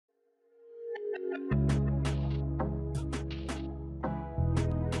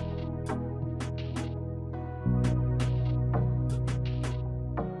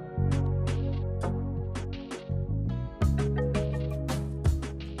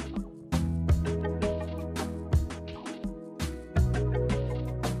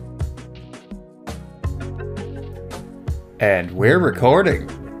And we're recording.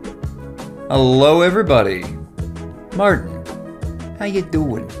 Hello, everybody. Martin, how you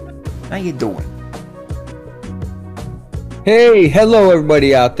doing? How you doing? Hey, hello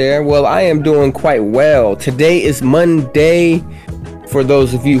everybody out there. Well, I am doing quite well. Today is Monday. For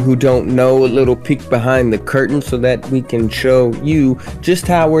those of you who don't know, a little peek behind the curtain so that we can show you just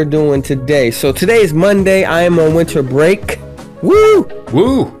how we're doing today. So today is Monday. I am on winter break. Woo!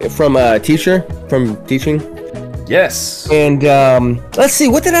 Woo! From teaching. Yes. And let's see,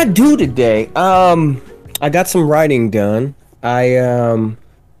 what did I do today? I got some writing done. Well,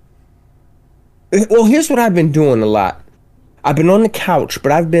 here's what I've been doing a lot. I've been on the couch,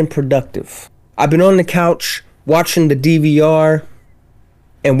 but I've been productive. I've been on the couch watching the DVR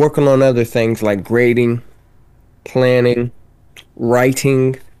and working on other things like grading, planning,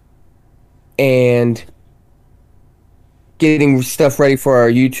 writing, and getting stuff ready for our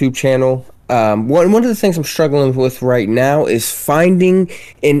YouTube channel. One of the things I'm struggling with right now is finding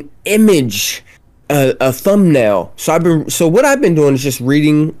an image, a thumbnail. So what I've been doing is just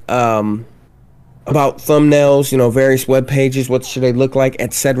reading about thumbnails, various web pages, what should they look like,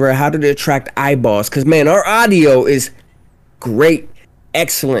 etc. How did it attract eyeballs? Because man, our audio is great,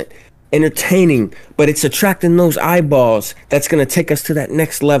 excellent, entertaining, but it's attracting those eyeballs that's going to take us to that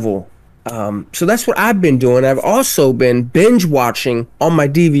next level. So that's what I've been doing. I've also been binge watching on my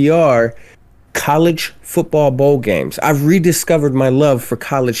DVR college football bowl games. I've rediscovered my love for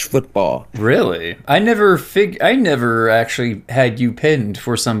college football. Really? I never actually had you pinned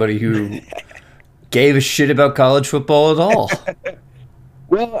for somebody who gave a shit about college football at all.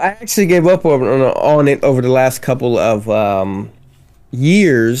 Well, I actually gave up on it over the last couple of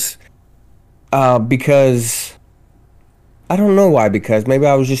years because I don't know why, because maybe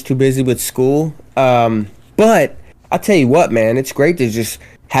I was just too busy with school. But I'll tell you what, man, it's great to just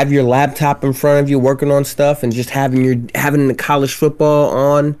have your laptop in front of you working on stuff and just having the college football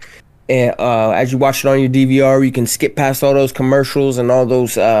on. And as you watch it on your DVR, you can skip past all those commercials and all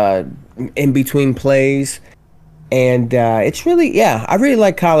those in-between plays. And it's really, I really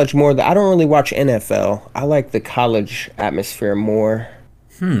like college more. I don't really watch NFL. I like the college atmosphere more.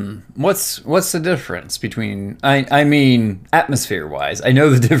 What's the difference between, I mean, atmosphere-wise? I know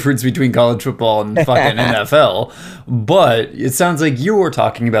the difference between college football and fucking NFL, but it sounds like you're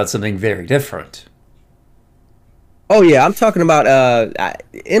talking about something very different. Oh, yeah, I'm talking about,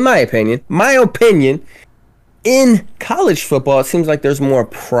 in my opinion, in college football, it seems like there's more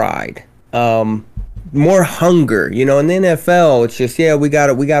pride, more hunger. In the NFL, it's just, we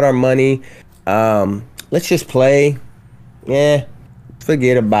got our money. Let's just play. Yeah.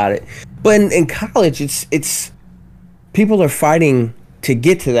 Forget about it. But in college, it's people are fighting to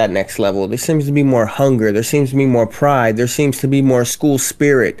get to that next level. There seems to be more hunger. There seems to be more pride. There seems to be more school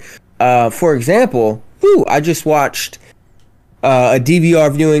spirit. For example, I just watched a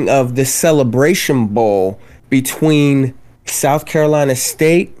DVR viewing of the Celebration Bowl between South Carolina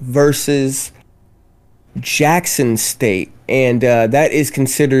State versus Jackson State, and that is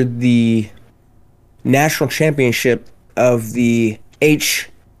considered the national championship of the HBCUs,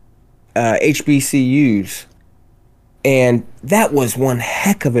 and that was one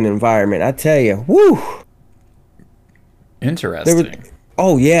heck of an environment, I tell you. Woo! Interesting. And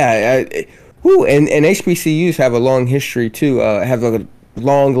HBCUs have a long history too. Have a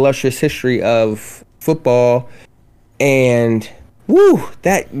long, illustrious history of football, and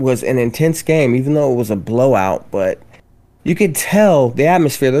that was an intense game, even though it was a blowout. But you could tell the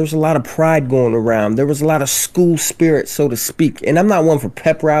atmosphere. There was a lot of pride going around. There was a lot of school spirit, so to speak. And I'm not one for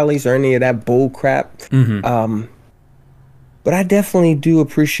pep rallies or any of that bull crap. Mm-hmm. But I definitely do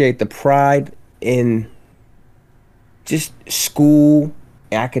appreciate the pride in just school,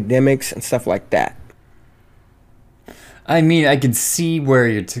 academics, and stuff like that. I mean, I can see where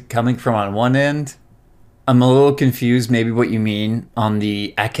you're coming from on one end. I'm a little confused, maybe what you mean on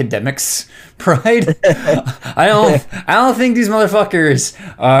the academics pride. I don't think these motherfuckers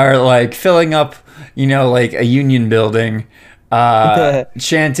are like filling up, like a union building,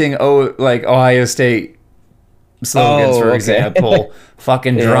 chanting like Ohio State slogans, for example,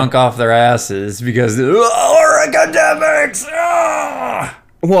 fucking drunk off their asses because our academics.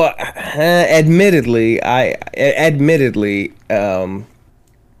 Well, admittedly,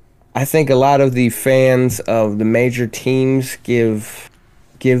 I think a lot of the fans of the major teams give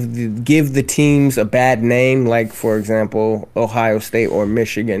the teams a bad name, like, for example, Ohio State or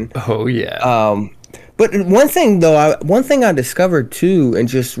Michigan. Oh yeah. But one thing I discovered too, in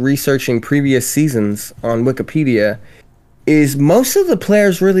just researching previous seasons on Wikipedia, is most of the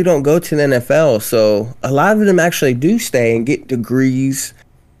players really don't go to the NFL. So a lot of them actually do stay and get degrees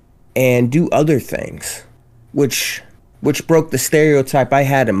and do other things, which which broke the stereotype I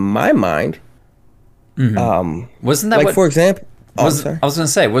had in my mind. Wasn't that Like what? for example, oh, I'm Was sorry. I was gonna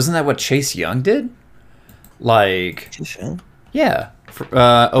say? Wasn't that what Chase Young did? Like, yeah,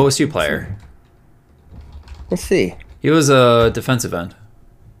 OSU player. Let's see. He was a defensive end.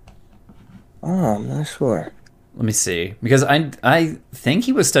 Oh, I'm not sure. Let me see, because I think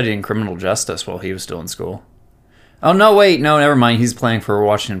he was studying criminal justice while he was still in school. Oh no, wait, no, never mind. He's playing for a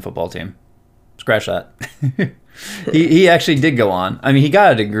Washington football team. Scratch that. he actually did go on. I mean, he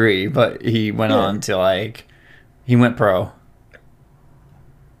got a degree, but he went on to he went pro.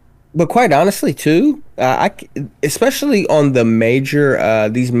 But quite honestly, too, especially on the major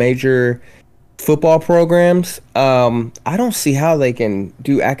these major football programs, I don't see how they can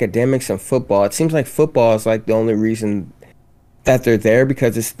do academics and football. It seems like football is like the only reason that they're there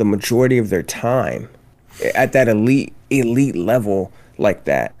because it's the majority of their time at that elite level like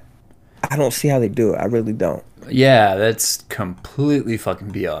that. I don't see how they do it. I really don't. Yeah, that's completely fucking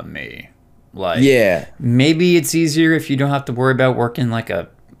beyond me. Like, Yeah. maybe it's easier if you don't have to worry about working like a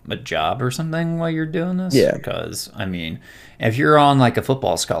job or something while you're doing this. Yeah. Because, I mean, if you're on like a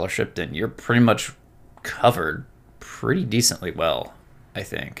football scholarship, then you're pretty much covered pretty decently well, I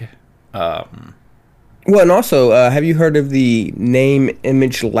think. Well, and also, have you heard of the name,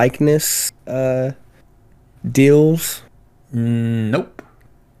 image, likeness deals? Nope.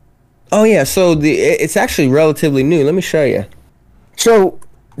 Oh yeah, so it's actually relatively new. Let me show you. So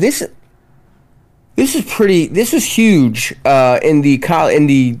this is huge in the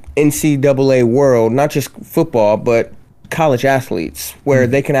NCAA world, not just football, but college athletes, where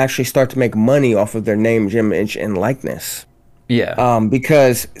they can actually start to make money off of their name, image, and likeness. Yeah.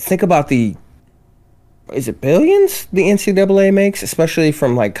 Because think about is it billions the NCAA makes, especially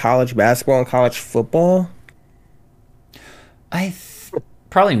from like college basketball and college football?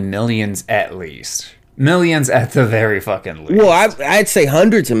 Probably millions at least. Millions at the very fucking least. Well, I'd say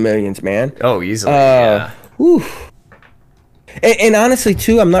hundreds of millions, man. Oh, easily, yeah. Whew. And honestly,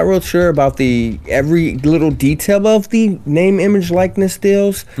 too, I'm not real sure about every little detail of the name, image, likeness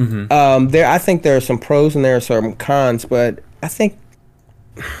deals. I think there are some pros and there are some cons, but I think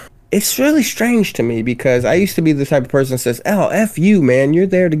it's really strange to me because I used to be the type of person that says, "Oh, F you, man, you're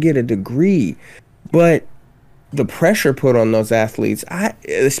there to get a degree," but the pressure put on those athletes,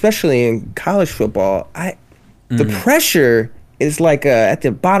 especially in college football, the pressure is like at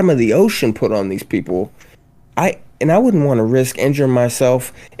the bottom of the ocean put on these people. I wouldn't want to risk injuring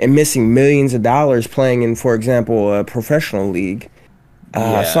myself and missing millions of dollars playing in, for example, a professional league.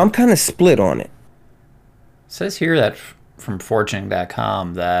 So I'm kind of split on it. It says here that from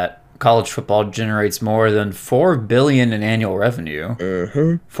Fortune.com that college football generates more than $4 billion in annual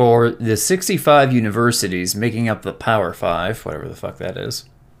revenue for the 65 universities making up the Power Five, whatever the fuck that is.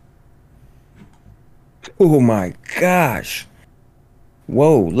 Oh my gosh!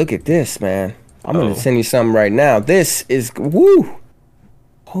 Whoa! Look at this, man. I'm gonna send you something right now. This is woo!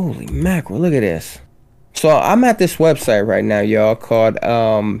 Holy mackerel! Look at this. So I'm at this website right now, y'all, called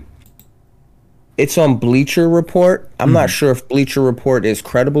it's on Bleacher Report. I'm not sure if Bleacher Report is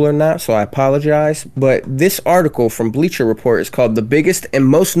credible or not, so I apologize. But this article from Bleacher Report is called "The Biggest and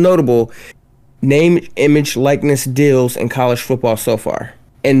Most Notable Name, Image, Likeness Deals in College Football So Far."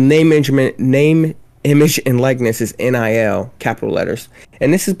 And name, image, and likeness is NIL, capital letters.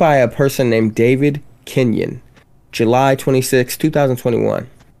 And this is by a person named David Kenyon, July 26, 2021.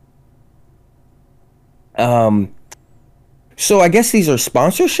 So I guess these are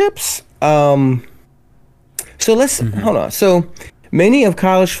sponsorships. So let's hold on. So many of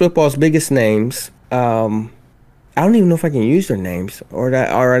college football's biggest names, I don't even know if I can use their names or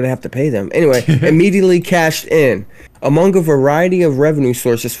I'd have to pay them. Anyway, immediately cashed in. Among a variety of revenue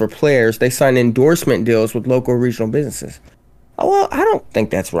sources for players, they sign endorsement deals with local regional businesses. Oh, well, I don't think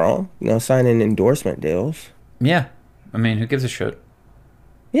that's wrong. Signing endorsement deals. Yeah. I mean, who gives a shit?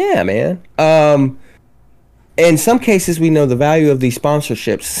 Yeah, man. In some cases, we know the value of these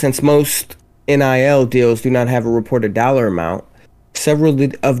sponsorships. Since most NIL deals do not have a reported dollar amount, several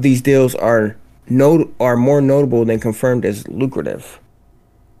of these deals are more notable than confirmed as lucrative.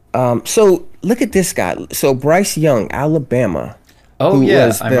 So look at this guy. So Bryce Young, Alabama, who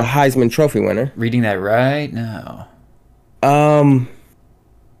was the Heisman Trophy winner. Reading that right now.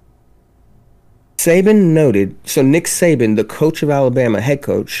 Saban noted, so Nick Saban, the coach of Alabama, head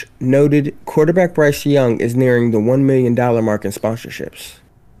coach, noted quarterback Bryce Young is nearing the $1 million mark in sponsorships.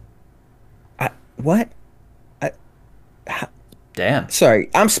 What? Damn. Sorry,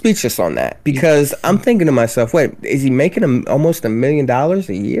 I'm speechless on that because I'm thinking to myself, wait, is he making almost $1 million a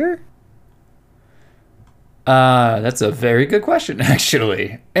year? That's a very good question,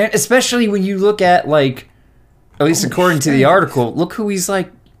 actually. And especially when you look at, like, At least according to the article, look who he's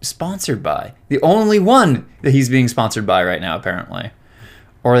like sponsored by. The only one that he's being sponsored by right now, apparently.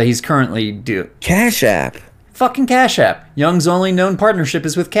 Or that he's currently Cash App. Fucking Cash App. Young's only known partnership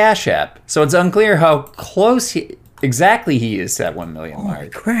is with Cash App. So it's unclear how close exactly he is to that 1 million mark. Holy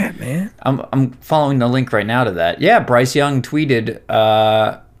crap, man. I'm following the link right now to that. Yeah, Bryce Young tweeted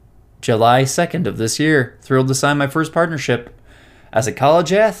July 2nd of this year. Thrilled to sign my first partnership as a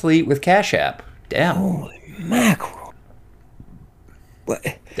college athlete with Cash App. Damn. Holy mackerel. What?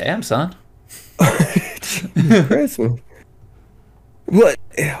 Damn, son. Christmas. What?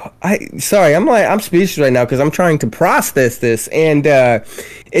 I'm speechless right now because I'm trying to process this, and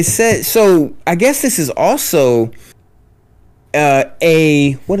it said so. I guess this is also what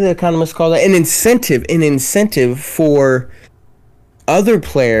do the economists call that? An incentive for other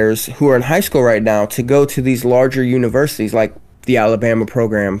players who are in high school right now to go to these larger universities, like the Alabama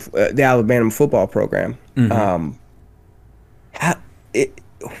program, the Alabama football program. Mm-hmm.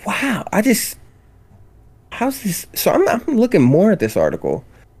 Wow, how's this? So I'm looking more at this article.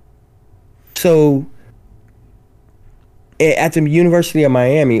 So at the University of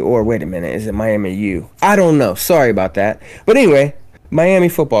Miami, or wait a minute, is it Miami U? I don't know. Sorry about that. But anyway, Miami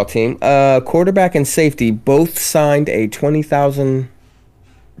football team, quarterback and safety both signed a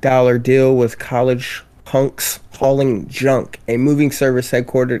 $20,000 deal with College Hunks Hauling Junk, a moving service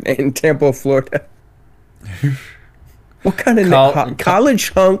headquartered in Tampa, Florida. What kind of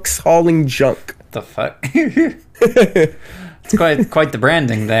College Hunks Hauling Junk? The fuck? It's quite the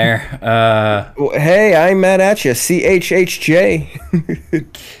branding there. Well, hey, I ain't mad at you. CHHJ.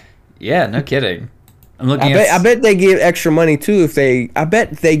 Yeah, no kidding. I'm looking I bet they give extra money too I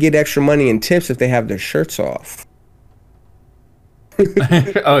bet they get extra money in tips if they have their shirts off.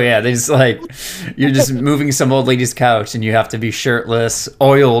 Oh yeah, they just you're just moving some old lady's couch and you have to be shirtless,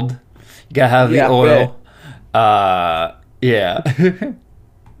 oiled. You gotta have the oil. Yeah.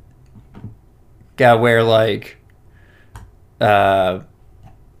 Gotta wear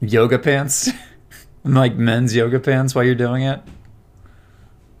yoga pants. Like men's yoga pants while you're doing it.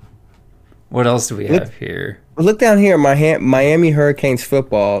 What else do we have here? Look down here at Miami Hurricanes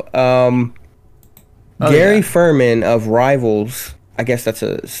football. Gary Furman of Rivals, I guess that's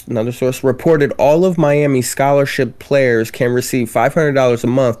another source, reported all of Miami's scholarship players can receive $500 a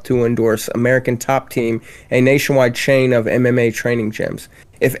month to endorse American Top Team, a nationwide chain of MMA training gyms.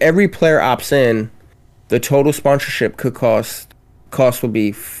 If every player opts in, the total sponsorship could cost would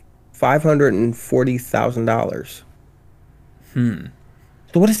be $540,000.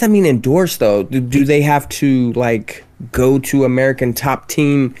 So what does that mean endorse though? Do they have to go to American Top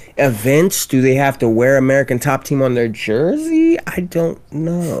Team events? Do they have to wear American Top Team on their jersey? I don't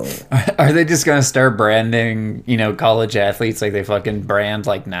know. Are they just gonna start branding, college athletes like they fucking brand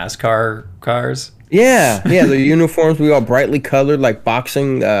NASCAR cars? Yeah, the uniforms we all brightly colored like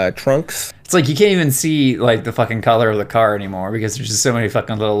boxing trunks. It's you can't even see the fucking color of the car anymore because there's just so many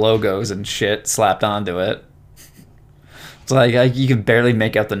fucking little logos and shit slapped onto it. It's you can barely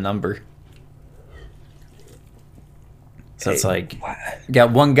make out the number. So it's you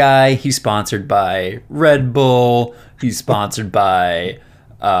got one guy, he's sponsored by Red Bull, he's sponsored by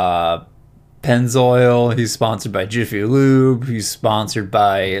Pennzoil, he's sponsored by Jiffy Lube, he's sponsored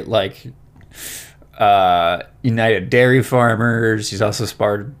by United Dairy Farmers, he's also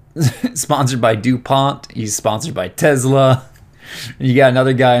sponsored by DuPont, he's sponsored by Tesla. And you got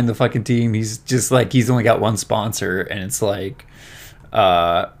another guy in the fucking team, he's just he's only got one sponsor, and it's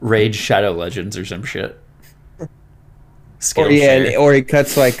Rage Shadow Legends or some shit. Or he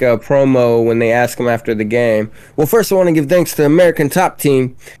cuts a promo when they ask him after the game. Well, first I want to give thanks to American Top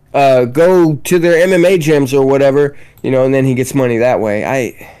Team. Go to their MMA gyms or whatever, and then he gets money that way.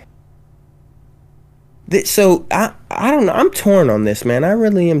 I don't know. I'm torn on this, man. I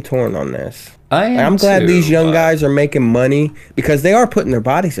really am torn on this. I'm glad these young guys are making money because they are putting their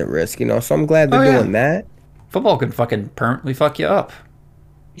bodies at risk, so I'm glad they're doing that. Football can fucking permanently fuck you up.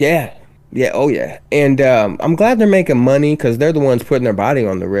 Yeah. Yeah, oh yeah. And I'm glad they're making money because they're the ones putting their body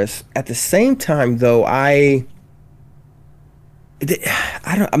on the risk. At the same time, though, I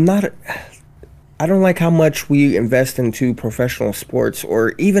don't like how much we invest into professional sports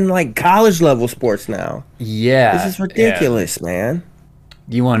or even college level sports now. Yeah. This is ridiculous, man.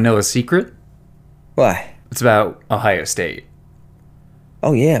 You want to know a secret? What? It's about Ohio State.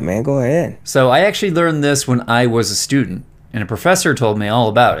 Oh yeah, man, go ahead. So I actually learned this when I was a student, and a professor told me all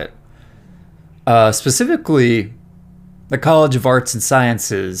about it. Specifically, the College of Arts and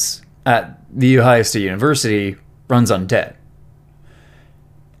Sciences at The Ohio State University runs on debt.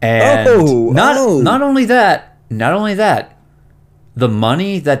 And not only that, the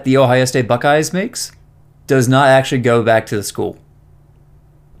money that the Ohio State Buckeyes makes does not actually go back to the school.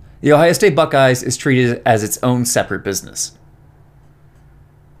 The Ohio State Buckeyes is treated as its own separate business.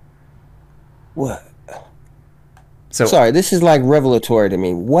 What? So Sorry, this is like revelatory to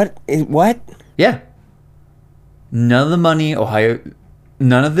me. What? yeah, none of the money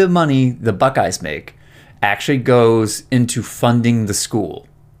the Buckeyes make actually goes into funding the school,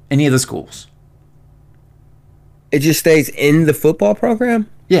 any of the schools. It just stays in the football program?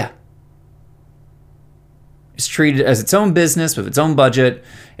 Yeah. It's treated as its own business with its own budget,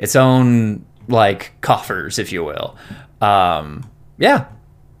 its own, like, coffers, if you will. Yeah.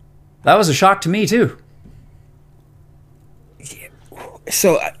 That was a shock to me, too.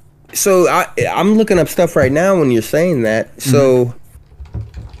 So I'm looking up stuff right now when you're saying that. So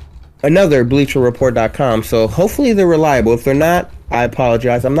another BleacherReport.com. So hopefully they're reliable. If they're not, I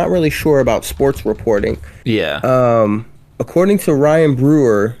apologize. I'm not really sure about sports reporting. Yeah. According to Ryan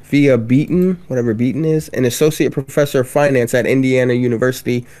Brewer via Beaton, whatever Beaton is, an associate professor of finance at Indiana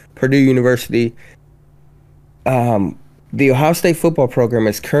University, Purdue University, the Ohio State football program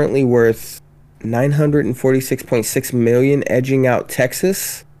is currently worth $946.6 million, edging out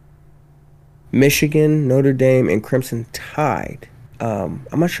Texas, Michigan, Notre Dame, and Crimson Tide. I'm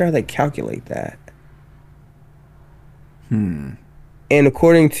not sure how they calculate that. And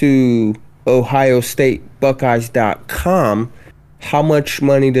according to OhioStateBuckeyes.com, how much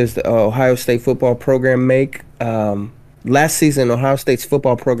money does the Ohio State football program make? Last season, Ohio State's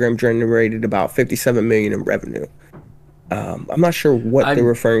football program generated about $57 million in revenue. I'm not sure what they're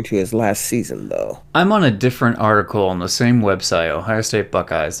referring to as last season, though. I'm on a different article on the same website,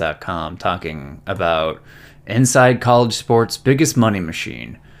 OhioStateBuckeyes.com, talking about inside college sports' biggest money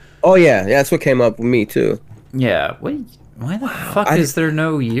machine. Oh, yeah. That's what came up with me, too. Yeah. Wait, why the fuck is there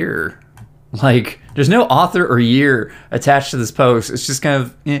no year? Like, there's no author or year attached to this post. It's just kind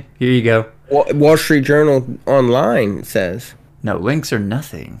of, here you go. Wall Street Journal Online, it says. No, links or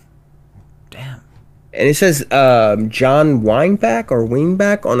nothing. Damn. And it says John Weinbach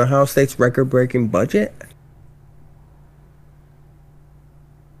on Ohio State's record-breaking budget.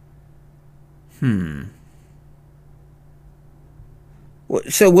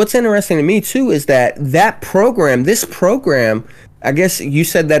 So what's interesting to me, too, is that this program, I guess you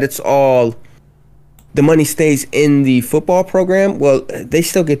said that it's all, the money stays in the football program. Well, they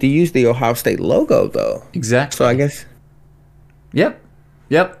still get to use the Ohio State logo, though. Exactly. So I guess. Yep.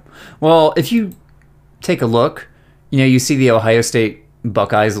 Well, if you take a look, you see the Ohio State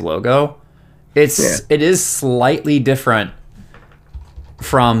Buckeyes logo. It is slightly different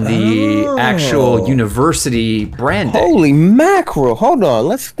from the actual university branding. Holy mackerel. Hold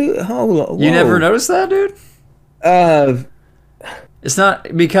on. Hold on. You never noticed that, dude? It's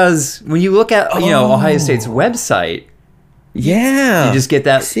not, because when you look at, Ohio State's website, yeah, you just get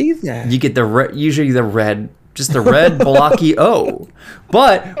that. See that. You get usually the red, just the red blocky O.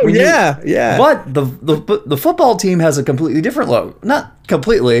 But but the football team has a completely different logo. Not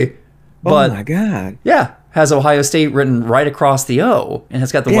completely, but oh my god. Yeah, has Ohio State written right across the O, and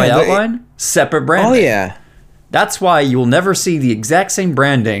it's got the white outline. Separate branding. Oh yeah. That's why you will never see the exact same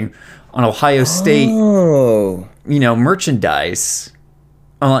branding on Ohio State. Oh. Merchandise.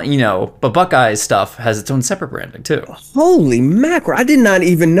 But Buckeyes stuff has its own separate branding too. Holy mackerel! I did not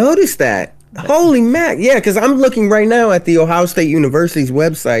even notice that. Holy mac! Yeah, because I'm looking right now at the Ohio State University's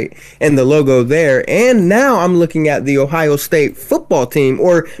website and the logo there, and now I'm looking at the Ohio State football team,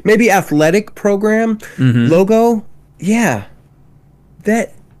 or maybe athletic program logo. Yeah,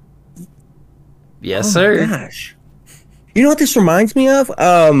 that. Yes, sir. Gosh, you know what this reminds me of?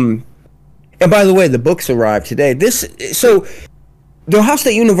 And by the way, the books arrived today. The Ohio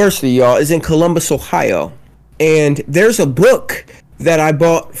State University, y'all, is in Columbus, Ohio, and there's a book that I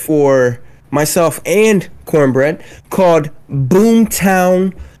bought for myself and Cornbread called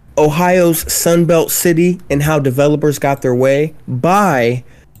Boomtown, Ohio's Sunbelt City and How Developers Got Their Way, by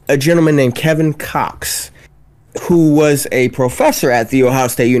a gentleman named Kevin Cox, who was a professor at the Ohio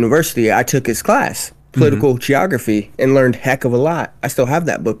State University. I took his class, political geography, and learned heck of a lot. I still have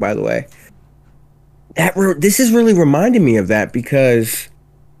that book, by the way. This is really reminding me of that, because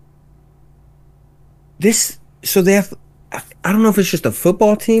they have, I don't know if it's just a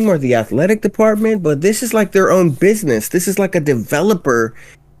football team or the athletic department, but this is like their own business. This is like a developer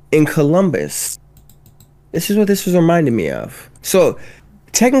in Columbus. This is what this was reminding me of. So,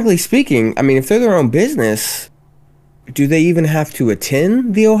 technically speaking, I mean, if they're their own business, do they even have to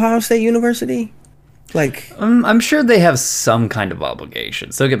attend the Ohio State University? Like, I'm sure they have some kind of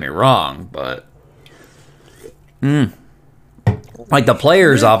obligations. Don't get me wrong, but like the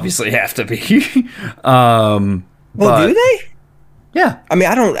players obviously have to be. well, do they? Yeah. I mean,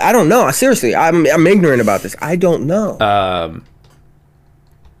 I don't know. Seriously, I'm ignorant about this. I don't know.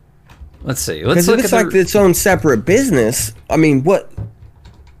 Let's see. Because Let's if it's like its own separate business, I mean, what?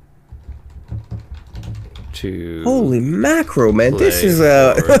 Holy mackerel, man! This is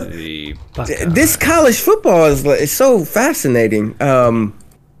this college football is so fascinating. Wow.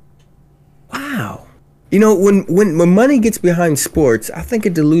 You know, when money gets behind sports, I think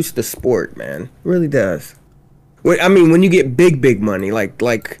it dilutes the sport, man. It really does. I mean, when you get big money,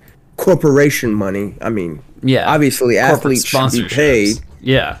 like corporation money, I mean, yeah, obviously athletes should be paid.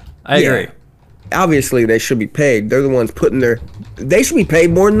 Yeah, I agree. Obviously, they should be paid. They're the ones they should be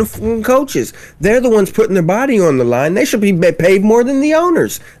paid more than the coaches. They're the ones putting their body on the line. They should be paid more than the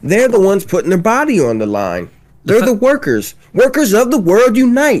owners. They're the ones putting their body on the line. They're the workers. Workers of the world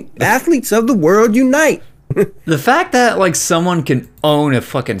unite. Athletes of the world unite. The fact that like someone can own a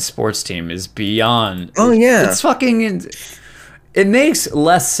fucking sports team is beyond. Oh yeah, it's fucking. It makes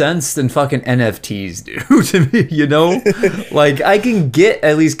less sense than fucking NFTs do to me. You know, like I can get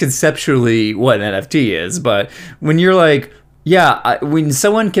at least conceptually what an NFT is, but when you're like, yeah, when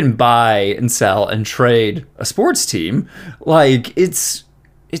someone can buy and sell and trade a sports team, like it's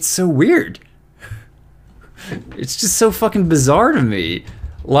so weird. It's just so fucking bizarre to me.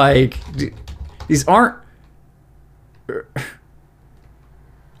 Like these aren't.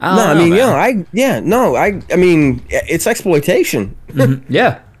 I mean, it's exploitation. Mm-hmm.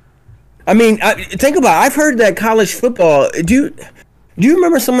 Yeah. I mean, think about it. I've heard that college football. Do you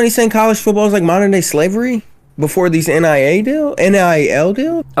remember somebody saying college football is like modern day slavery before these NIL deal?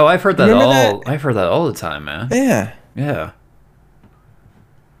 Oh, I've heard that I've heard that all the time, man. Yeah. Yeah.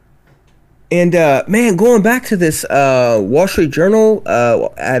 And man, going back to this Wall Street Journal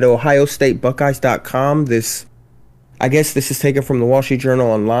at OhioStateBuckeyes.com, I guess this is taken from the Wall Street Journal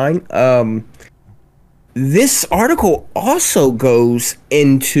online. This article also goes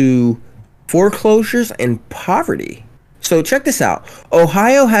into foreclosures and poverty. So check this out.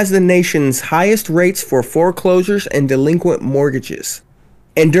 Ohio has the nation's highest rates for foreclosures and delinquent mortgages.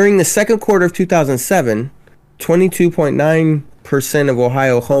 And during the second quarter of 2007, 22.9% of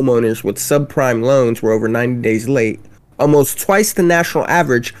Ohio homeowners with subprime loans were over 90 days late, almost twice the national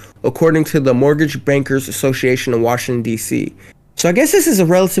average, according to the Mortgage Bankers Association in Washington, D.C. So I guess this is a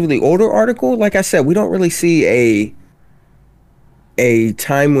relatively older article. Like I said, we don't really see a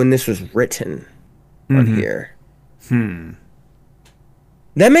time when this was written on here.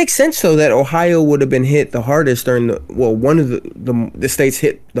 That makes sense, though, that Ohio would have been hit the hardest during one of the states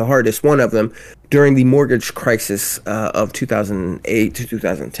hit the hardest, one of them, during the mortgage crisis of 2008 to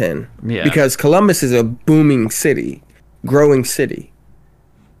 2010. Yeah. Because Columbus is a booming city. Growing city.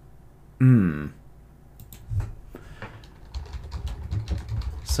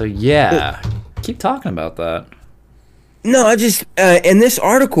 So yeah, keep talking about that. No, I just in this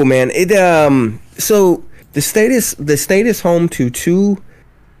article, man. So the state is home to two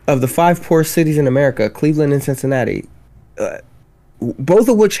of the 5 poorest cities in America, Cleveland and Cincinnati, both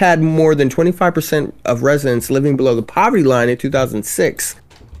of which had more than 25% of residents living below the poverty line in 2006,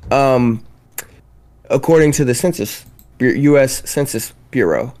 according to the U.S. Census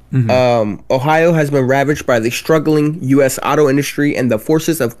Bureau. Ohio has been ravaged by the struggling U.S. auto industry and the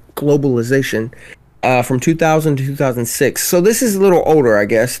forces of globalization from 2000 to 2006. So this is a little older, I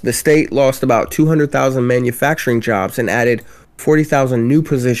guess. The state lost about 200,000 manufacturing jobs and added 40,000 new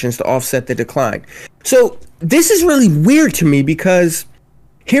positions to offset the decline. So this is really weird to me because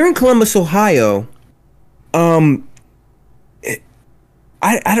here in Columbus, Ohio,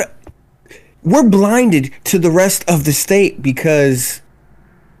 we're blinded to the rest of the state because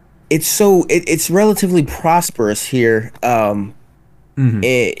it's relatively prosperous here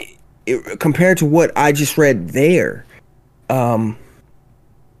compared to what I just read there. From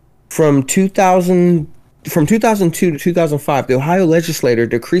 2002 to 2005, the Ohio legislature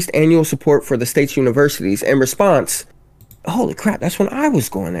decreased annual support for the state's universities. In response, holy crap, that's when I was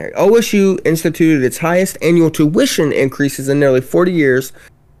going there. OSU instituted its highest annual tuition increases in nearly 40 years,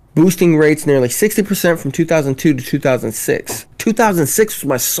 boosting rates nearly 60% from 2002 to 2006. 2006 was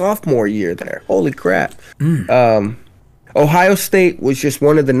my sophomore year there. Holy crap. Ohio State was just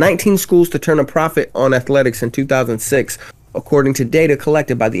one of the 19 schools to turn a profit on athletics in 2006, according to data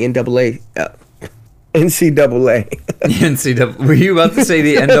collected by the NCAA. Were you about to say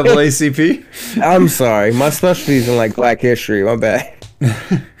the NAACP? I'm sorry. My specialty's in like Black history. My bad.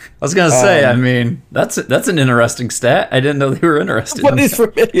 I was gonna say, I mean, that's an interesting stat. I didn't know they were interested. But no,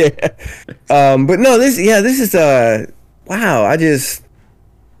 this is wow. I just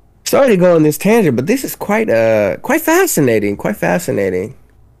sorry to go on this tangent, but this is quite fascinating. Quite fascinating.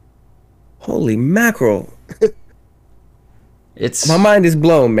 Holy mackerel! It's My mind is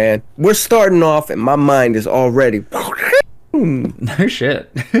blown, man. We're starting off, and my mind is already. no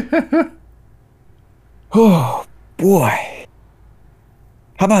shit. Oh boy.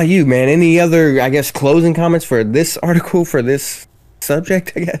 How about you, man? Any other, I guess, closing comments for this article, for this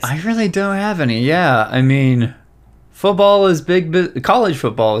subject, I guess? I really don't have any. Yeah, I mean, football is college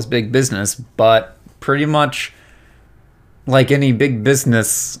football is big business, but pretty much like any big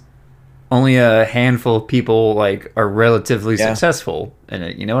business, only a handful of people like are relatively successful in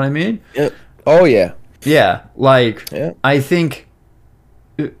it. You know what I mean? Yeah. Oh yeah. Yeah, like Yeah. I think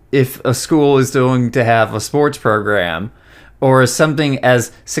if a school is going to have a sports program or something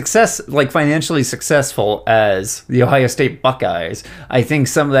as financially successful as the Ohio State Buckeyes, I think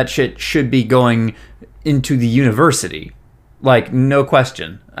some of that shit should be going into the university. Like, no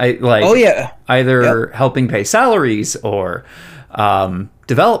question. Oh yeah. Either helping pay salaries or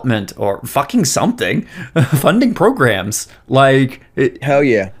development or fucking something, funding programs. Hell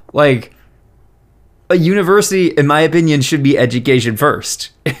yeah. Like a university, in my opinion, should be education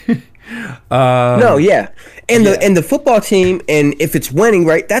first. No, yeah. And the football team, and if it's winning,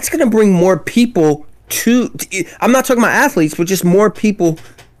 right, that's going to bring more people to. I'm not talking about athletes, but just more people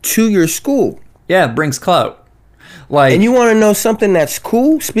to your school. Yeah, it brings clout. Like, And you want to know something that's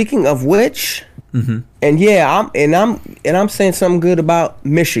cool? Speaking of which, and yeah, I'm saying something good about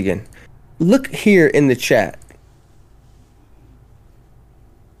Michigan. Look here in the chat.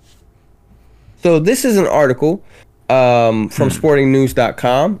 So this is an article from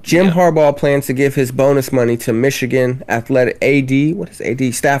sportingnews.com. Jim Harbaugh plans to give his bonus money to Michigan athletic AD, what is AD,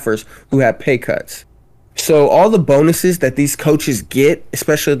 staffers who have pay cuts. So all the bonuses that these coaches get,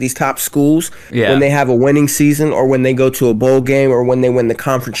 especially at these top schools, when they have a winning season or when they go to a bowl game or when they win the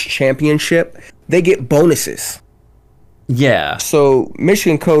conference championship, they get bonuses. yeah. So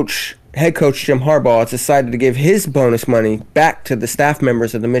Michigan head coach Jim Harbaugh has decided to give his bonus money back to the staff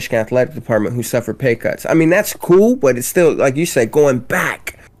members of the Michigan Athletic Department who suffered pay cuts. I mean, that's cool, but it's still, like you said, going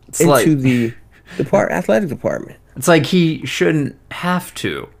back into the athletic department. It's like he shouldn't have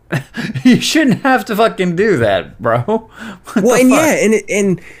to. He shouldn't have to fucking do that, bro. Well, and fuck?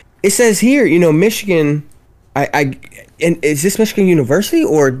 and it says here, Michigan. And is this Michigan University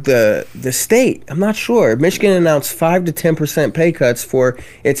or the state? I'm not sure. Michigan announced 5 to 10% pay cuts for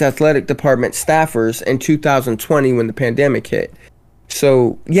its athletic department staffers in 2020 when the pandemic hit.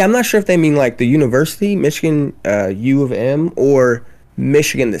 So yeah, I'm not sure if they mean like the university, Michigan U of M, or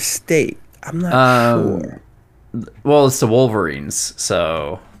Michigan the state. I'm not sure. Well, it's the Wolverines,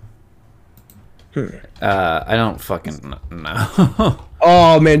 so I don't fucking know.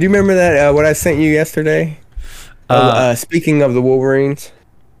 Oh man, do you remember that what I sent you yesterday? Speaking of the Wolverines,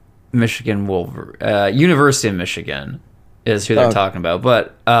 Michigan University of Michigan is who they're talking about.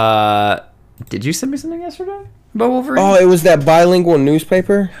 But did you send me something yesterday about Wolverines? Oh, it was that bilingual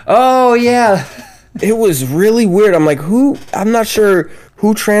newspaper. Oh yeah, it was really weird. I'm like, who? I'm not sure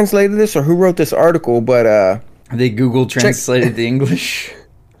who translated this or who wrote this article, but they Google translated the English.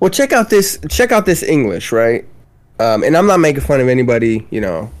 Well, check out this English, right? And I'm not making fun of anybody,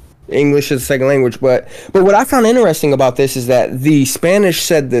 English is a second language, but what I found interesting about this is that the Spanish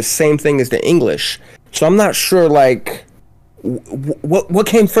said the same thing as the English. So I'm not sure, like, what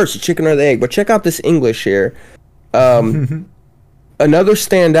came first, the chicken or the egg. But check out this English here. Another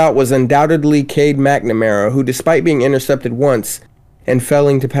standout was undoubtedly Cade McNamara, who, despite being intercepted once and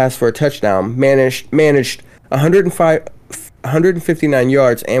failing to pass for a touchdown, managed 159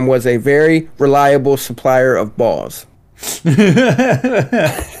 yards and was a very reliable supplier of balls.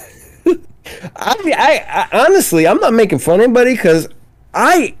 I honestly, I'm not making fun of anybody because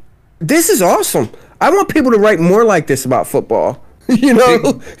this is awesome. I want people to write more like this about football.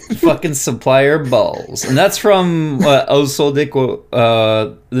 Fucking supplier balls, and that's from El Sol de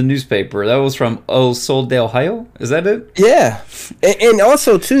the newspaper. That was from El Sol de Ohio. Is that it? Yeah, and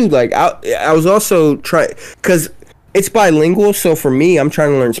also too, like I was also trying because it's bilingual. So for me, I'm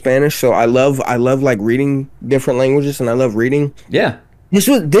trying to learn Spanish. So I love like reading different languages, and I love reading. Yeah.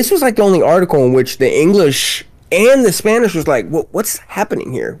 This was like the only article in which the English and the Spanish was like, what's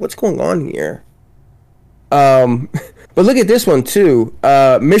happening here? What's going on here? But look at this one too.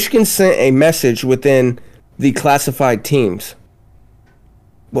 Michigan sent a message within the classified teams.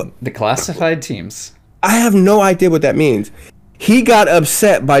 What? The classified teams? I have no idea what that means. He got the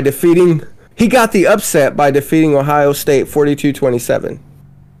upset by defeating Ohio State 42-27.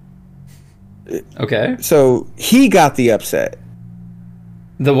 Okay. So he got the upset.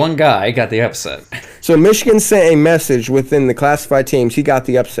 The one guy got the upset. So Michigan sent a message within the classified teams. He got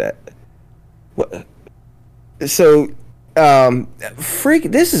the upset. What? So,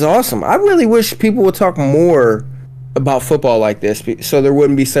 this is awesome. I really wish people would talk more about football like this, so there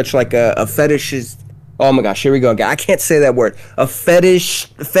wouldn't be such like a fetishes. Oh my gosh, here we go again. I can't say that word. A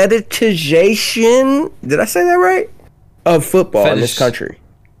fetishization. Did I say that right? Of football in this country.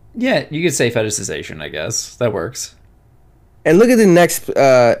 Yeah, you could say fetishization, I guess. That works. And look at the next.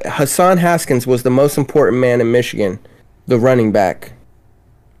 Hassan Haskins was the most important man in Michigan, the running back.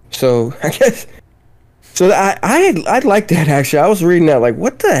 So I guess. So I'd like that actually. I was reading that like,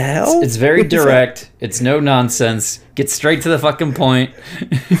 what the hell? It's very direct. It's no nonsense. Get straight to the fucking point.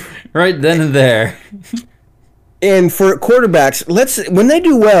 Right then and there. And for quarterbacks, when they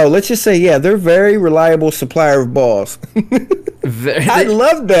do well, let's just say, yeah, they're very reliable supplier of balls. I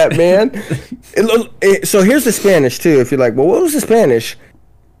love that, man. So here's the Spanish too. If you're like, well, what was the Spanish?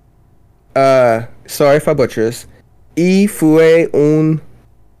 Sorry if I butcher this. Y fue un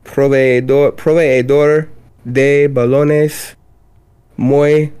proveedor de balones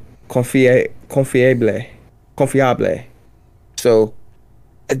muy confiable. So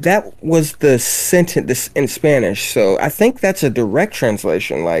that was the sentence in Spanish. So I think that's a direct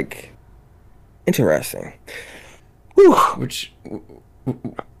translation. Like, interesting. Whew.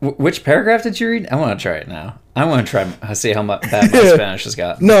 Which paragraph did you read? I want to try it now. I want to try see how bad my Spanish has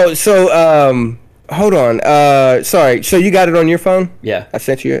got. No, so hold on. Sorry. So you got it on your phone? Yeah. I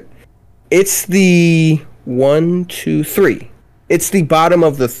sent you it. It's the 1, 2, 3. It's the bottom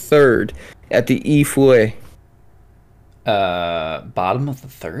of the third at the E fue. Bottom of the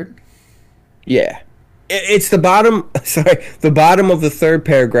third? Yeah. It's the bottom, sorry, the bottom of the third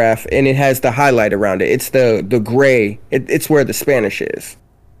paragraph, and it has the highlight around it. It's the gray. It's where the Spanish is.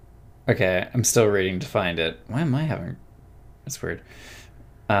 Okay, I'm still reading to find it. Why am I having... That's weird.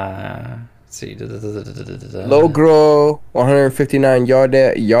 Let's see. Logro 159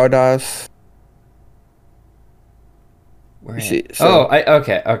 yardas. Where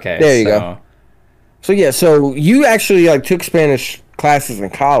okay. There you go. So yeah, so you actually like took Spanish classes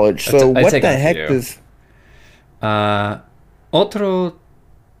in college. So what the heck does otro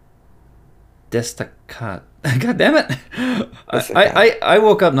destacado? God damn it! I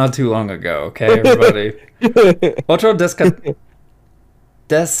woke up not too long ago. Okay, everybody. Otro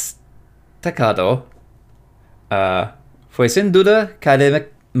destacado fue sin duda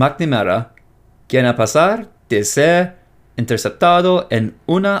Cade McNamara, quien a pesar de ser interceptado en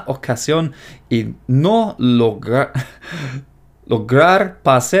una ocasión y no lograr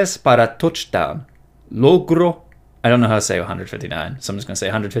pases para touchdown, logró, I don't know how to say 159, so I'm just going to say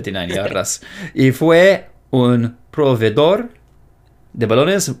 159 yardas, y fue un proveedor de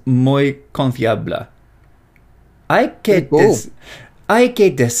balones muy confiable. Hay que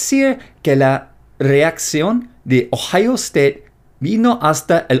decir que la reacción de Ohio State vino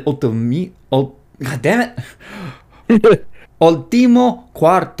hasta el God damn it. Último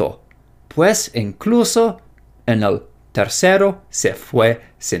cuarto, pues incluso en el tercero se fue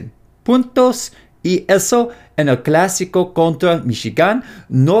sin puntos, y eso en el clásico contra Michigan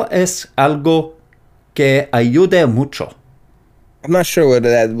no es algo que ayude mucho. I'm not sure what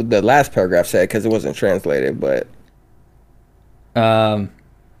the last paragraph said because it wasn't translated, but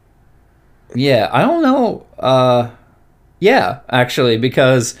yeah, I don't know. Yeah, actually,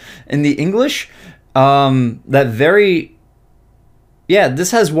 because in the English,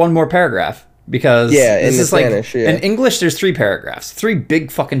 this has one more paragraph, because this is Spanish, in English there's 3 paragraphs, 3 big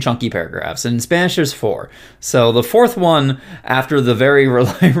fucking chunky paragraphs, and in Spanish there's 4. So the fourth one after the very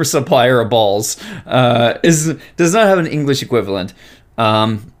reliable supplier of balls does not have an English equivalent.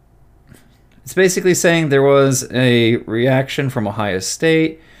 It's basically saying there was a reaction from Ohio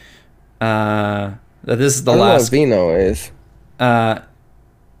State. That this is the last. I don't know what Vino is. I'm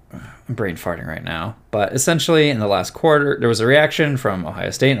brain farting right now, but essentially in the last quarter there was a reaction from Ohio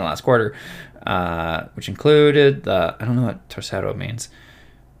State in the last quarter, which included I don't know what torcero means.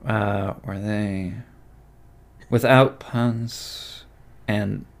 Were they without puns,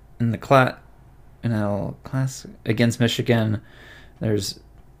 and in the class against Michigan, there's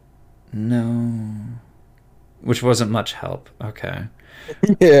no, which wasn't much help. Okay.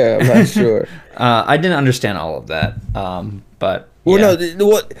 Yeah, I'm not sure. I didn't understand all of that, but. Well, no,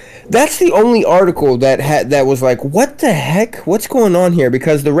 that's the only article that was like, what the heck? What's going on here?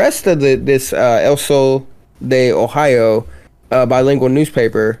 Because the rest of this El Sol de Ohio bilingual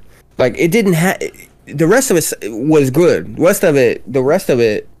newspaper, like, it didn't have. The rest of it was good. The rest of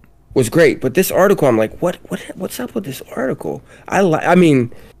it was great. But this article, I'm like, what's up with this article? I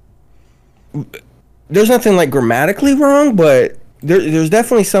mean, there's nothing like grammatically wrong, but there's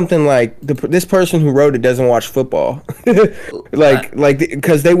definitely something like this person who wrote it doesn't watch football,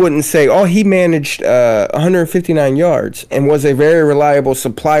 because they wouldn't say, oh, he managed 159 yards and was a very reliable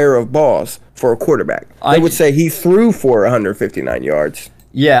supplier of balls for a quarterback. They would say he threw for 159 yards.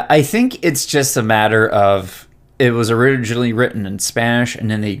 Yeah, I think it's just a matter of it was originally written in Spanish and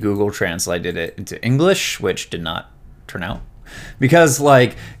then they Google translated it into English, which did not turn out because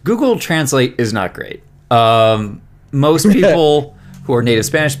like Google Translate is not great. Most people who are native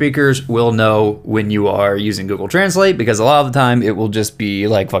Spanish speakers will know when you are using Google Translate because a lot of the time it will just be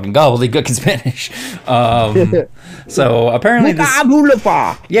like fucking gobbledygook in Spanish. So apparently this...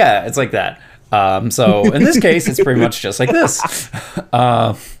 Yeah, it's like that. So in this case, it's pretty much just like this.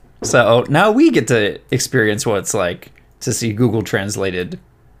 So now we get to experience what it's like to see Google translated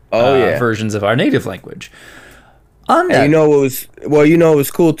versions of our native language. You know it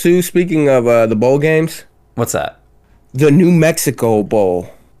was cool too. Speaking of the bowl games, what's that? The New Mexico Bowl.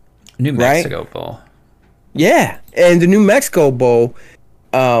 New Mexico Bowl. Yeah, and the New Mexico Bowl.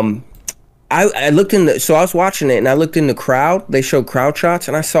 I looked in so I was watching it and I looked in the crowd. They showed crowd shots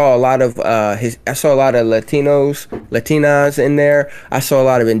and I saw a lot of Latinas in there. I saw a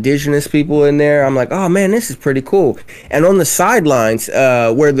lot of indigenous people in there. I'm like, oh man, this is pretty cool. And on the sidelines,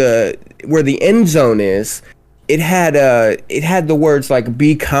 where the end zone is, it had the words like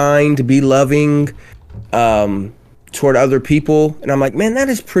 "be kind, be loving," toward other people, and I'm like, man, that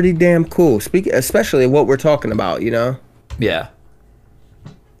is pretty damn cool. Especially what we're talking about, you know? Yeah.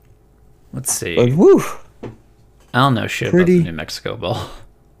 Let's see. But, whew, I don't know shit about the New Mexico Bowl.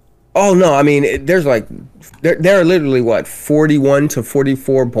 Oh no, I mean, there's like, there are literally what 41 to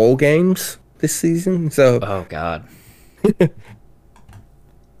 44 bowl games this season. So. Oh God.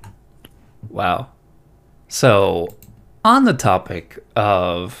 Wow. So, on the topic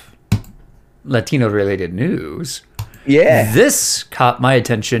of Latino-related news, this caught my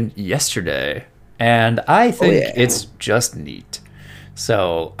attention yesterday, and I think it's just neat.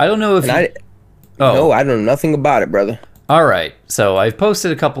 So, I don't know if No, I know nothing about it, brother. All right. So, I've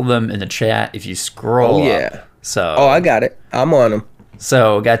posted a couple of them in the chat if you scroll up. So, I got it. I'm on them.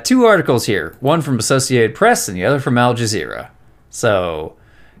 So, got two articles here. One from Associated Press and the other from Al Jazeera. So,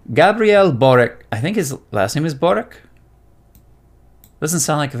 Gabriel Boric, I think his last name is Boric. Doesn't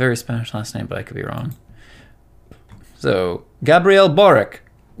sound like a very Spanish last name, but I could be wrong. So, Gabriel Boric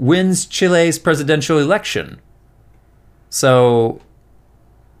wins Chile's presidential election. So,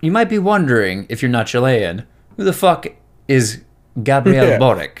 you might be wondering, if you're not Chilean, who the fuck is Gabriel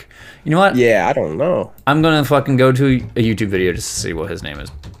Boric? You know what? Yeah, I don't know. I'm going to fucking go to a YouTube video just to see what his name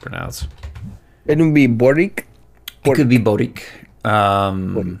is pronounced. It would be Boric? It could be Boric.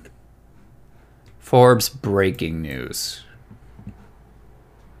 Forbes breaking news.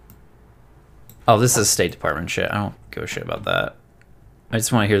 Oh, this is State Department shit. I don't give a shit about that. I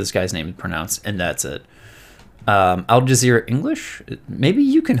just want to hear this guy's name pronounced, and that's it. Al Jazeera English? Maybe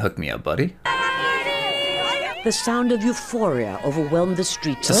you can hook me up, buddy. The sound of euphoria overwhelmed the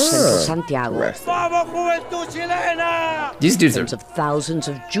streets of central Santiago. These dudes are... Tens of thousands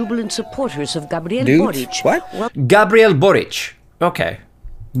of jubilant supporters of Gabriel Boric. What? Gabriel Boric. Okay.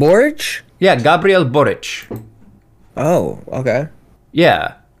 Boric? Yeah, Gabriel Boric. Oh, okay.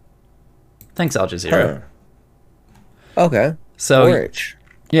 Yeah. Thanks, Al Jazeera. Huh. Okay. So, Boric.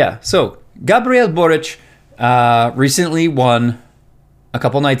 Yeah, so Gabriel Boric recently won, a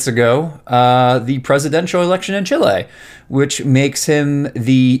couple nights ago, the presidential election in Chile, which makes him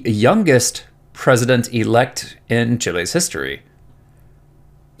the youngest president-elect in Chile's history.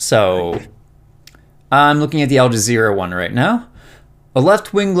 So, I'm looking at the Al Jazeera one right now. A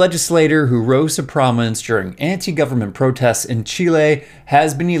left-wing legislator who rose to prominence during anti-government protests in Chile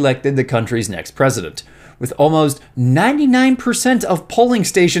has been elected the country's next president, with almost 99% of polling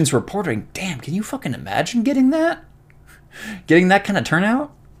stations reporting. Damn, can you fucking imagine getting that? Getting that kind of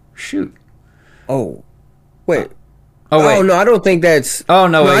turnout? Shoot. Oh, wait. Wait. Oh, no, I don't think that's... Oh,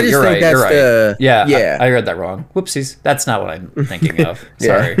 no, wait, I just you're think right, that's you're right. Yeah. I read that wrong. Whoopsies. That's not what I'm thinking of.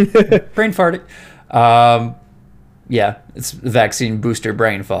 Sorry. Brain farted. Yeah, it's vaccine booster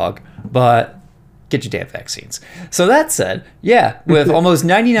brain fog, but get your damn vaccines. So that said, yeah, with almost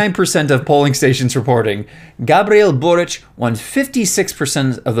 99% of polling stations reporting, Gabriel Boric won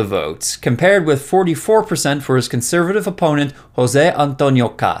 56% of the votes, compared with 44% for his conservative opponent, Jose Antonio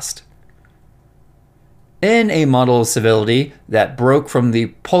Cast. In a model of civility that broke from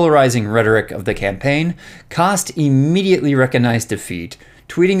the polarizing rhetoric of the campaign, Cast immediately recognized defeat,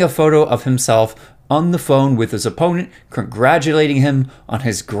 tweeting a photo of himself on the phone with his opponent, congratulating him on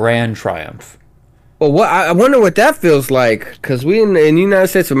his grand triumph. Well, I wonder what that feels like, because we in the United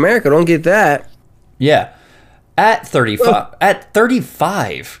States of America don't get that. Yeah. At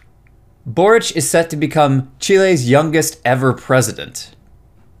 35, Boric is set to become Chile's youngest ever president.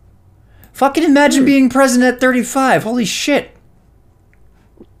 Fucking imagine being president at 35. Holy shit.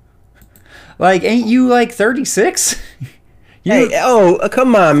 Like, ain't you like 36? Hey,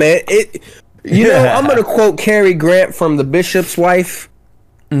 come on, man. I'm going to quote Cary Grant from The Bishop's Wife.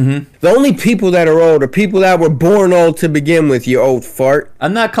 The only people that are old are people that were born old to begin with, you old fart.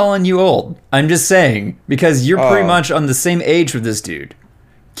 I'm not calling you old. I'm just saying, because you're pretty much on the same age with this dude.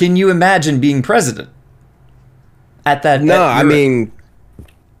 Can you imagine being president? At that... No, I mean,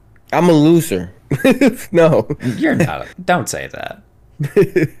 I'm a loser. No. You're not. Don't say that.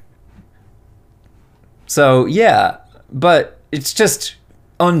 So, yeah, but it's just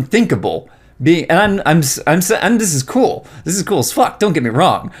unthinkable. This is cool. This is cool as fuck. Don't get me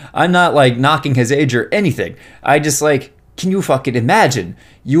wrong. I'm not like knocking his age or anything. I just like, can you fucking imagine?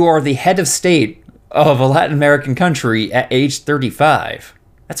 You are the head of state of a Latin American country at age 35.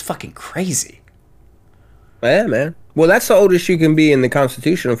 That's fucking crazy. Yeah, man. Well, that's the oldest you can be in the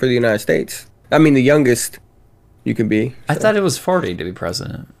Constitution for the United States. I mean, the youngest you can be. So. I thought it was 40 to be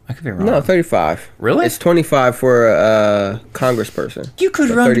president. I could be wrong. No, 35. Really? It's 25 for a congressperson. You could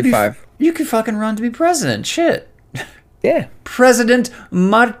so run 35. You could fucking run to be president. Shit. Yeah. President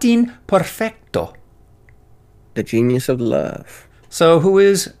Martin Perfecto. The genius of love. So, who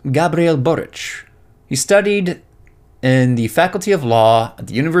is Gabriel Boric? He studied in the Faculty of Law at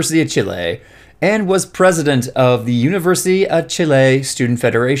the University of Chile and was president of the University of Chile Student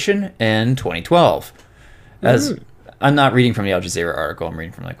Federation in 2012. I'm not reading from the Al Jazeera article, I'm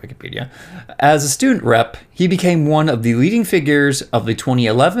reading from like Wikipedia. As a student rep, he became one of the leading figures of the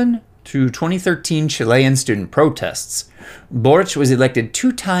 2011 to 2013 Chilean student protests. Boric was elected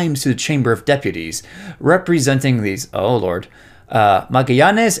 2 times to the Chamber of Deputies, representing these,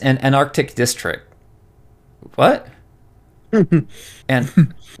 Magallanes and Antarctic District. What? And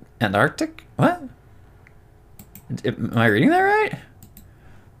Antarctic? What? Am I reading that right?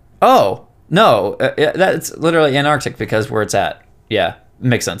 Oh, no. That's literally Antarctic because where it's at. Yeah,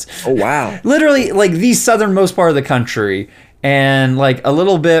 makes sense. Oh, wow. Literally, like, the southernmost part of the country and, like, a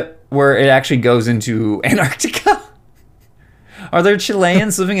little bit where it actually goes into Antarctica. Are there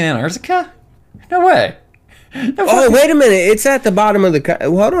Chileans living in Antarctica? No way. No wait a minute. It's at the bottom of the...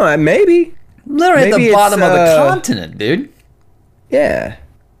 Hold on. Maybe. Literally at the bottom of the continent, dude. Yeah.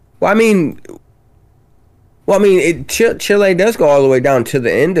 Well, I mean, Chile does go all the way down to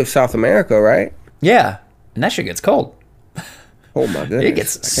the end of South America, right? Yeah, and that shit gets cold. Oh my goodness! It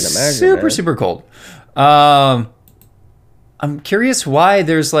gets I can imagine, super, man. super cold. I'm curious why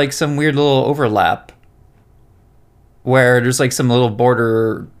there's like some weird little overlap where there's like some little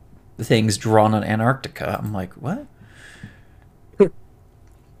border things drawn on Antarctica. I'm like, what? Oh,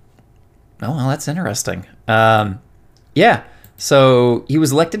 well, that's interesting. Yeah. So he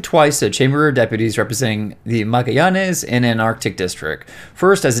was elected twice to the Chamber of Deputies representing the Magallanes and Antarctic District.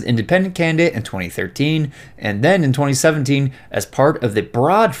 First as an independent candidate in 2013, and then in 2017 as part of the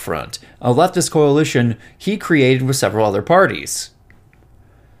Broad Front, a leftist coalition he created with several other parties.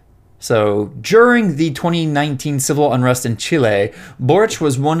 So during the 2019 civil unrest in Chile, Boric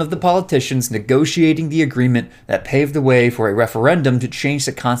was one of the politicians negotiating the agreement that paved the way for a referendum to change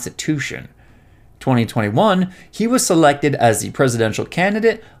the constitution. 2021, he was selected as the presidential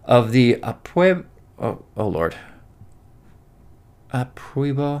candidate of the Apruebo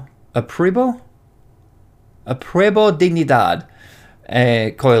Dignidad,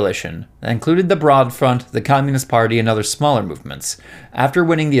 a coalition that included the Broad Front, the Communist Party, and other smaller movements, after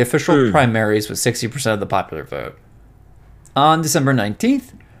winning the official primaries with 60% of the popular vote. On December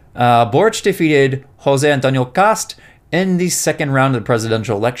 19th, Boric defeated Jose Antonio Cast in the second round of the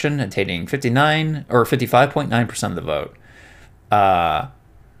presidential election, attaining 55.9% of the vote.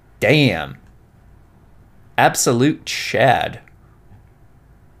 Damn. Absolute Chad.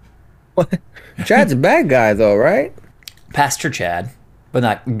 What? Chad's a bad guy, though, right? Pastor Chad, but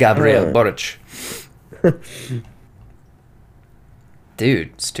not Gabriel Boric.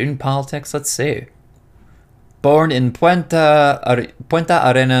 Dude, student politics, let's see. Born in Punta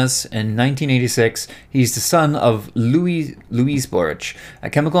Arenas in 1986, he's the son of Luis Boric, a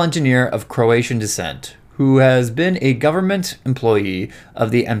chemical engineer of Croatian descent, who has been a government employee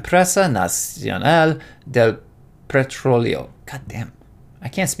of the Empresa Nacional del Petróleo. God damn. I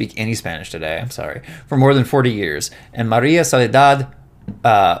can't speak any Spanish today, I'm sorry. For more than 40 years. And Maria Soledad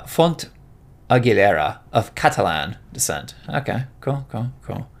Font Aguilera of Catalan descent. Okay, cool.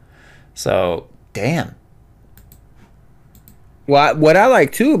 So, damn. What I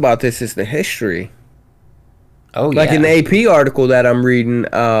like, too, about this is the history. Oh, like yeah. in the AP article that I'm reading,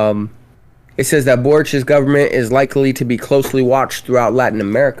 It says that Boric's government is likely to be closely watched throughout Latin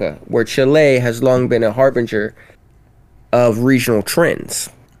America, where Chile has long been a harbinger of regional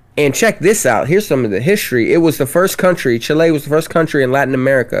trends. And check this out. Here's some of the history. Chile was the first country in Latin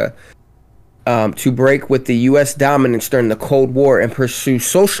America to break with the U.S. dominance during the Cold War and pursue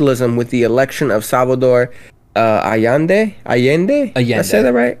socialism with the election of Salvador Allende? Did I say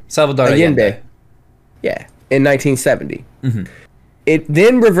that right? Salvador Allende. Yeah, in 1970. Mm-hmm. It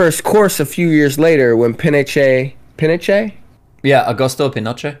then reversed course a few years later when Pinochet? Yeah, Augusto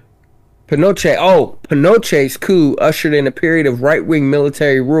Pinochet. Pinochet's coup ushered in a period of right-wing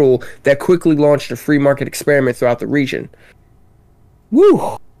military rule that quickly launched a free market experiment throughout the region.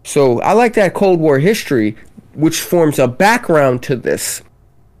 Woo! So I like that Cold War history, which forms a background to this.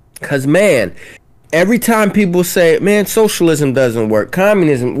 Because, man, every time people say, man, socialism doesn't work,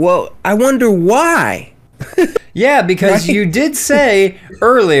 communism, well, I wonder why. Yeah, because you did say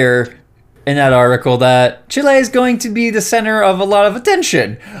earlier in that article that Chile is going to be the center of a lot of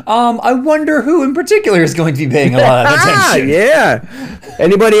attention. I wonder who in particular is going to be paying a lot of attention. Yeah.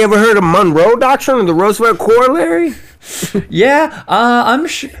 Anybody ever heard of Monroe Doctrine or the Roosevelt Corollary? Yeah, I'm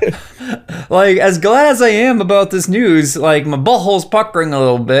sure. Like, as glad as I am about this news, like, my butthole's puckering a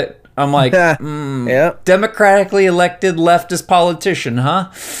little bit. I'm like, yeah. Democratically elected leftist politician, huh?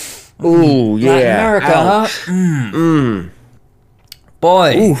 Ooh, yeah. Latin America, Ouch. huh?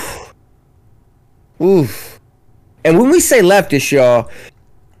 Boy. Oof. And when we say leftist, y'all,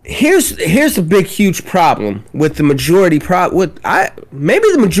 here's a big, huge problem with the majority. Maybe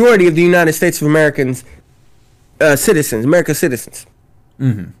the majority of the United States of Americans, citizens.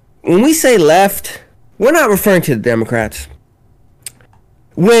 Mm-hmm. When we say left, we're not referring to the Democrats.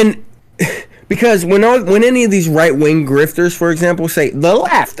 Because when any of these right-wing grifters, for example, say the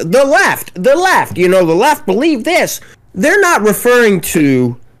left, the left believe this, they're not referring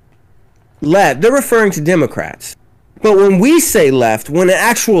to left, they're referring to Democrats. But when we say left, when an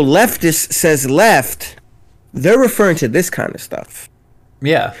actual leftist says left, they're referring to this kind of stuff.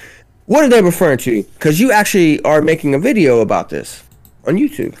 Yeah. What are they referring to? Because you actually are making a video about this on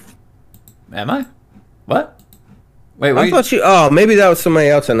YouTube. Am I? What? Wait, I thought you. Oh, maybe that was somebody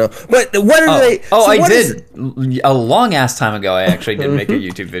else I know. But what are they? Oh, so I did. A long ass time ago, I actually did make a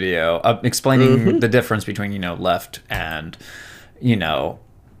YouTube video explaining the difference between, left and,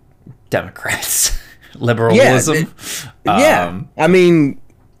 Democrats, liberalism. Yeah. I mean,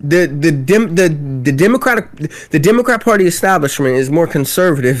 the Democrat Party establishment is more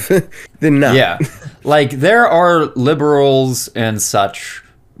conservative than not. Yeah, like there are liberals and such,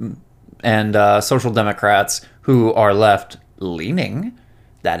 and social democrats who are left leaning.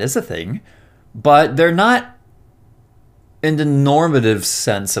 That is a thing, but they're not, in the normative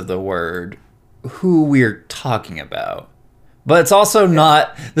sense of the word, who we're talking about. But it's also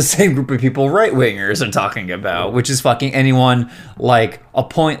not the same group of people right-wingers are talking about, which is fucking anyone like a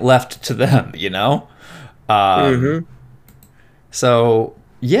point left to them, So,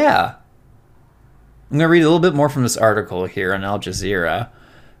 yeah. I'm going to read a little bit more from this article here on Al Jazeera.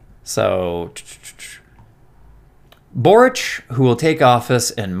 So, Boric, who will take office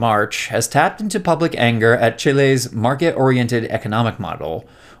in March, has tapped into public anger at Chile's market-oriented economic model,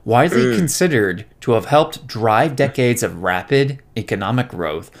 widely considered to have helped drive decades of rapid economic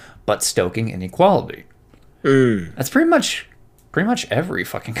growth, but stoking inequality. That's pretty much every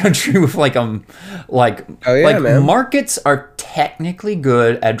fucking country with markets are technically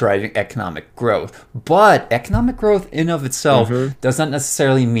good at driving economic growth, but economic growth in of itself does not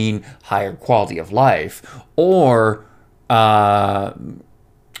necessarily mean higher quality of life or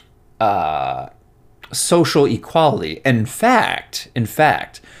social equality. In fact,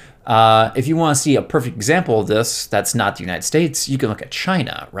 if you want to see a perfect example of this, that's not the United States, you can look at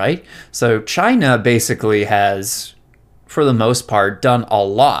China, right? So China basically has, for the most part, done a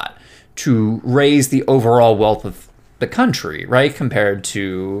lot to raise the overall wealth of the country, right, compared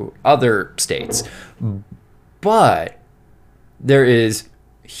to other states. But there is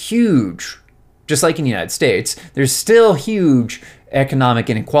huge, just like in the United States, there's still huge economic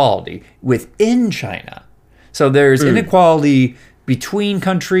inequality within China. So there's inequality between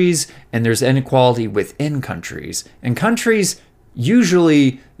countries, and there's inequality within countries. And countries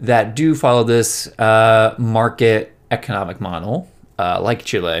usually that do follow this market economic model, like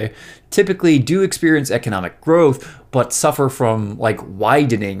Chile, typically do experience economic growth, but suffer from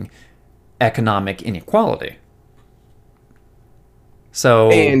widening economic inequality.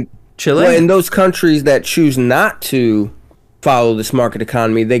 So Chile, well, in those countries that choose not to follow this market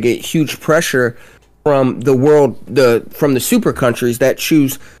economy, they get huge pressure from the super countries that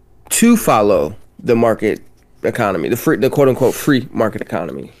choose to follow the market economy, the quote unquote free market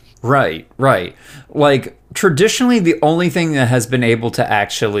economy. Right, right. Like, traditionally, the only thing that has been able to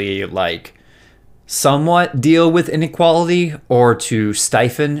actually, like, somewhat deal with inequality or to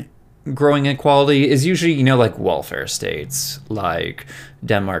stifle growing inequality is usually, like welfare states like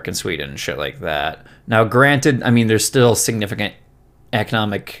Denmark and Sweden and shit like that. Now, granted, I mean, there's still significant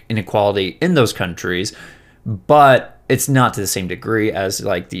economic inequality in those countries, but it's not to the same degree as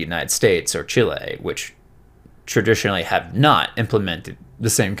like the United States or Chile, which traditionally have not implemented the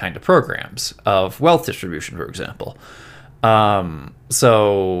same kind of programs of wealth distribution, for example.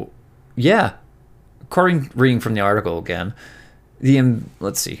 So, yeah, reading from the article again,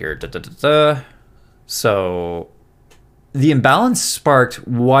 let's see here. So, the imbalance sparked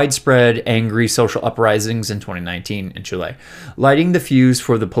widespread angry social uprisings in 2019 in Chile, lighting the fuse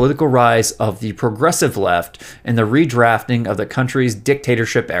for the political rise of the progressive left and the redrafting of the country's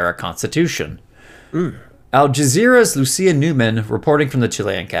dictatorship-era constitution. Al Jazeera's Lucia Newman, reporting from the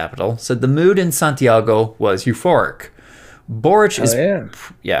Chilean capital, said the mood in Santiago was euphoric. Boric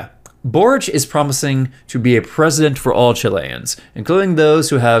is promising to be a president for all Chileans, including those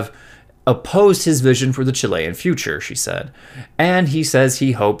who have opposed his vision for the Chilean future, she said. And he says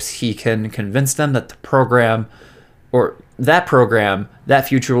he hopes he can convince them that that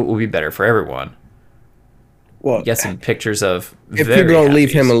future will be better for everyone. Well, get some pictures of if people don't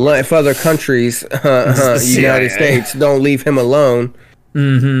leave him alone, if other countries, United States, don't leave him alone.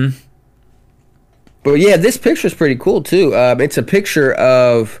 Mm-hmm. But yeah, this picture's pretty cool too. It's a picture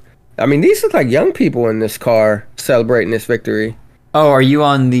of, I mean, these look like young people in this car celebrating this victory. Oh, are you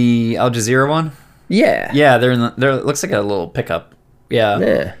on the Al Jazeera one? Yeah. Yeah, they're looks like a little pickup.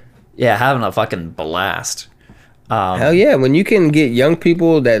 Yeah. Yeah, having a fucking blast. Hell yeah, when you can get young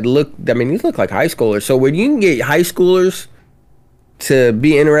people that look, I mean, these look like high schoolers. So when you can get high schoolers to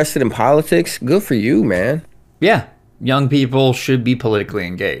be interested in politics, good for you, man. Yeah, young people should be politically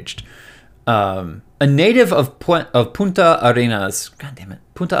engaged. A native of Punta Arenas,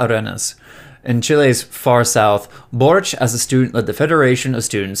 Punta Arenas, in Chile's far south, Boric, as a student, led the Federation of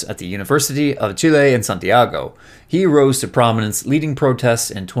Students at the University of Chile in Santiago. He rose to prominence, leading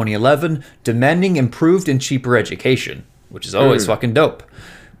protests in 2011, demanding improved and cheaper education, which is always fucking dope.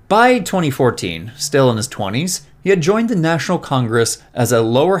 By 2014, still in his 20s, he had joined the National Congress as a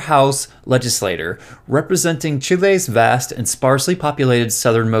lower house legislator, representing Chile's vast and sparsely populated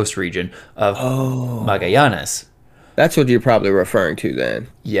southernmost region of Magallanes. That's what you're probably referring to then.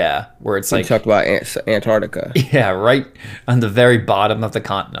 Yeah, where it's like... You talked about Antarctica. Yeah, right on the very bottom of the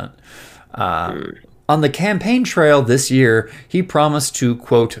continent. On the campaign trail this year, he promised to,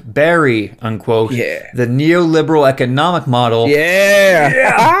 quote, bury, unquote, the neoliberal economic model.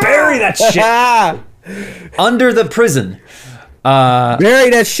 Yeah, bury that shit under the prison. Bury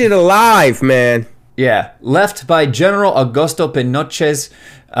that shit alive, man. Yeah, left by General Augusto Pinochet's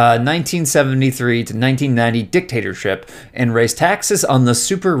 1973 to 1990 dictatorship, and raise taxes on the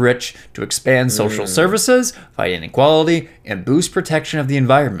super rich to expand social services, fight inequality, and boost protection of the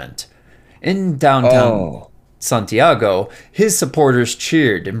environment. In downtown Santiago, his supporters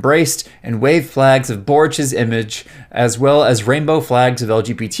cheered, embraced, and waved flags of Boric's image, as well as rainbow flags of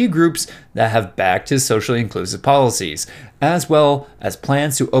LGBT groups that have backed his socially inclusive policies, as well as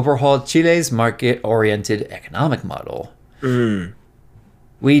plans to overhaul Chile's market-oriented economic model.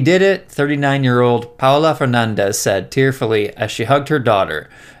 We did it, 39-year-old Paula Fernandez said tearfully as she hugged her daughter,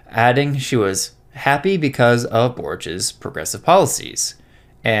 adding she was happy because of Boric's progressive policies.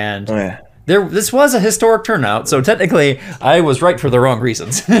 And this was a historic turnout, so technically I was right for the wrong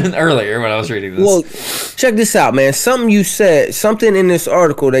reasons earlier when I was reading this. Well, check this out, man. Something you said, something in this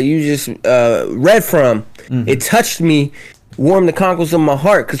article that you just read from, it touched me, warmed the cockles of my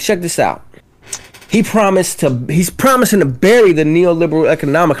heart, because check this out. He's promising to bury the neoliberal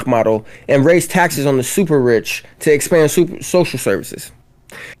economic model and raise taxes on the super rich to expand social services.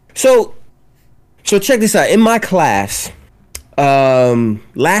 So check this out. In my class,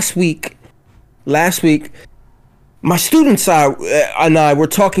 last week, my students and I were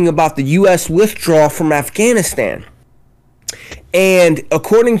talking about the U.S. withdrawal from Afghanistan. And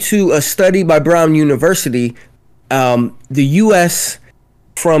according to a study by Brown University, the U.S.,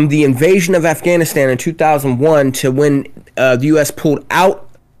 from the invasion of Afghanistan in 2001 to when the U.S. pulled out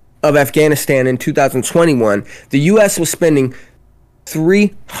of Afghanistan in 2021, the U.S. was spending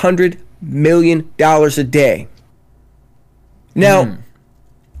 $300 million a day. Now,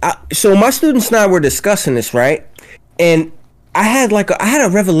 so my students and I were discussing this, right? And I had a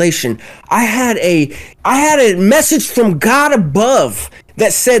revelation. I had a message from God above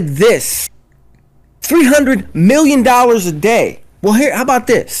that said this: $300 million a day. Well, here, how about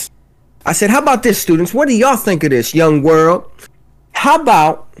this? I said, how about this, students? What do y'all think of this, young world? How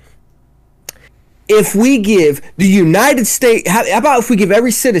about if we give the United States, how about if we give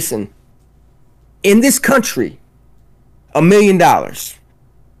every citizen in this country $1 million?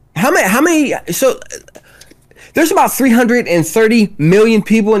 How many, so there's about 330 million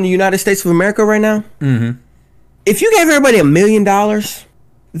people in the United States of America right now. Mm-hmm. If you gave everybody $1 million,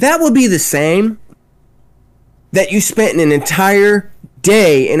 that would be the same that you spent an entire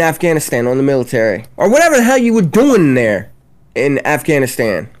day in Afghanistan on the military, or whatever the hell you were doing there in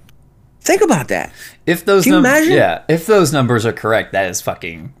Afghanistan. Think about that. If those Can you imagine? Yeah, if those numbers are correct, that is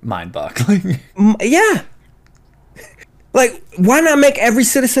fucking mind-boggling. Yeah. Like, why not make every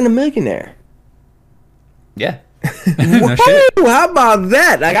citizen a millionaire? Yeah. No shit. Woo, how about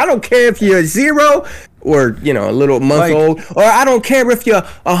that? Like, I don't care if you're 0 or, you know, a little month old, or I don't care if you're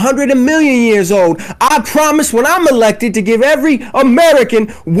 100 million years old. I promise when I'm elected to give every American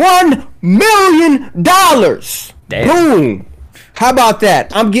 $1 million. Damn. Boom. How about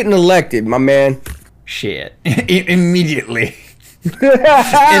that? I'm getting elected, my man. Shit. Immediately.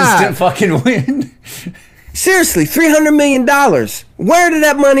 Instant fucking win. Seriously, $300 million. Where did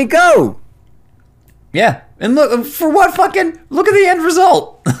that money go? Yeah. And look, for what fucking... Look at the end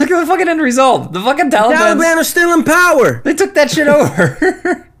result. Look at the fucking end result. The fucking Taliban... Taliban are still in power. They took that shit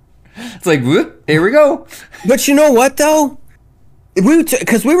over. It's like, whoop, here we go. But you know what, though?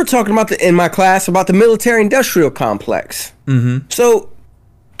 Because we were talking about in my class about the military-industrial complex. Mm-hmm. So,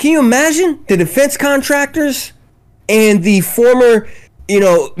 can you imagine the defense contractors and the former, you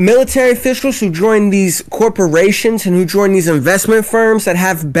know, military officials who join these corporations and who join these investment firms that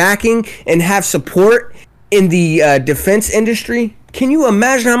have backing and have support in the defense industry? Can you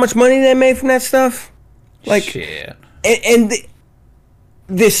imagine how much money they made from that stuff? Like, shit. And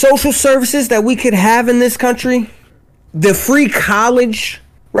the social services that we could have in this country, the free college,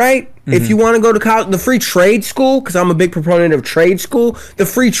 right? Mm-hmm. If you want to go to college, the free trade school, because I'm a big proponent of trade school, the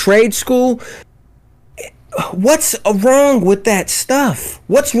free trade school. What's wrong with that stuff?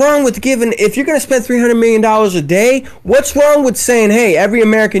 What's wrong with giving, if you're going to spend $300 million a day, what's wrong with saying, hey, every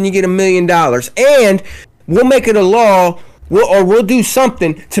American, you get $1 million, and we'll make it a law, we'll do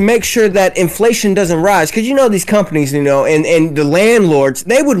something to make sure that inflation doesn't rise? Because you know these companies, you know, and the landlords,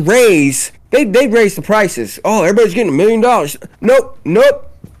 they would raise, they'd raise the prices. Oh, everybody's getting $1 million. Nope.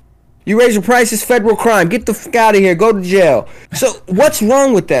 You raise your prices, federal crime. Get the fuck out of here. Go to jail. So what's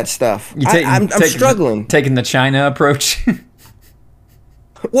wrong with that stuff? I'm struggling. Taking the China approach.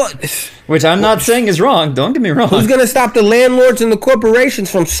 What? Which I'm not saying is wrong. Don't get me wrong. Who's going to stop the landlords and the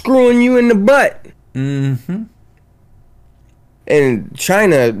corporations from screwing you in the butt? Mm-hmm. And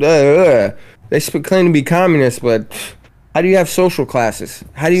China, they claim to be communists, but how do you have social classes?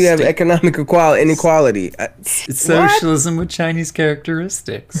 How do you have economic inequality? It's socialism with Chinese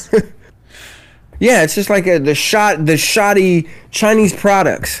characteristics. Yeah, it's just like the shoddy Chinese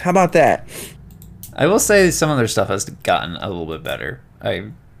products. How about that? I will say some of their stuff has gotten a little bit better.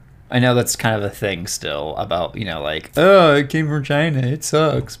 I know that's kind of a thing still about, you know, like, oh, it came from China, it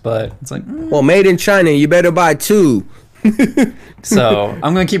sucks, but it's like, well, made in China, you better buy 2. So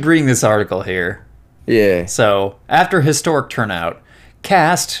I'm going to keep reading this article here. Yeah. So after historic turnout,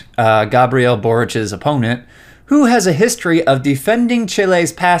 cast Gabriel Boric's opponent, who has a history of defending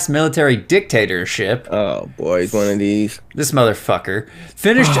Chile's past military dictatorship. Oh boy, he's one of these. This motherfucker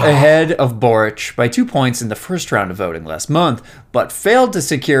finished ahead of Boric by 2 points in the first round of voting last month, but failed to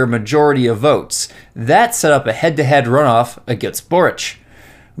secure a majority of votes. That set up a head-to-head runoff against Boric.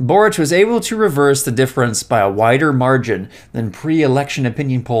 Boric was able to reverse the difference by a wider margin than pre-election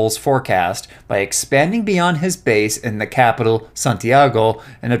opinion polls forecast by expanding beyond his base in the capital, Santiago,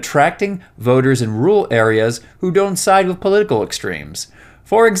 and attracting voters in rural areas who don't side with political extremes.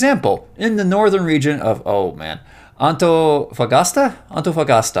 For example, in the northern region of, Antofagasta,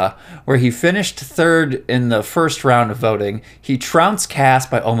 where he finished third in the first round of voting, he trounced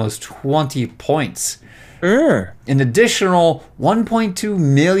Cast by almost 20 points. An additional 1.2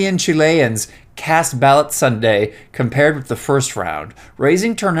 million Chileans cast ballots Sunday compared with the first round,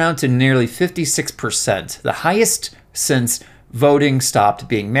 raising turnout to nearly 56%, the highest since voting stopped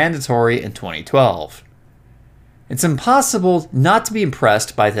being mandatory in 2012. It's impossible not to be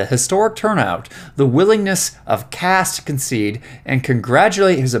impressed by the historic turnout, the willingness of Cast to concede and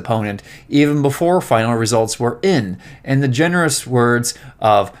congratulate his opponent even before final results were in the generous words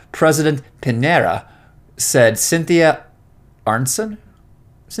of President Piñera, said Cynthia Arnson,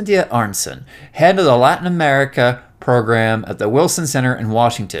 head of the Latin America program at the Wilson Center in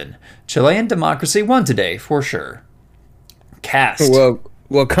Washington. Chilean democracy won today, for sure. Cast.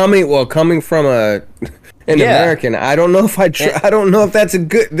 Well, coming from a an Yeah. American. I don't know if I don't know if that's a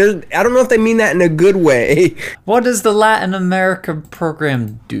good. I don't know if they mean that in a good way. What does the Latin America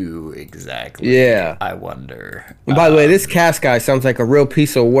program do exactly? Yeah. I wonder. And by the way, this Cass guy sounds like a real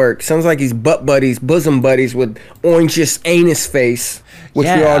piece of work. Sounds like he's bosom buddies with Orange's Anus Face, which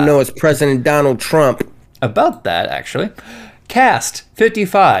we all Yeah. know is President Donald Trump. About that, actually. Cast,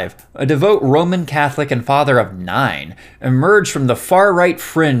 55, a devout Roman Catholic and father of 9, emerged from the far-right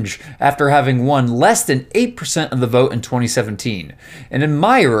fringe after having won less than 8% of the vote in 2017. An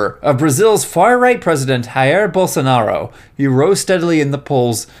admirer of Brazil's far-right president Jair Bolsonaro, he rose steadily in the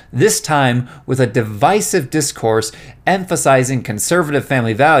polls, this time with a divisive discourse emphasizing conservative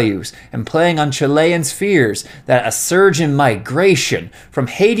family values and playing on Chileans' fears that a surge in migration from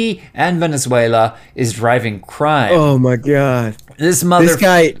Haiti and Venezuela is driving crime. Oh my God. This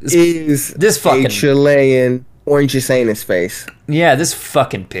Guy is this fucking- a Chilean Orange's Anus Face. Yeah, this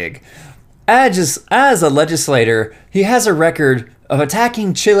fucking pig. As a legislator, he has a record of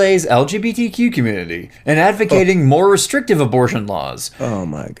attacking Chile's LGBTQ community and advocating more restrictive abortion laws. Oh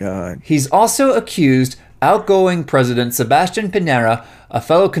my God. He's also accused outgoing President Sebastián Piñera, a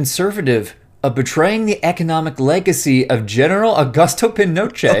fellow conservative, of betraying the economic legacy of General Augusto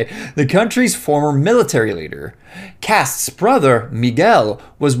Pinochet, the country's former military leader. Cast's brother, Miguel,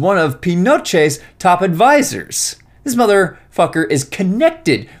 was one of Pinochet's top advisors. This motherfucker is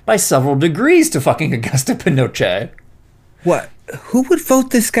connected by several degrees to fucking Augusto Pinochet. What? Who would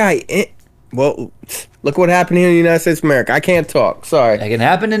vote this guy in? Well, look what happened here in the United States of America. I can't talk. Sorry. That can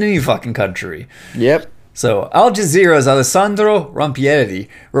happen in any fucking country. Yep. So, Al Jazeera's Alessandro Rampieri,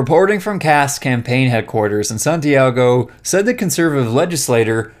 reporting from Cast's campaign headquarters in Santiago, said the conservative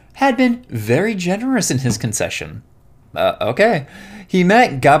legislator had been very generous in his concession. Okay. He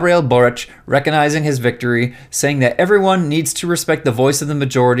met Gabriel Boric, recognizing his victory, saying that everyone needs to respect the voice of the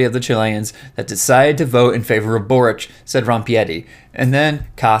majority of the Chileans that decided to vote in favor of Boric, said Rampieri. And then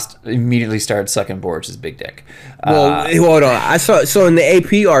Cast immediately started sucking Boric's big dick. Well, hold on. I saw so in the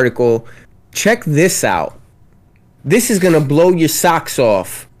AP article. Check this out. This is going to blow your socks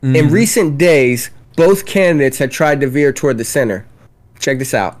off. In recent days, both candidates had tried to veer toward the center. Check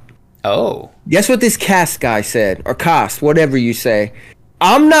this out. Oh. Guess what this Cast guy said? Or Cost, whatever you say.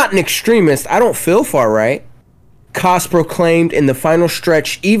 I'm not an extremist. I don't feel far right. Cost proclaimed in the final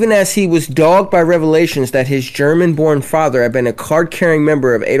stretch, even as he was dogged by revelations that his German-born father had been a card-carrying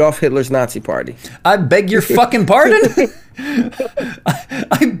member of Adolf Hitler's Nazi Party. I beg your fucking pardon?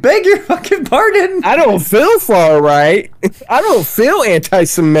 I beg your fucking pardon. I don't feel far right. I don't feel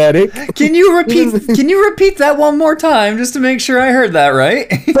anti-Semitic. Can you repeat that one more time just to make sure I heard that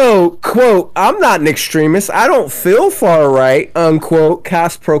right? So, quote, I'm not an extremist. I don't feel far right, unquote,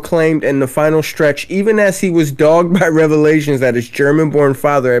 Cast proclaimed in the final stretch, even as he was dogged by revelations that his German-born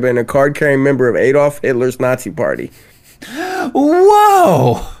father had been a card-carrying member of Adolf Hitler's Nazi Party.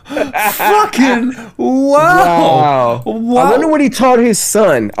 Whoa! Fucking wow! Wow! I wonder what he taught his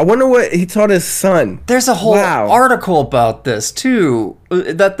son. There's a whole article about this too.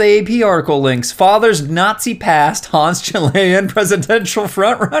 That the AP article links. Father's Nazi past haunts Chilean presidential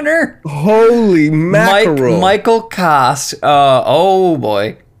frontrunner. Holy mackerel! Michael Cast. Oh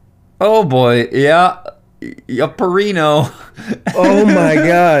boy. Yeah. Perino. Oh my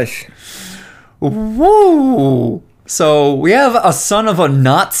gosh. Woo! So we have a son of a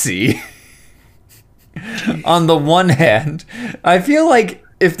Nazi. On the one hand, I feel like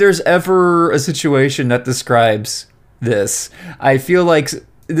if there's ever a situation that describes this, I feel like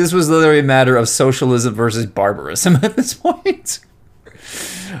this was literally a matter of socialism versus barbarism at this point.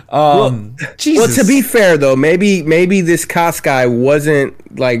 Jesus. Well, to be fair though, maybe this Cost guy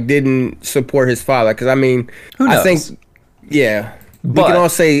didn't support his father, because I mean, who knows? I think, yeah. We can all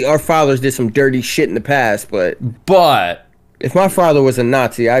say our fathers did some dirty shit in the past, but if my father was a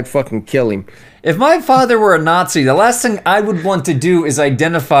Nazi, I'd fucking kill him. If my father were a Nazi, the last thing I would want to do is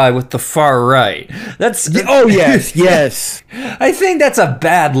identify with the far right. Oh yes, yes. I think that's a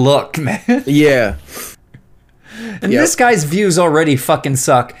bad look, man. Yeah. And this guy's views already fucking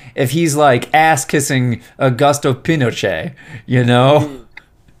suck if he's like ass kissing Augusto Pinochet, you know?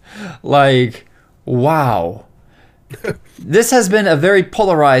 Like, wow. This has been a very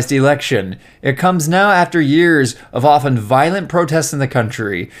polarized election. It comes now after years of often violent protests in the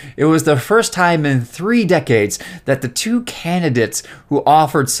country. It was the first time in 3 decades that the two candidates who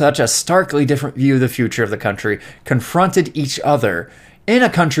offered such a starkly different view of the future of the country confronted each other in a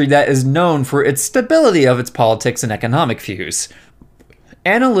country that is known for its stability of its politics and economic views.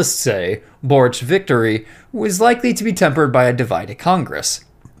 Analysts say Boric's victory was likely to be tempered by a divided Congress.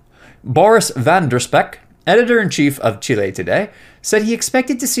 Boris van der Spek, editor-in-chief of Chile Today, said he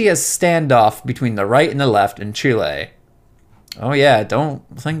expected to see a standoff between the right and the left in Chile. Oh yeah, don't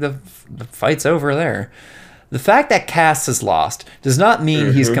think the fight's over there. The fact that Kast has lost does not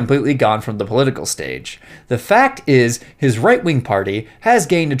mean he's completely gone from the political stage. The fact is, his right-wing party has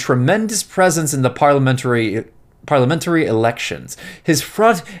gained a tremendous presence in the parliamentary elections. His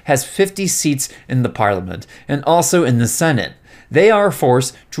front has 50 seats in the parliament and also in the Senate. They are a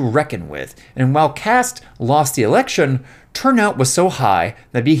force to reckon with. And while Kast lost the election, turnout was so high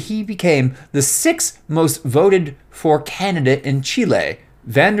that he became the 6th most voted for candidate in Chile,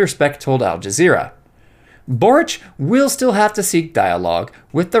 Van der Speck told Al Jazeera. Boric will still have to seek dialogue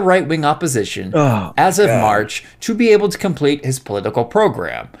with the right-wing opposition as of March to be able to complete his political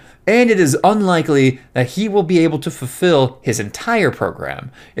program. And it is unlikely that he will be able to fulfill his entire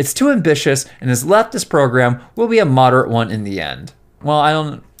program. It's too ambitious, and his leftist program will be a moderate one in the end.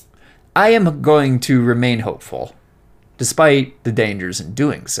 Well, I am going to remain hopeful, despite the dangers in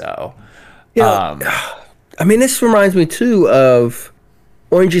doing so. I mean, this reminds me too of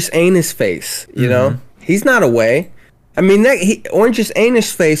Orange's Anus face. You know, he's not away. I mean, Orange's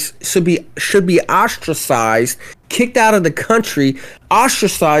Anus face should be ostracized, kicked out of the country,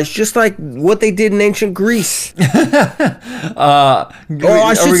 ostracized, just like what they did in ancient Greece. Or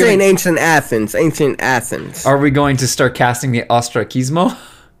I should say in ancient Athens. Ancient Athens. Are we going to start casting the ostracismo?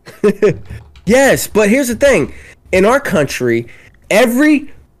 Yes, but here's the thing. In our country,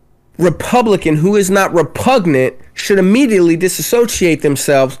 every Republican who is not repugnant should immediately disassociate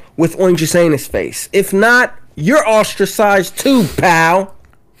themselves with Orange's Anus face. If not, you're ostracized too, pal.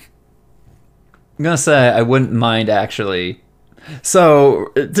 I'm going to say I wouldn't mind, actually. So,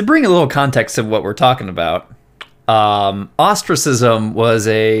 to bring a little context of what we're talking about, ostracism was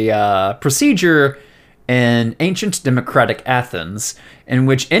a procedure in ancient democratic Athens in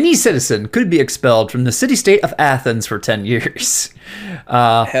which any citizen could be expelled from the city-state of Athens for 10 years.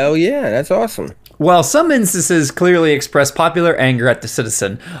 Hell yeah, that's awesome. While some instances clearly express popular anger at the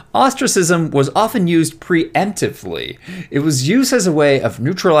citizen, ostracism was often used preemptively. It was used as a way of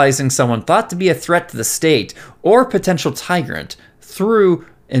neutralizing someone thought to be a threat to the state or potential tyrant through,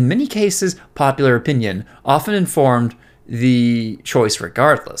 in many cases, popular opinion, often informed the choice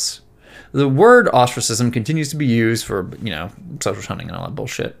regardless. The word ostracism continues to be used for, social shunning and all that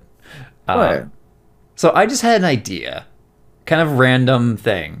bullshit. So I just had an idea, kind of random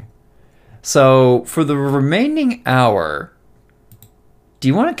thing. So, for the remaining hour, do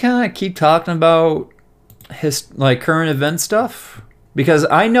you want to kind of keep talking about current event stuff? Because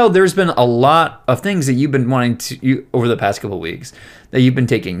I know there's been a lot of things that you've been wanting to, over the past couple of weeks, that you've been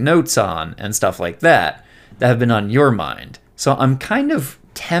taking notes on and stuff like that have been on your mind. So, I'm kind of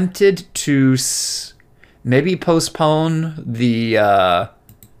tempted to maybe postpone the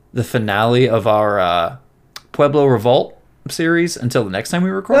finale of our Pueblo Revolt series until the next time we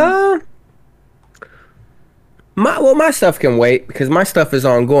record. My stuff can wait because my stuff is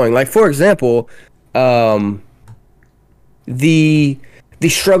ongoing. Like, for example, the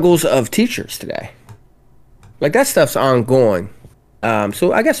struggles of teachers today. Like, that stuff's ongoing.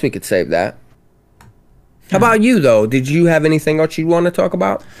 So I guess we could save that. How about you, though? Did you have anything else you want to talk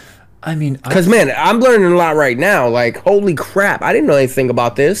about? I mean, because man, I'm learning a lot right now. Like, holy crap, I didn't know anything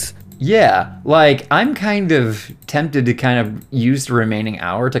about this. Yeah, like, I'm kind of tempted to kind of use the remaining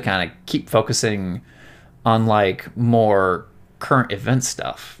hour to kind of keep focusing on, like, more current event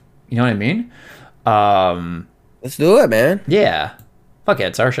stuff. You know what I mean? Let's do it, man. Yeah. Fuck it,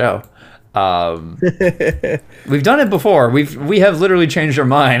 it's our show. We've done it before. We have literally changed our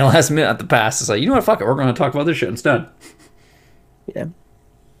mind last minute at the past. It's like, you know what, fuck it, we're going to talk about this shit instead. Yeah.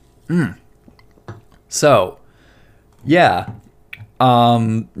 So, yeah.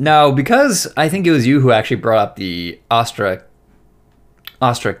 Now, because I think it was you who actually brought up the ostracismo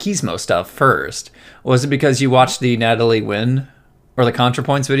stuff first, was it because you watched the Natalie Wynn or the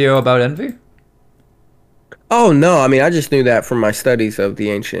ContraPoints video about envy? Oh, no. I mean, I just knew that from my studies of the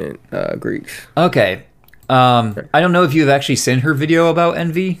ancient Greeks. Okay. I don't know if you've actually seen her video about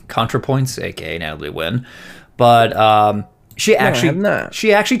envy, ContraPoints, aka Natalie Wynn, but she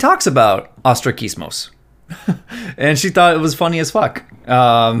actually talks about ostracismos. And she thought it was funny as fuck.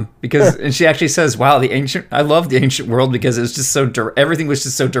 Because and she actually says, wow, I love the ancient world because it's just so everything was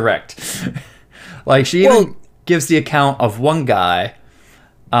just so direct. Like, she even gives the account of one guy.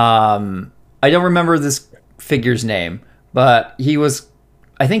 I don't remember this figure's name, but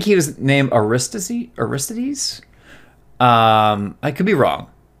I think he was named Aristides. I could be wrong,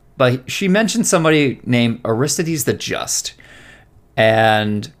 but she mentioned somebody named Aristides the Just,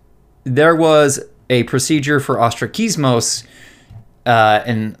 and there was a procedure for ostracismos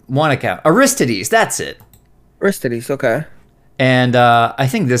in one account. Aristides, that's it. Aristides, okay. And I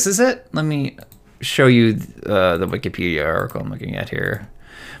think this is it. Let me show you the Wikipedia article I'm looking at here.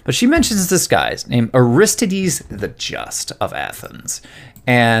 But she mentions this guy named Aristides the Just of Athens.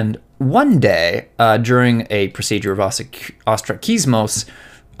 And one day, during a procedure of ostracismos,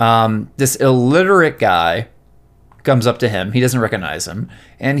 this illiterate guy comes up to him. He doesn't recognize him.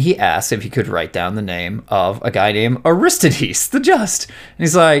 And he asks if he could write down the name of a guy named Aristides the Just. And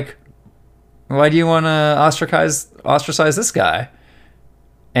he's like, why do you want to ostracize this guy?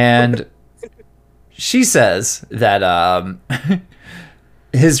 And she says that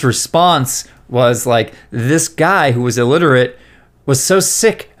his response was like, this guy who was illiterate was so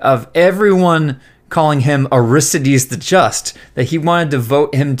sick of everyone calling him Aristides the Just that he wanted to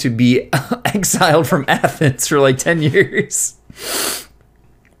vote him to be exiled from Athens for like 10 years.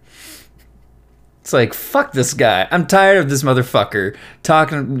 It's like, fuck this guy. I'm tired of this motherfucker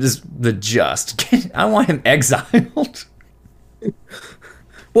talking this the Just. I want him exiled.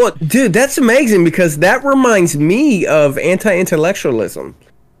 Well, dude, that's amazing because that reminds me of anti-intellectualism.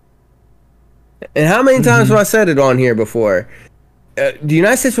 And how many times have I said it on here before? The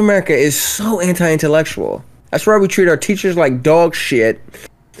United States of America is so anti-intellectual. That's why we treat our teachers like dog shit.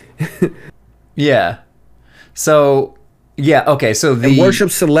 Yeah. So, yeah, okay, so and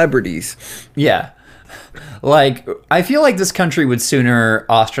worship celebrities. Yeah. Like, I feel like this country would sooner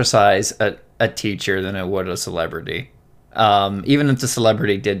ostracize a teacher than it would a celebrity. Even if the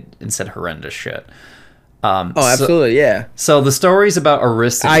celebrity did instead horrendous shit. Absolutely, yeah. So the stories about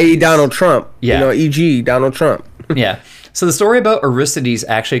Aristides... i.e. Donald Trump. Yeah. You know, e.g. Donald Trump. Yeah. So the story about Aristides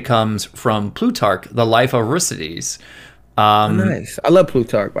actually comes from Plutarch, The Life of Aristides. Nice. I love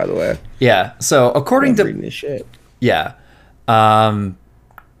Plutarch, by the way. Yeah. So according to... reading this shit. Yeah.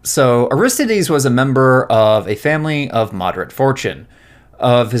 So Aristides was a member of a family of moderate fortune.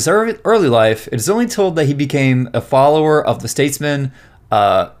 Of his early life, it is only told that he became a follower of the statesman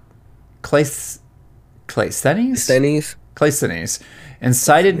Cleisthenes, and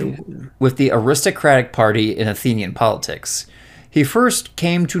sided with the aristocratic party in Athenian politics. He first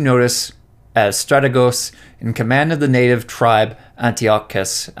came to notice as strategos in command of the native tribe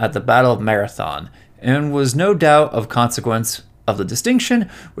Antiochus at the Battle of Marathon, and was no doubt of consequence of the distinction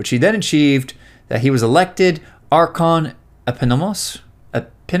which he then achieved that he was elected Archon Eponymos,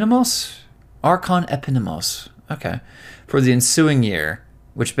 okay, for the ensuing year,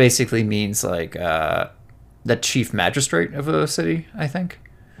 which basically means like the chief magistrate of a city, I think.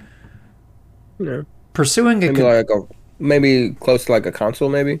 Yeah. Pursuing maybe close to like a consul,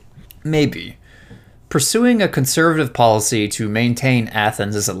 maybe. Pursuing a conservative policy to maintain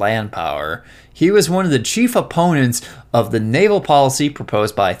Athens as a land power, he was one of the chief opponents of the naval policy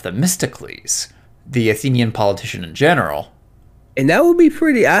proposed by Themistocles, the Athenian politician in general. And that would be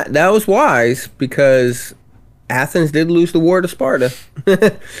pretty... that was wise, because Athens did lose the war to Sparta.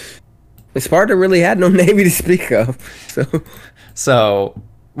 And Sparta really had no navy to speak of. So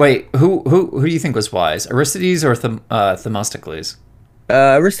wait, who do you think was wise? Aristides or Themistocles?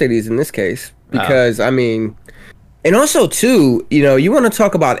 Aristides in this case. Because, I mean... And also, too, you know, you want to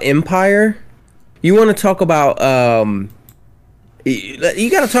talk about empire. You want to talk about... you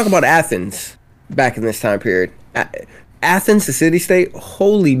got to talk about Athens back in this time period. Athens, the city-state,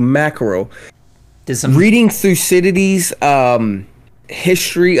 holy mackerel. Reading Thucydides'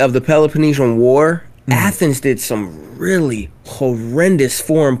 history of the Peloponnesian War, Athens did some really horrendous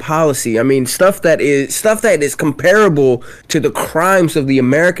foreign policy. I mean, stuff that is comparable to the crimes of the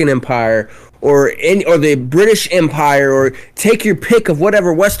American Empire or the British Empire, or take your pick of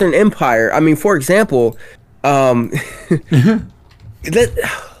whatever Western empire. I mean, for example, let's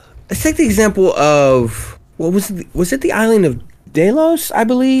take the example of... was it the island of Delos, I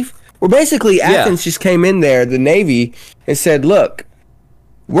believe? Where basically Athens just came in there, the Navy, and said, look,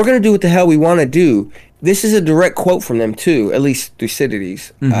 we're going to do what the hell we want to do. This is a direct quote from them, too, at least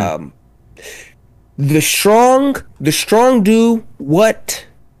Thucydides. Mm-hmm. The strong do what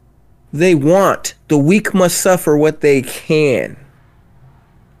they want. The weak must suffer what they can.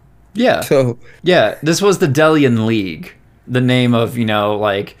 Yeah. So, yeah, this was the Delian League. The name of,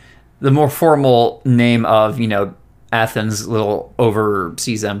 like... the more formal name of, Athens' little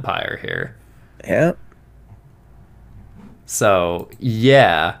overseas empire here. Yeah. So,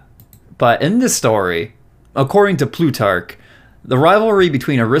 yeah. But in this story, according to Plutarch, the rivalry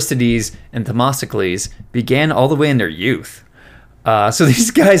between Aristides and Themistocles began all the way in their youth. So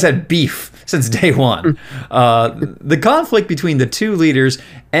these guys had beef since day one. The conflict between the two leaders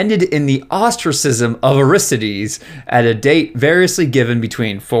ended in the ostracism of Aristides at a date variously given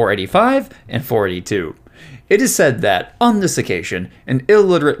between 485 and 482. It is said that, on this occasion, an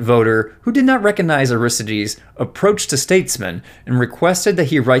illiterate voter who did not recognize Aristides approached a statesman and requested that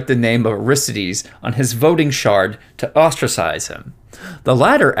he write the name of Aristides on his voting shard to ostracize him. The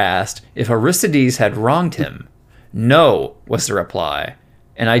latter asked if Aristides had wronged him. No, was the reply.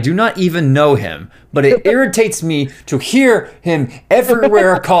 And I do not even know him, but it irritates me to hear him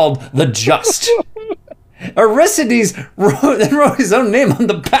everywhere called the just. Aristides wrote his own name on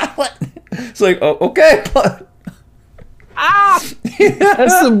the ballot. It's like, oh, okay, but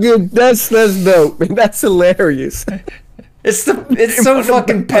That's some good. That's dope. That's hilarious. it's so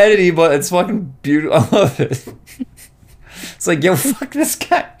fucking petty, but it's fucking beautiful. I love it. It's like, yo, fuck this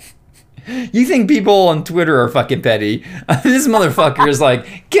guy. You think people on Twitter are fucking petty? This motherfucker is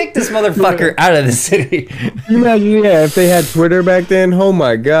like, kick this motherfucker out of the city. You imagine, if they had Twitter back then. Oh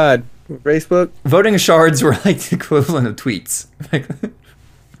my god, Facebook. Voting shards were like the equivalent of tweets.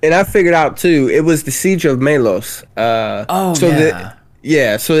 And I figured out too, it was the siege of Melos. So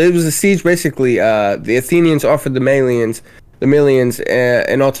it was a siege. Basically, the Athenians offered the Melians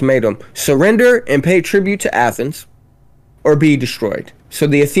an ultimatum: surrender and pay tribute to Athens, or be destroyed. So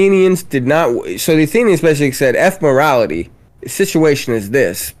the Athenians did not. So the Athenians basically said, "F morality. The situation is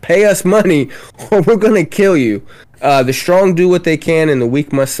this: pay us money, or we're gonna kill you. The strong do what they can, and the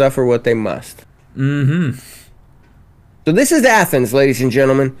weak must suffer what they must." Mm-hmm. So this is Athens, ladies and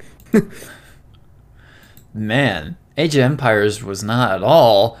gentlemen. Man, Age of Empires was not at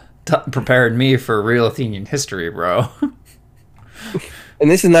all prepared me for real Athenian history, bro.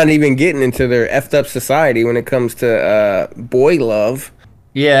 And this is not even getting into their effed up society when it comes to boy love.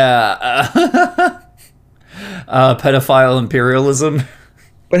 Yeah. Pedophile imperialism.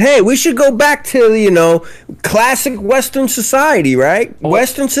 But hey, we should go back to, classic Western society, right?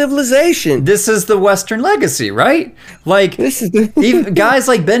 Western civilization. This is the Western legacy, right? Like, This is even guys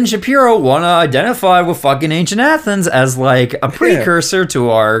like Ben Shapiro want to identify with fucking ancient Athens as like a precursor to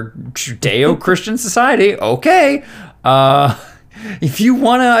our Judeo-Christian society. Okay. If you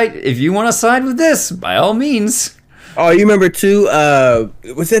wanna side with this, by all means. Oh, you remember too? What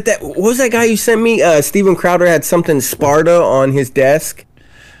was that guy you sent me? Steven Crowder had something Sparta on his desk.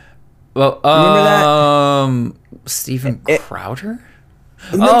 Well, remember that? Stephen Crowder?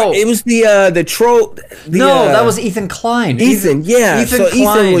 No, it was the troll. That was Ethan Klein. Ethan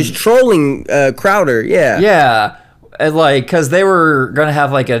Ethan was trolling Crowder. Yeah. Yeah. And because they were gonna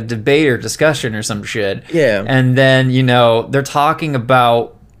have like a debate or discussion or some shit. Yeah. And then they're talking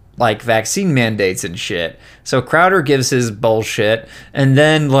about like vaccine mandates and shit. So Crowder gives his bullshit, and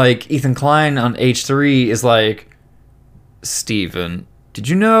then like Ethan Klein on H3 is like, Steven, did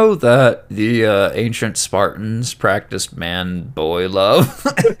you know that the ancient Spartans practiced man-boy love?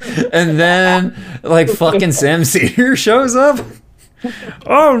 And then, like, fucking Sam Cedar shows up.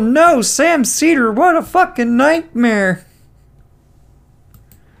 Oh no, Sam Cedar, what a fucking nightmare.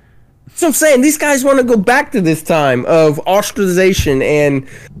 So I'm saying these guys want to go back to this time of ostracization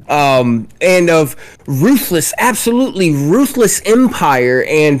and of ruthless, absolutely ruthless empire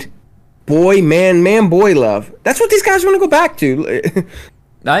and man boy love. That's what these guys want to go back to.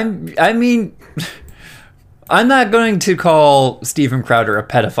 I mean, I'm not going to call Steven Crowder a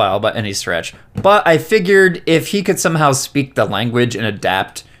pedophile by any stretch, but I figured if he could somehow speak the language and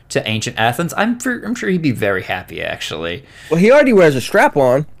adapt to ancient Athens, I'm sure he'd be very happy, actually. Well, he already wears a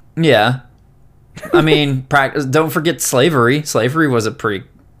strap-on. Yeah. I mean, don't forget slavery. Slavery was a pretty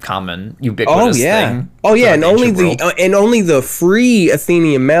common, ubiquitous thing. Oh yeah, and only the free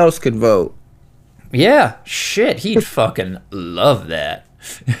Athenian males could vote. Yeah, shit, he'd fucking love that.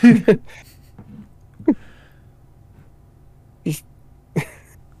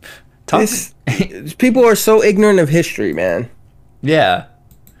 People are so ignorant of history, man. Yeah.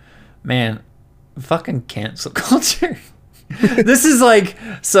 Man, fucking cancel culture. This is like,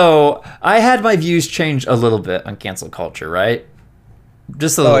 so I had my views change a little bit on cancel culture, right?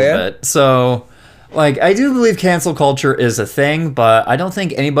 Just a little bit. So, like, I do believe cancel culture is a thing, but I don't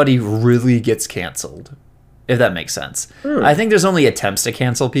think anybody really gets canceled, if that makes sense. I think there's only attempts to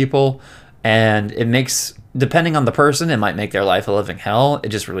cancel people, and it makes, depending on the person, it might make their life a living hell. It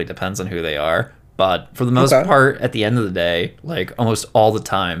just really depends on who they are. But for the most part, at the end of the day, like almost all the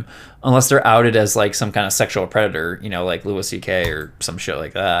time, unless they're outed as like some kind of sexual predator, like Louis C.K. or some shit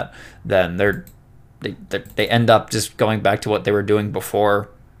like that, then they end up just going back to what they were doing before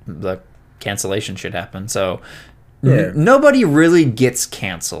the cancellation shit happened. So nobody really gets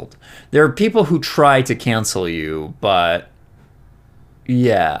canceled. There are people who try to cancel you, but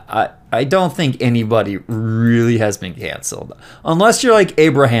yeah, I don't think anybody really has been canceled. Unless you're like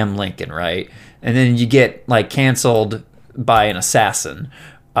Abraham Lincoln, right? And then you get like canceled by an assassin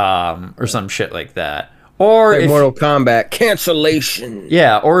or some shit like that. Or Like if, Mortal Kombat cancellation.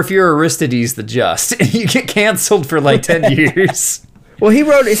 yeah, or if you're Aristides the Just, and you get canceled for like 10 years. Well,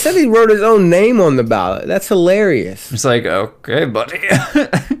 it said he wrote his own name on the ballot. That's hilarious. It's like, okay, buddy.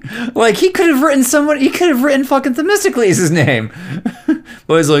 Like, he could have written fucking Themistocles' name.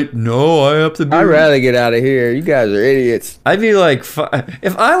 But he's like, no, I have to be. I'd rather get out of here. You guys are idiots. I'd be like,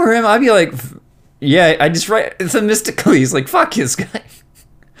 if I were him, I'd be like, yeah, I just write Themistocles. Like, fuck this guy.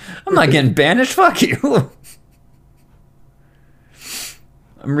 I'm not getting banished. Fuck you.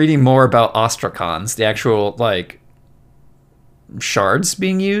 I'm reading more about ostracons, the actual, like, shards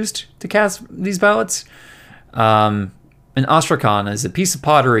being used to cast these ballots. An ostracon is a piece of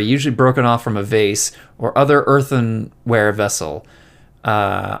pottery usually broken off from a vase or other earthenware vessel.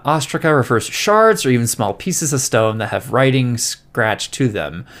 Ostraca refers to shards or even small pieces of stone that have writing scratched to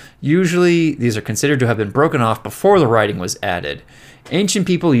them. Usually, these are considered to have been broken off before the writing was added. Ancient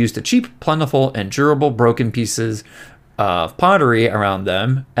people used the cheap, plentiful, and durable broken pieces of pottery around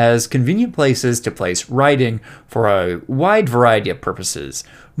them as convenient places to place writing for a wide variety of purposes,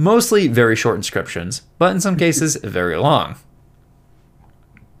 mostly very short inscriptions, but in some cases, very long.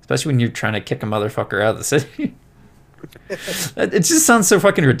 Especially when you're trying to kick a motherfucker out of the city. It just sounds so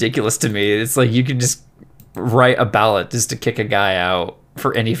fucking ridiculous to me. It's like you can just write a ballot just to kick a guy out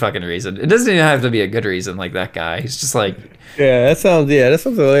for any fucking reason. It doesn't even have to be a good reason like that guy. He's just like... that sounds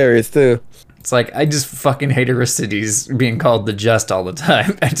hilarious too. It's like, I just fucking hate Aristides being called the Just all the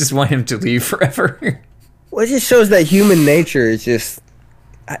time. I just want him to leave forever. Well, it just shows that human nature is just,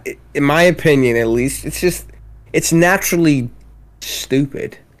 in my opinion at least, it's naturally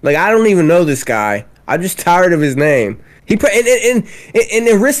stupid. Like, I don't even know this guy. I'm just tired of his name. And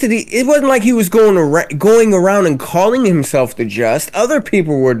Aristides, it wasn't like he was going around and calling himself the Just. Other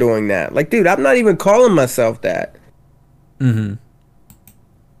people were doing that. Like, dude, I'm not even calling myself that. Mm-hmm.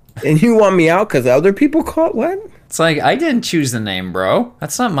 And you want me out because other people call what? It's like, I didn't choose the name, bro.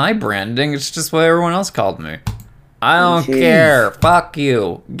 That's not my branding. It's just what everyone else called me. I don't care. Fuck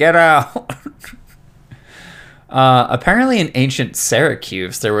you. Get out. Apparently in ancient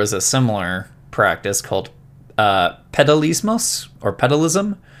Syracuse, there was a similar practice called pedalismos, or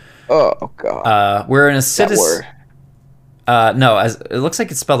pedalism. Oh, God. Where in a citizen... word. It looks like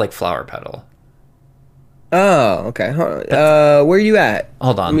it's spelled like flower petal. Oh, okay. Hold on. Where you at?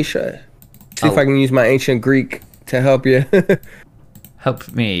 Hold on. Let me show you. See if I can use my ancient Greek to help you. Help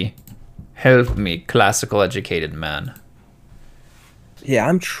me, classical educated man. Yeah,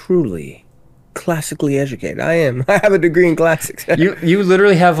 I'm truly classically educated. I am. I have a degree in classics. You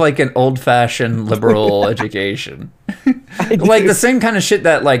literally have like an old-fashioned liberal education. Like the same kind of shit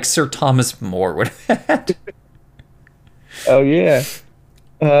that like Sir Thomas More would have had. Oh, yeah.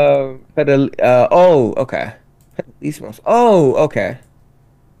 Oh, okay. Oh, okay.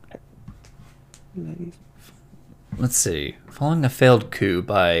 Let's see. Following a failed coup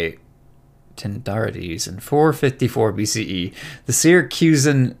by Tyndaretes in 454 BCE, the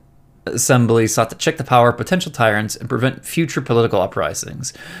Syracusan assembly sought to check the power of potential tyrants and prevent future political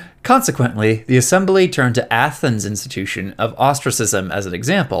uprisings. Consequently, the assembly turned to Athens' institution of ostracism as an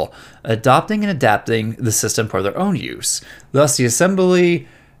example, adopting and adapting the system for their own use. Thus, the assembly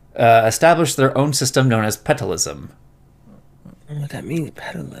established their own system known as petalism. What that means,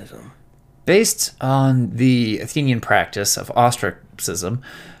 petalism? Based on the Athenian practice of ostracism,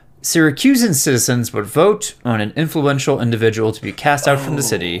 Syracusan citizens would vote on an influential individual to be cast out from the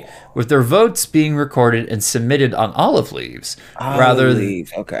city, with their votes being recorded and submitted on olive leaves, rather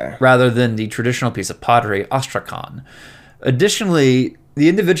than the traditional piece of pottery, ostracon. Additionally, the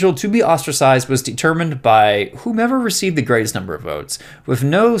individual to be ostracized was determined by whomever received the greatest number of votes, with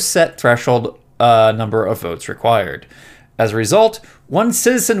no set threshold number of votes required. As a result, one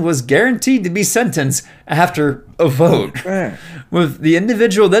citizen was guaranteed to be sentenced after a vote, with the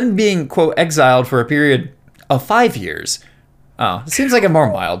individual then being, quote, exiled for a period of 5 years. Oh, it seems like a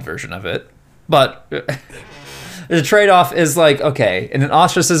more mild version of it. But the trade-off is like, okay, in an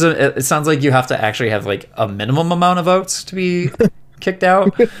ostracism, it sounds like you have to actually have like a minimum amount of votes to be kicked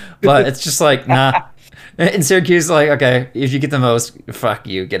out. But it's just like, nah. In Syracuse, like, okay, if you get the most, fuck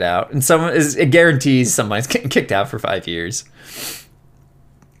you, get out. And it guarantees someone's getting kicked out for 5 years.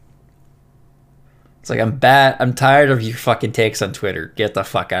 It's like, I'm tired of your fucking takes on Twitter. Get the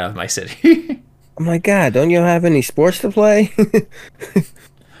fuck out of my city. Oh my God, don't you have any sports to play?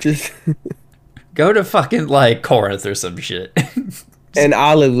 Just go to fucking like Corinth or some shit. And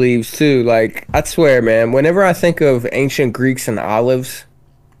olive leaves too. Like, I swear, man, whenever I think of ancient Greeks and olives,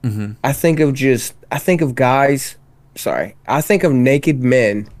 I think of naked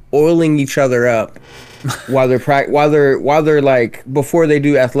men oiling each other up while they're like before they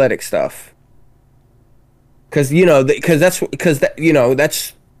do athletic stuff. because that's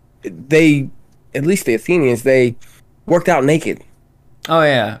they, at least the Athenians, they worked out naked. Oh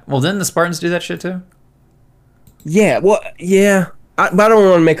yeah. Well, didn't the Spartans do that shit too? Yeah, well, yeah. But I don't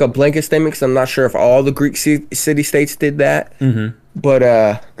want to make a blanket statement because I'm not sure if all the Greek city-states did that. Mm-hmm.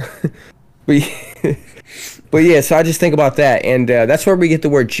 But but yeah, so I just think about that, and that's where we get the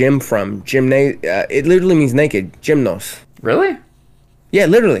word gym from. It literally means naked. Gymnos. Really? Yeah,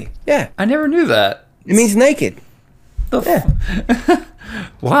 literally. Yeah, I never knew that. it means naked. Yeah,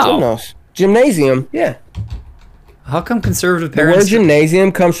 Wow. gymnos. Gymnasium. Yeah. How come conservative The word parents?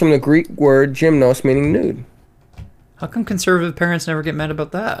 gymnasium comes from the Greek word gymnos, meaning nude. How come conservative parents never get mad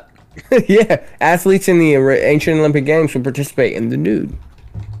about that? Yeah, athletes in the ancient Olympic Games would participate in the nude.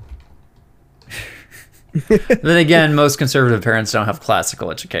 Then again, most conservative parents don't have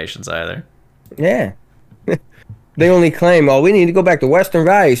classical educations either. Yeah. They only claim, oh, we need to go back to Western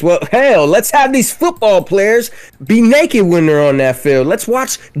values. Well, hell, let's have these football players be naked when they're on that field. Let's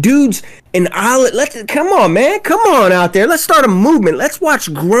watch dudes in come on, man. Come on out there. Let's start a movement. Let's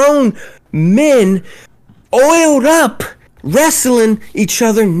watch grown men oiled up wrestling each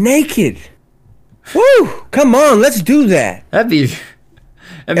other naked. Woo! Come on, let's do that. That'd be.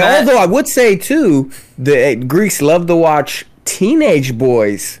 And although I would say too, the Greeks love to watch teenage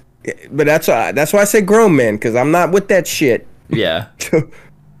boys, but that's why I say grown men, because I'm not with that shit. Yeah.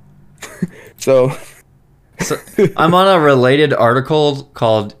 So I'm on a related article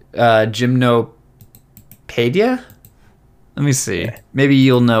called Gymnopedia. Let me see. Maybe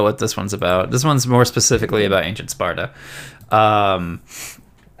you'll know what this one's about. This one's more specifically about ancient Sparta.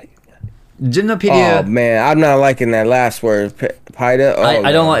 Gymnopedia. Oh man, I'm not liking that last word, Pida. Oh,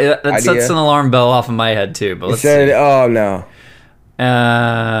 I don't like that. Sets an alarm bell off in my head too. But let's see. Oh no.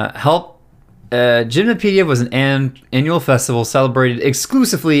 Gymnopedia was an annual festival celebrated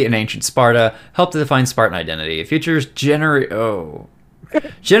exclusively in ancient Sparta. Helped to define Spartan identity. It features generations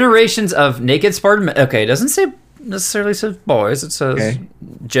of naked Spartan men. Okay, it doesn't say necessarily says boys. It says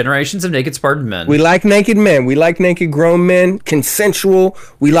generations of naked Spartan men. We like naked men. We like naked grown men. Consensual.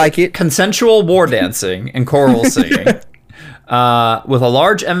 We like it. Consensual war dancing and choral singing. With a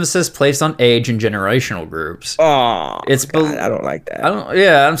large emphasis placed on age and generational groups. Oh, God, I don't like that.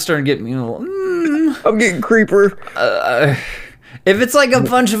 I'm starting to get I'm getting creeper. If it's like a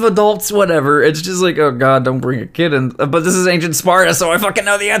bunch of adults, whatever. It's just like, oh God, don't bring a kid in. But this is ancient Sparta, so I fucking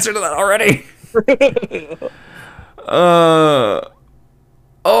know the answer to that already.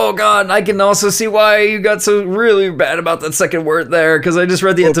 Oh God, I can also see why you got so really bad about that second word there, because I just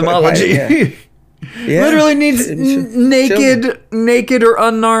read the etymology. Yeah. Literally needs naked or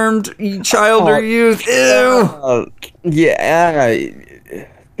unarmed child or youth. Ew.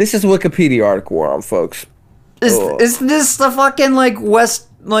 This is a Wikipedia article we're on, folks. Is this the fucking like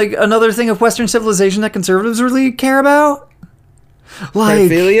another thing of Western civilization that conservatives really care about? Like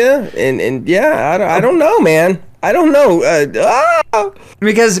pedophilia and I don't know, man. I don't know.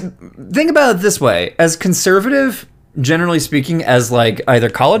 Because think about it this way: as conservative, generally speaking, as like either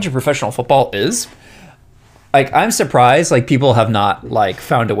college or professional football is, like I'm surprised like people have not like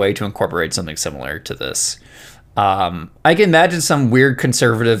found a way to incorporate something similar to this. I can imagine some weird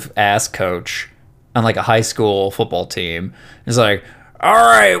conservative ass coach on like a high school football team is like, all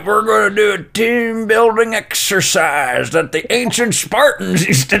right, we're going to do a team building exercise that the ancient Spartans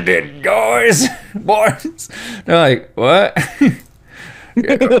used to do, guys. Boys. They're like, what?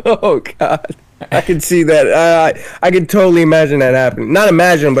 Oh, God. I can see that. I can totally imagine that happening. Not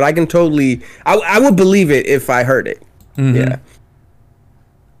imagine, but I can totally... I would believe it if I heard it. Mm-hmm. Yeah.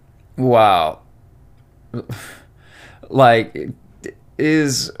 Wow. Like,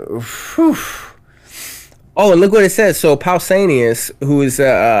 is... Whew. Oh, and look what it says. So Pausanias, who is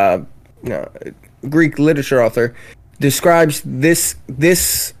a Greek literature author, describes this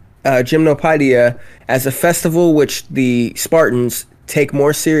Gymnopedia as a festival which the Spartans take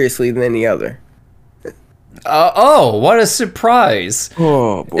more seriously than any other. What a surprise.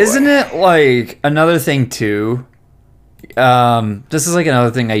 Oh, boy. Isn't it like another thing too? This is like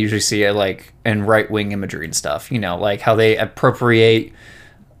another thing I usually see like in right-wing imagery and stuff, you know, like how they appropriate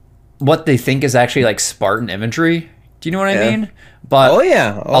what they think is actually like Spartan imagery. Do you know what I mean? But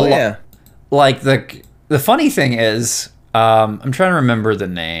like the funny thing is, I'm trying to remember the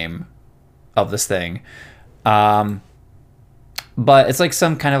name of this thing. But it's like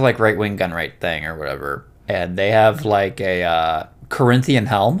some kind of like right-wing gun right thing or whatever. And they have like a Corinthian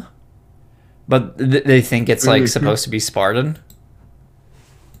helm, but they think it's like supposed to be Spartan.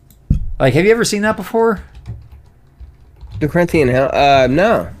 Like, have you ever seen that before? The Corinthian helm?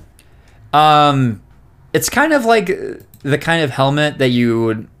 No. It's kind of like the kind of helmet that you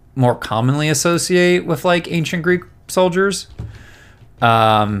would more commonly associate with like ancient Greek soldiers.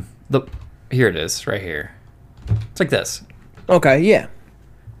 Here it is, right here. It's like this. Okay, yeah.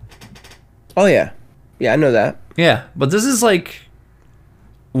 Oh yeah, yeah, I know that. Yeah, but this is like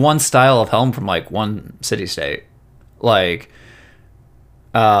one style of helm from like one city state, like,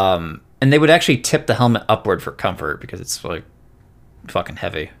 and they would actually tip the helmet upward for comfort because it's like fucking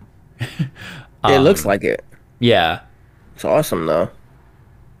heavy. It looks like it. Yeah. It's awesome though.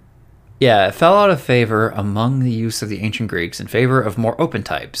 Yeah, it fell out of favor among the use of the ancient Greeks in favor of more open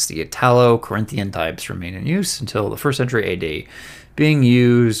types. The Italo-Corinthian types remained in use until the 1st century AD, being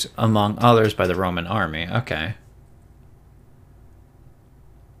used, among others, by the Roman army. Okay.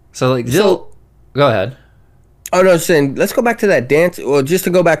 So, like, go ahead. Oh, no, saying, let's go back to that dance. Well, just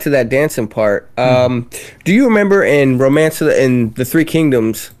to go back to that dancing part. Do you remember in in the Three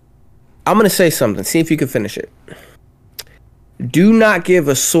Kingdoms, I'm going to say something. See if you can finish it. Do not give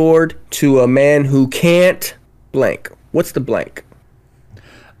a sword to a man who can't blank. What's the blank?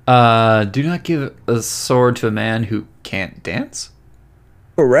 Do not give a sword to a man who can't dance?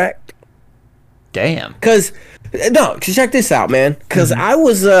 Correct. Damn. Cause check this out, man. Cause I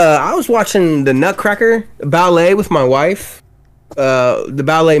was watching the Nutcracker ballet with my wife. The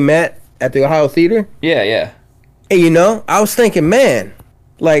ballet met at the Ohio Theater. Yeah, yeah. And I was thinking, man,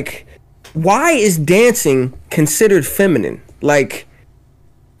 like, why is dancing considered feminine? Like,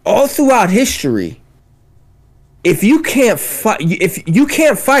 all throughout history, if you can't fight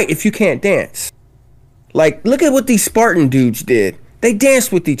if you can't dance. Like, look at what these Spartan dudes did. They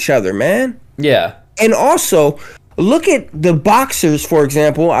danced with each other, man. Yeah. And also, look at the boxers, for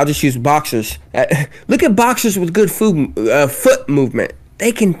example. I'll just use boxers. Look at boxers with good foot movement.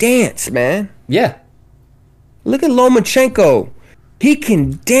 They can dance, man. Yeah. Look at Lomachenko. He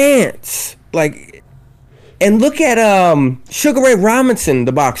can dance. Like, and look at Sugar Ray Robinson,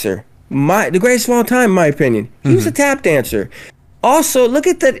 the boxer. The greatest of all time, in my opinion. He was a tap dancer. Also, look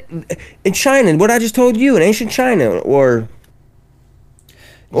at that in China, what I just told you, in ancient China, or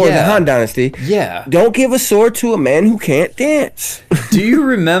the Han Dynasty. Yeah. Don't give a sword to a man who can't dance. Do you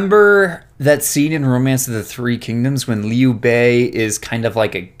remember that scene in Romance of the Three Kingdoms when Liu Bei is kind of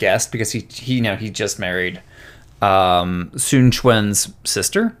like a guest because he just married Sun Quan's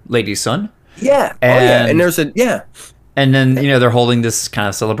sister, Lady Sun? Yeah. And, and there's and then they're holding this kind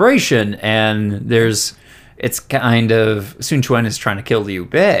of celebration, and it's kind of Sun Quan is trying to kill Liu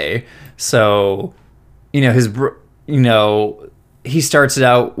Bei, so he starts it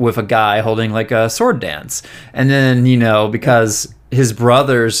out with a guy holding like a sword dance, and then because his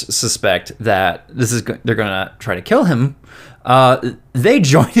brothers suspect that they're gonna try to kill him, they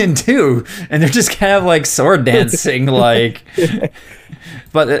join in too, and they're just kind of like sword dancing, like,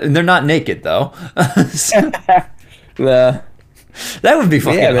 but they're not naked though. That would be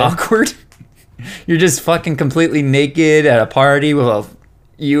fucking awkward. You're just fucking completely naked at a party with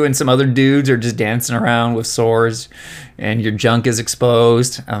you and some other dudes are just dancing around with swords, and your junk is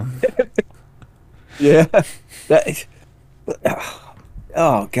exposed. Yeah.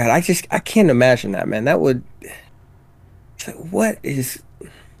 Oh God, I can't imagine that, man. That would. What is?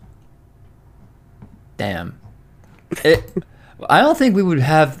 Damn. I don't think we would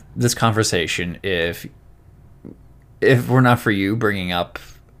have this conversation if we're not for you bringing up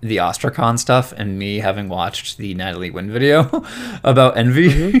the Ostrakhan stuff and me having watched the Natalie Wynn video about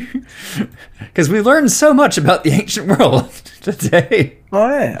envy. Because we learned so much about the ancient world today. Oh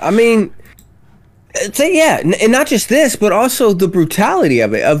yeah, I mean, and not just this, but also the brutality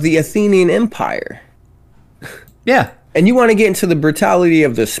of it, of the Athenian Empire. Yeah. And you want to get into the brutality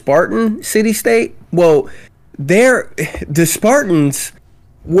of the Spartan city-state? Well, the Spartans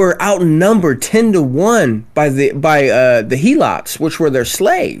were outnumbered 10-1 by the Helots, which were their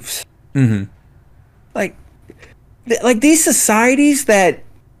slaves. Mm-hmm. Like these societies that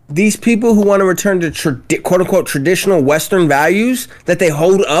these people who want to return to quote-unquote traditional Western values that they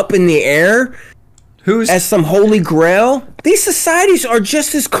hold up in the air as some holy grail, these societies are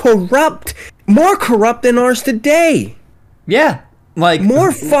just as corrupt, more corrupt than ours today. Yeah. Like,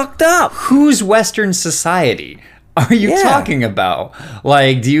 more fucked up. Whose Western society are you talking about?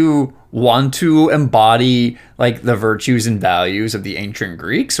 Like, do you want to embody like the virtues and values of the ancient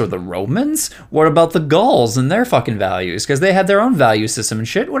Greeks or the Romans? What about the Gauls and their fucking values? Because they had their own value system and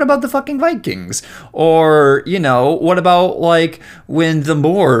shit. What about the fucking Vikings? Or, what about like when the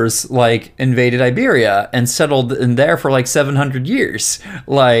Moors like invaded Iberia and settled in there for like 700 years?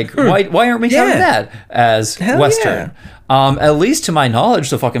 Like, why aren't we counting that as Western? At least to my knowledge,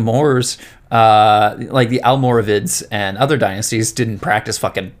 the fucking Moors, like the Almoravids and other dynasties, didn't practice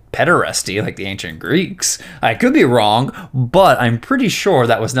fucking pederasty like the ancient Greeks. I could be wrong, but I'm pretty sure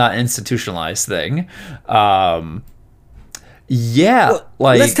that was not an institutionalized thing. Yeah, Well,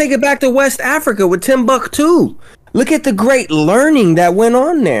 like let's take it back to West Africa with Timbuktu. Look at the great learning that went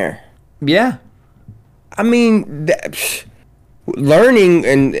on there. yeah, I mean, learning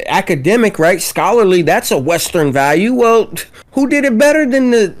and academic, right? Scholarly, that's a Western value. Well, who did it better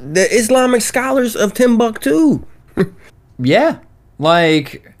than the Islamic scholars of Timbuktu? yeah,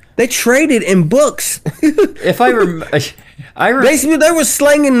 like They traded in books. if I They were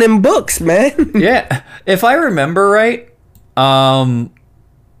slanging them books, man. yeah, if I remember right,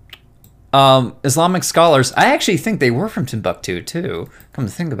 Islamic scholars, I actually think they were from Timbuktu too, come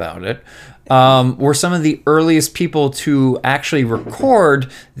to think about it, were some of the earliest people to actually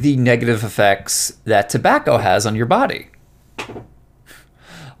record the negative effects that tobacco has on your body.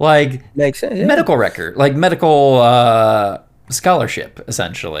 Like Makes sense. Yeah. medical record, like medical scholarship,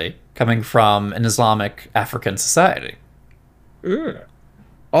 essentially, coming from an Islamic African society.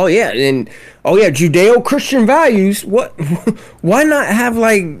 Oh yeah, and Judeo-Christian values. What? Why not have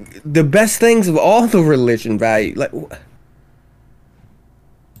like the best things of all the religion value? Like,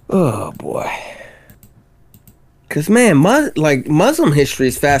 oh boy. Cause man, Muslim history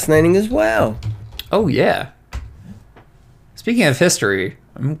is fascinating as well. Oh yeah. Speaking of history,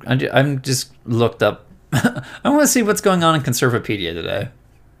 I'm just looked up. I want to see what's going on in Conservapedia today.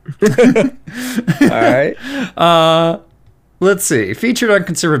 All right. Let's see. Featured on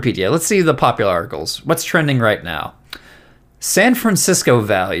Conservapedia. Let's see the popular articles. What's trending right now? San Francisco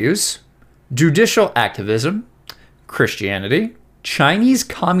values, judicial activism, Christianity, Chinese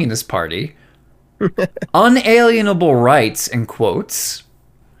Communist Party, unalienable rights in quotes,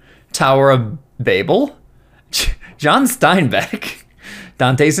 Tower of Babel, John Steinbeck,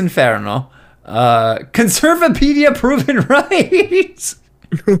 Dante's Inferno, Conservapedia proven right.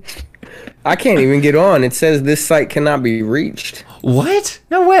 I can't even get on. It says this site cannot be reached. What?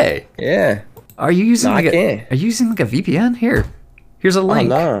 No way. Yeah. Are you using No, like I can't. Are you using like a VPN? Here's a link.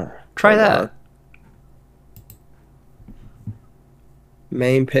 no. Try Hold that. on.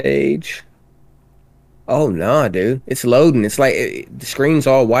 Main page. Oh no, dude. It's loading. It's like the screen's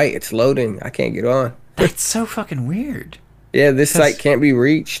all white. It's loading. I can't get on. That's so fucking weird. Yeah, this That's- site can't be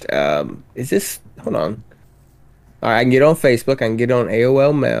reached. Is this? Hold on. All right, I can get on Facebook. I can get on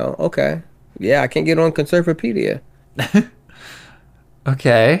AOL Mail. Okay. Yeah, I can't get on Conservapedia.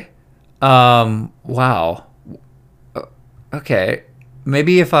 Okay. Wow. Okay.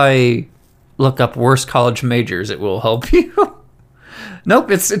 Maybe if I look up worst college majors, it will help you. Nope,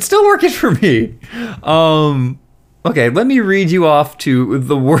 it's still working for me. Okay, let me read you off to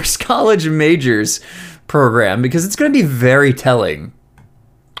the worst college majors program because it's going to be very telling.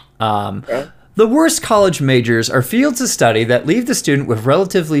 The worst college majors are fields of study that leave the student with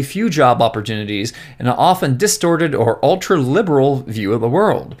relatively few job opportunities and an often distorted or ultra-liberal view of the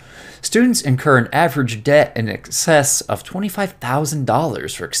world. Students incur an average debt in excess of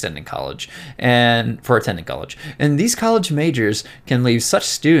 $25,000 for attending college, and these college majors can leave such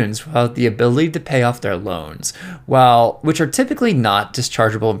students without the ability to pay off their loans, which are typically not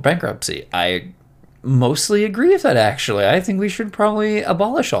dischargeable in bankruptcy. I mostly agree with that, actually. I think we should probably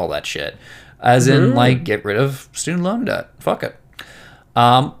abolish all that shit. As in, like, get rid of student loan debt. Fuck it.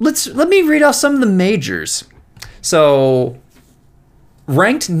 Let me read off some of the majors. So,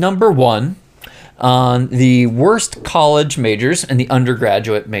 ranked number 1 on the worst college majors in the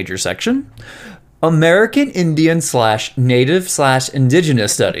undergraduate major section, American Indian / Native /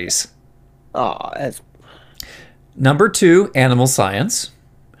 Indigenous Studies. Oh, that's Number 2, Animal Science.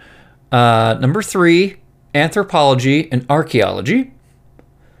 Number 3, Anthropology and Archaeology.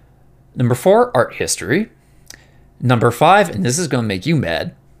 Number 4, Art History. Number 5, and this is going to make you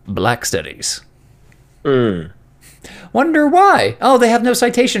mad, Black Studies. Wonder why? Oh, they have no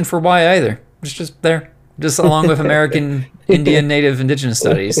citation for why either. It's just there. Just along with American Indian, Native, Indigenous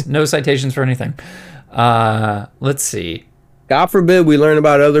Studies. No citations for anything. Let's see. God forbid we learn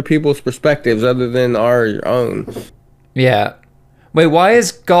about other people's perspectives other than our own. Yeah. Wait, why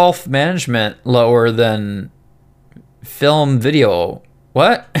is golf management lower than film video?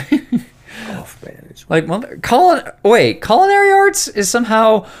 What? Golf management. Like, culinary arts is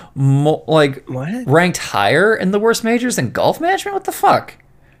somehow What? ranked higher in the worst majors than golf management? What the fuck?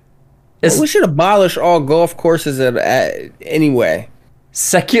 We should abolish all golf courses anyway.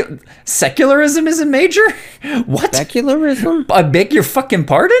 Secularism is a major? What? Secularism? I beg your fucking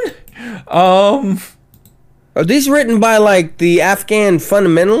pardon? Are these written by like the Afghan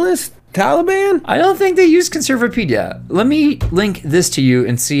fundamentalists? Taliban? I don't think they use Conservapedia. Let me link this to you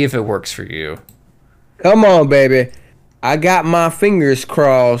and see if it works for you. Come on, baby. I got my fingers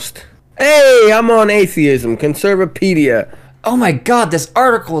crossed. Hey, I'm on atheism. Conservapedia. Oh my god, this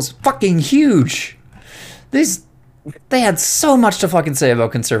article is fucking huge. They had so much to fucking say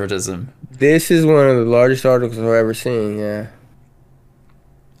about conservatism. This is one of the largest articles I've ever seen, yeah.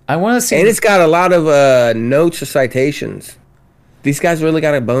 I want to see... And it's got a lot of notes or citations. These guys really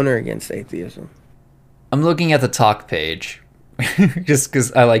got a boner against atheism. I'm looking at the talk page. Just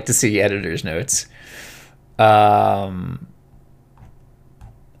because I like to see editor's notes. I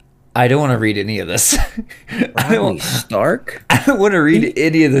don't want to read any of this. Rodney Stark? I don't want to read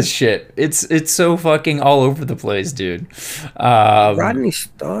any of this shit. It's so fucking all over the place, dude. Rodney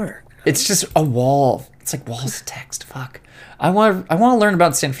Stark. It's just a wall. It's like walls of text. Fuck. I want to learn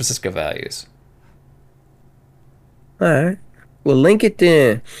about San Francisco values. All right. Well, link it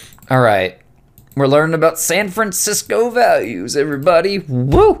then. All right. We're learning about San Francisco values, everybody.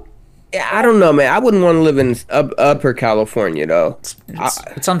 Woo! Yeah, I don't know, man. I wouldn't want to live in upper California, though.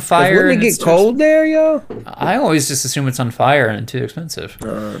 It's on fire. Wouldn't it get cold there, yo? I always just assume it's on fire and too expensive.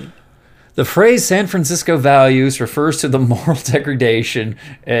 The phrase San Francisco values refers to the moral degradation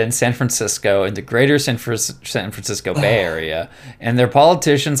in San Francisco and the greater San Francisco Bay Area, and their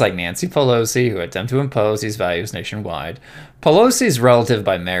politicians like Nancy Pelosi, who attempt to impose these values nationwide. Pelosi's relative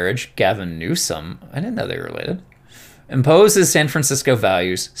by marriage, Gavin Newsom, I didn't know they were related, imposes San Francisco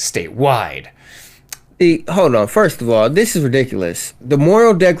values statewide. Hold on. First of all, this is ridiculous. The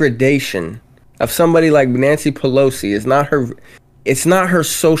moral degradation of somebody like Nancy Pelosi is not her. It's not her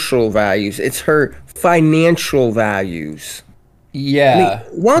social values. It's her financial values. Yeah. I mean,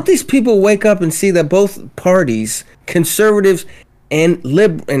 why don't these people wake up and see that both parties, conservatives and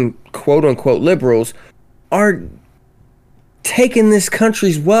quote unquote liberals, are taking this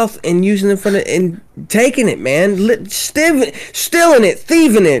country's wealth and using it and taking it, man, stealing it,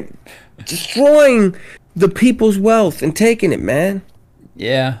 thieving it, destroying the people's wealth and taking it, man.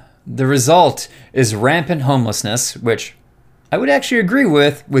 Yeah. The result is rampant homelessness, which I would actually agree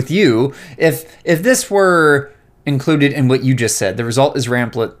with you. If this were included in what you just said, the result is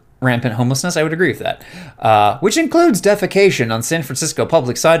rampant homelessness, I would agree with that. Which includes defecation on San Francisco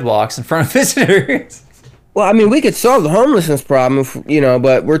public sidewalks in front of visitors. Well, I mean, we could solve the homelessness problem,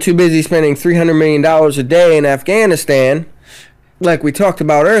 but we're too busy spending $300 million a day in Afghanistan, like we talked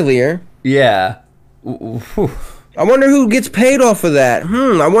about earlier. Yeah. I wonder who gets paid off of that.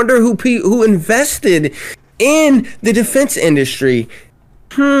 I wonder who invested in the defense industry.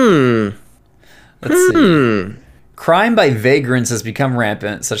 Let's see. Crime by vagrants has become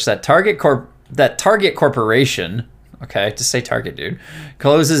rampant, such that Target Corporation, okay, just say Target, dude,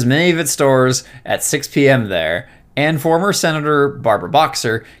 closes many of its stores at 6 p.m. there, and former Senator Barbara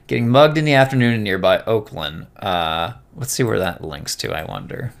Boxer getting mugged in the afternoon in nearby Oakland. Let's see where that links to, I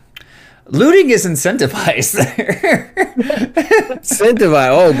wonder. Looting is incentivized there.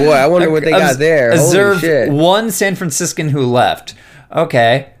 Incentivized? Oh boy, I wonder what they got there. Holy shit. One San Franciscan who left.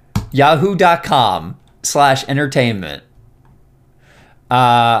 Okay. Yahoo.com/entertainment.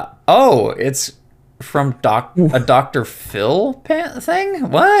 It's from a Dr. Phil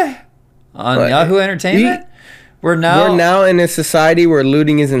thing? What? On Yahoo Entertainment? We're now in a society where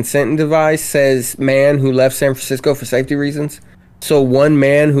looting is incentivized, says man who left San Francisco for safety reasons. So one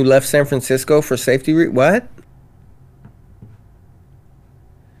man who left San Francisco for safety what?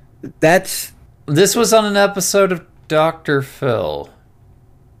 This was on an episode of Dr. Phil.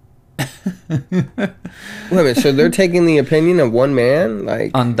 Wait a minute, so they're taking the opinion of one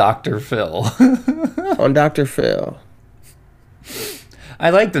man? On Dr. Phil. On Dr. Phil.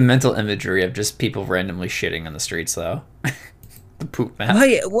 I like the mental imagery of just people randomly shitting on the streets, though. The poop map.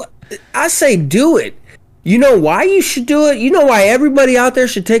 I say do it. You know why you should do it? You know why everybody out there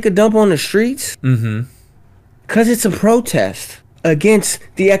should take a dump on the streets? Mm-hmm. Because it's a protest against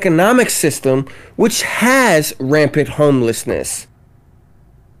the economic system, which has rampant homelessness.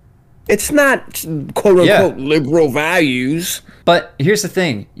 It's not quote-unquote liberal values. But here's the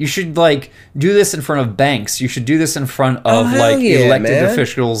thing. You should, do this in front of banks. You should do this in front of, elected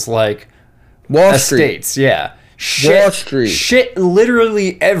officials, Wall estates. Street. Yeah. Wall Street. Shit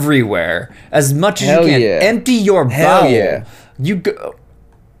literally everywhere. As much as you can. Yeah. Empty your bowel. Yeah.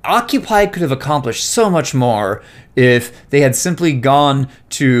 Occupy could have accomplished so much more if they had simply gone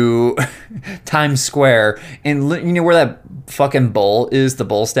to Times Square and you know where that fucking bull is, the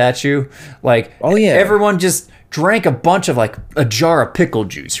bull statue? Everyone just drank a bunch of a jar of pickle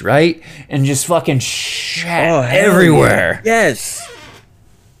juice, right? And just fucking shat everywhere. Yeah. Yes.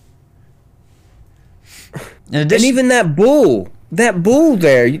 And even that bull that bull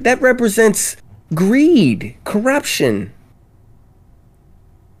there, that represents greed, corruption.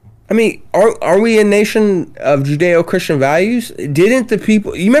 I mean, are we a nation of Judeo-Christian values? Didn't the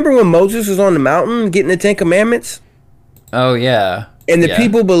people... You remember when Moses was on the mountain getting the Ten Commandments? Oh, yeah. And the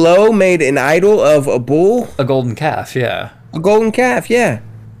people below made an idol of a bull? A golden calf, yeah. A golden calf, yeah.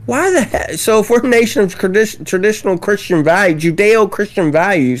 Why the heck? So if we're a nation of traditional Christian values, Judeo-Christian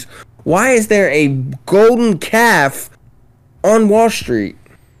values, why is there a golden calf on Wall Street?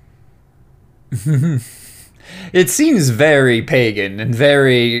 It seems very pagan and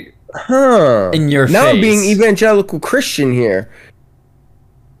very in your face. Now I'm being evangelical Christian here.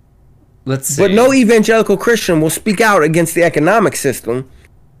 Let's see. But no evangelical Christian will speak out against the economic system.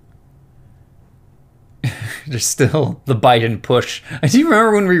 There's still the Biden push. Do you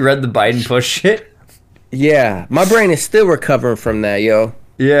remember when we read the Biden push shit? Yeah, my brain is still recovering from that, yo.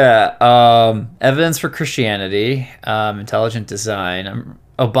 Yeah, evidence for Christianity, intelligent design,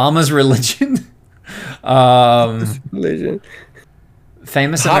 Obama's religion, Religion.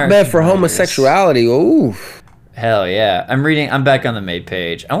 famous Hotbed American for writers. homosexuality. Ooh. Hell yeah! I'm back on the Made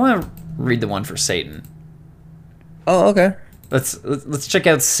page. I want to read the one for Satan. Oh, okay. Let's check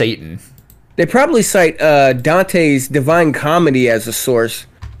out Satan. They probably cite Dante's Divine Comedy as a source.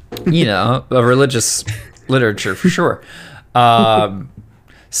 You know, a religious literature for sure.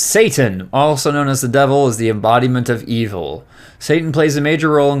 Satan, also known as the devil, is the embodiment of evil. Satan plays a major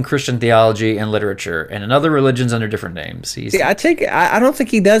role in Christian theology and literature, and in other religions under different names. Yeah, I don't think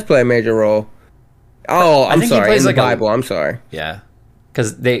he does play a major role. Oh, I'm think he sorry. plays In the like a- Bible, I'm sorry. Yeah,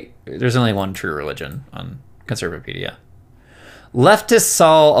 because there's only one true religion on Conservapedia. Leftist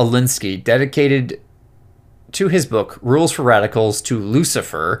Saul Alinsky dedicated to his book Rules for Radicals to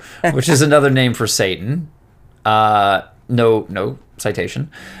Lucifer, which is another name for Satan. No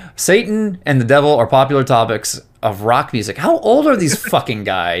citation. Satan and the devil are popular topics of rock music. How old are these fucking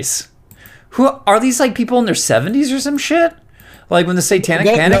guys? Who are these, like people in their 70s or some shit? Like when the Satanic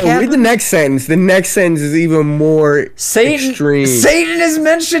Panic Read happened? the next sentence. The next sentence is even more extreme. Satan is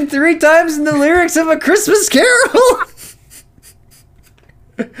mentioned 3 times in the lyrics of A Christmas Carol.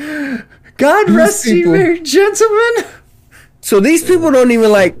 God rest you, people- merry gentlemen. So these people don't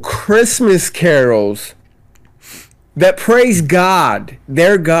even like Christmas carols that praise God,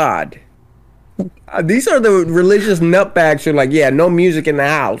 their God. These are the religious nutbags who are like, yeah, no music in the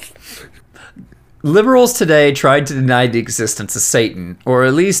house. Liberals today tried to deny the existence of Satan, or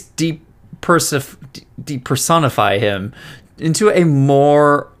at least depersonify him into a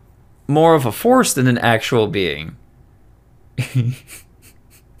more of a force than an actual being.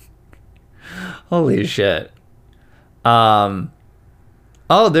 Holy shit. There's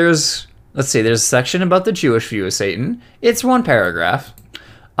a section about the Jewish view of Satan. It's 1 paragraph.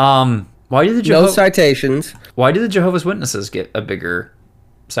 Why do the No citations. Why do the Jehovah's Witnesses get a bigger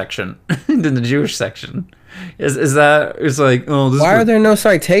section than the Jewish section? Is that it's like, oh, this Why is are there no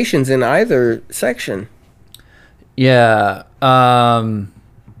citations in either section? Yeah.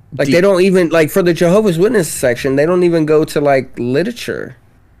 Like they don't even like for the Jehovah's Witnesses section, they don't even go to like literature.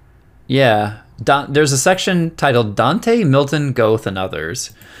 Yeah. There's a section titled Dante, Milton, Goethe, and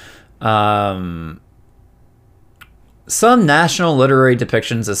Others. Some national literary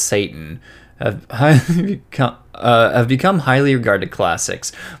depictions of Satan have become highly regarded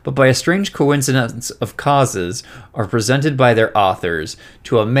classics, but by a strange coincidence of causes are presented by their authors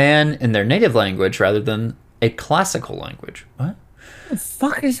to a man in their native language rather than a classical language. What? The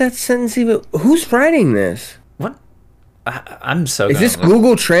fuck is that sentence even? Who's writing this? What? I'm so. Is this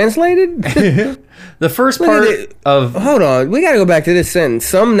Google translated? The first Look at part it. of Hold on, we gotta go back to this sentence.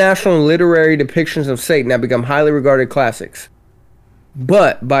 Some national literary depictions of Satan have become highly regarded classics,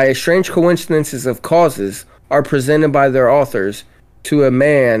 but by a strange coincidences of causes are presented by their authors to a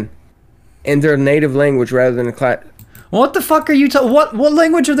man in their native language rather than a class. What the fuck are you what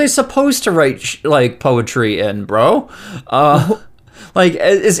language are they supposed to write like poetry in, bro? Like,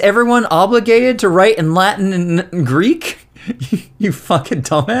 is everyone obligated to write in Latin and Greek? You fucking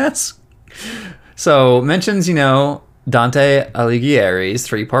dumbass. So, mentions, Dante Alighieri's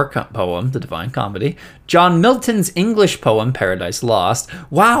 3-part poem, The Divine Comedy. John Milton's English poem, Paradise Lost.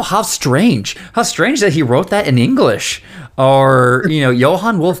 Wow, how strange. How strange that he wrote that in English. Or,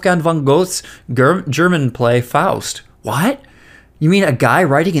 Johann Wolfgang von Goethe's German play, Faust. What? You mean a guy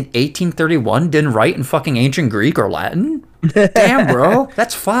writing in 1831 didn't write in fucking ancient Greek or Latin? Damn, bro.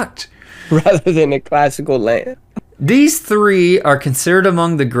 That's fucked. Rather than a classical land. These 3 are considered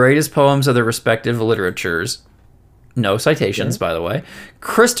among the greatest poems of their respective literatures. No citations, by the way.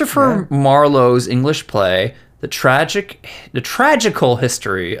 Christopher Marlowe's English play, The Tragical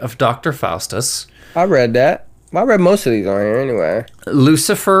History of Dr. Faustus. I read that. Well, I read most of these on here anyway.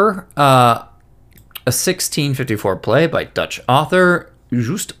 Lucifer, a 1654 play by Dutch author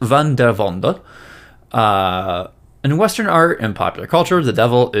Just van der Vonde. In Western art and popular culture, the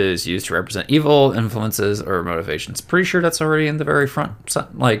devil is used to represent evil influences or motivations. Pretty sure that's already in the very front,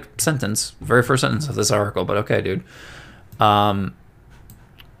 sentence, very first sentence of this article. But okay, dude.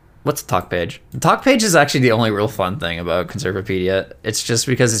 What's the talk page? The talk page is actually the only real fun thing about Conservapedia. It's just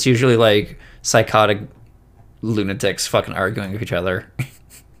because it's usually like psychotic lunatics fucking arguing with each other.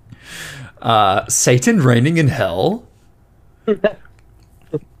 Satan reigning in hell.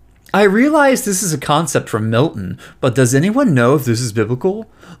 I realize this is a concept from Milton, but does anyone know if this is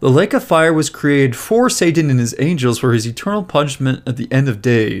biblical? The lake of fire was created for Satan and his angels for his eternal punishment at the end of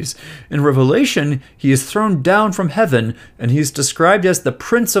days. In Revelation, he is thrown down from heaven, and he is described as the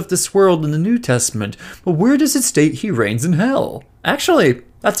prince of this world in the New Testament. But where does it state he reigns in hell? Actually,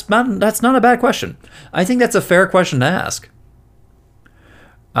 that's not a bad question. I think that's a fair question to ask.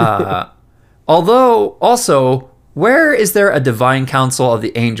 Although, also, where is there a divine council of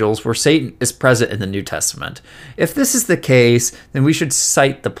the angels where Satan is present in the New Testament? If this is the case, then we should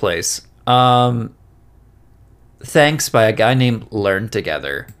cite the place. Thanks by a guy named Learn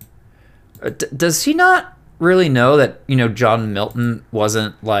Together. Does he not really know that, John Milton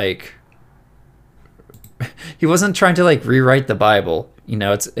wasn't like... he wasn't trying to like rewrite the Bible.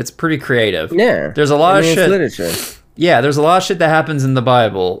 It's pretty creative. Yeah. There's a lot of shit. It's literature. Yeah, there's a lot of shit that happens in the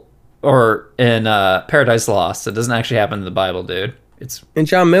Bible. Or in Paradise Lost. It doesn't actually happen in the Bible, dude. And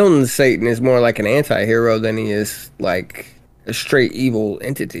John Milton's Satan is more like an anti-hero than he is like a straight evil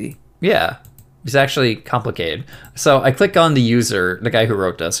entity. Yeah. He's actually complicated. So I click on the user, the guy who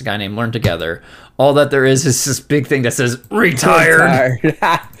wrote this, a guy named Learn Together. All that there is this big thing that says, retired.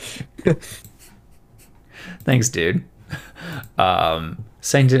 Thanks, dude. I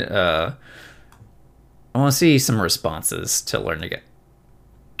want to see some responses to Learn Together.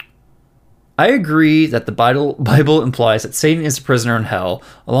 I agree that the Bible implies that Satan is a prisoner in hell,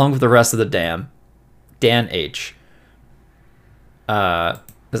 along with the rest of the damned. Dan H. So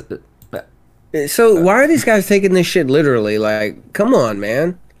why are these guys taking this shit literally? Like, come on,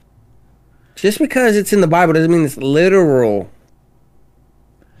 man. Just because it's in the Bible doesn't mean it's literal.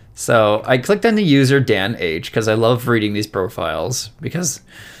 So I clicked on the user Dan H because I love reading these profiles. Because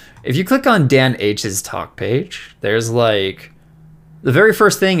if you click on Dan H's talk page, there's like... The very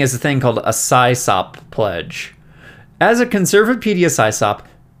first thing is a thing called a SciSop pledge. As a Conservapedia SciSop,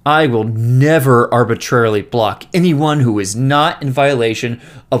 I will never arbitrarily block anyone who is not in violation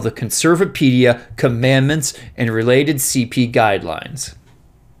of the Conservapedia commandments and related CP guidelines.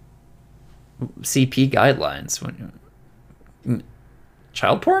 CP guidelines?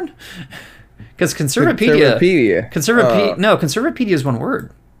 Child porn? Because Conservapedia... Conservapedia is one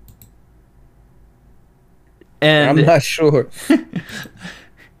word. And I'm not sure.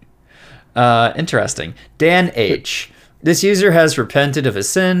 Interesting. Dan H. This user has repented of his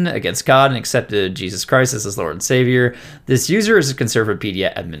sin against God and accepted Jesus Christ as his Lord and Savior. This user is a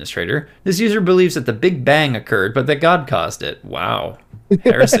Conservapedia administrator. This user believes that the Big Bang occurred, but that God caused it. Wow.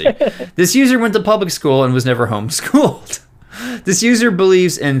 Heresy. This user went to public school and was never homeschooled. This user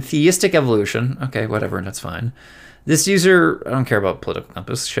believes in theistic evolution. Okay, whatever, that's fine. This user, I don't care about political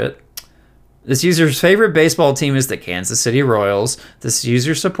compass shit. This user's favorite baseball team is the Kansas City Royals. This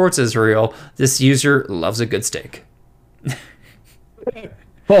user supports Israel. This user loves a good steak.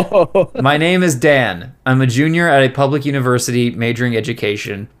 My name is Dan. I'm a junior at a public university majoring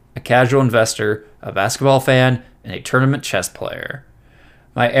education, a casual investor, a basketball fan, and a tournament chess player.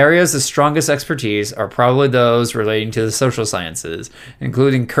 My areas of strongest expertise are probably those relating to the social sciences,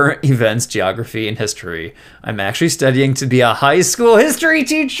 including current events, geography, and history. I'm actually studying to be a high school history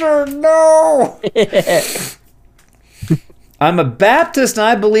teacher. No! I'm a Baptist and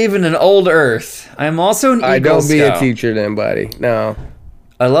I believe in an old earth. I'm also an Eagle Scout. Don't be a teacher then, buddy. No.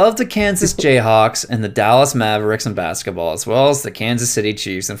 I love the Kansas Jayhawks and the Dallas Mavericks in basketball, as well as the Kansas City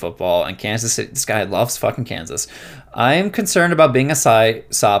Chiefs in football, and Kansas City. This guy loves fucking Kansas. I am concerned about being a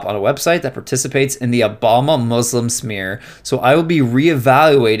SciSop on a website that participates in the Obama Muslim smear, so I will be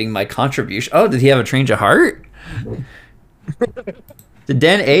reevaluating my contribution. Oh, did he have a change of heart? Did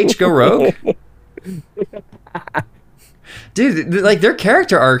Dan H go rogue? Dude, like their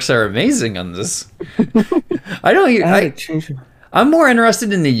character arcs are amazing on this. I'm more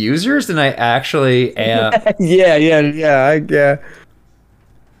interested in the users than I actually am. Yeah.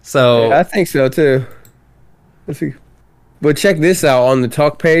 So yeah, I think so too. Let's see. But check this out on the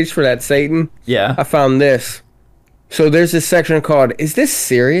talk page for that Satan. Yeah. I found this. So there's this section called "Is this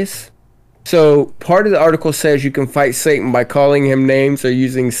serious?" So part of the article says you can fight Satan by calling him names or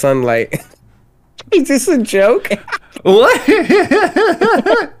using sunlight. Is this a joke? What?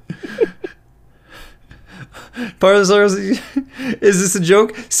 Part of the story is this a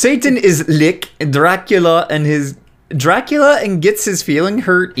joke? Satan is lick Dracula and gets his feeling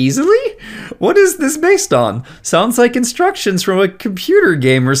hurt easily? What is this based on? Sounds like instructions from a computer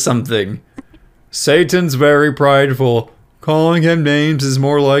game or something. Satan's very prideful. Calling him names is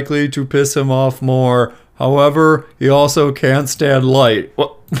more likely to piss him off more. However, he also can't stand light.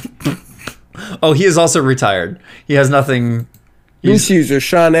 What? Oh, he is also retired. He has nothing. This user,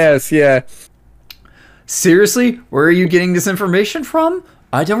 Sean S., yeah. Seriously? Where are you getting this information from?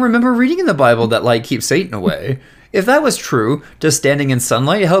 I don't remember reading in the Bible that light keeps Satan away. If that was true, does standing in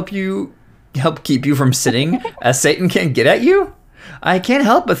sunlight help keep you from sinning as Satan can't get at you? I can't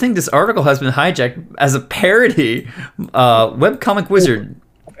help but think this article has been hijacked as a parody. Webcomic Wizard.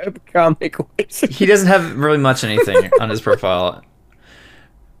 Webcomic Wizard. He doesn't have really much anything on his profile.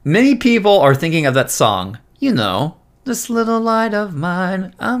 Many people are thinking of that song. You know, this little light of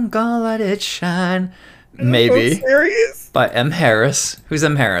mine, I'm gonna let it shine. Maybe. Serious? By M. Harris. Who's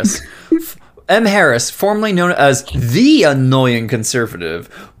M. Harris? M. Harris, formerly known as the Annoying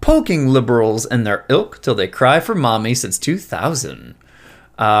Conservative, poking liberals and their ilk till they cry for mommy since 2000.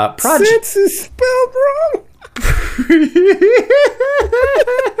 Since is spelled wrong.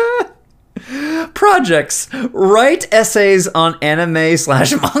 Projects. Write essays on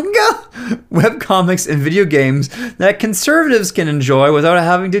anime/manga, webcomics, and video games that conservatives can enjoy without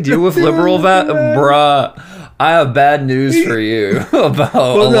having to deal with liberal bruh. I have bad news for you about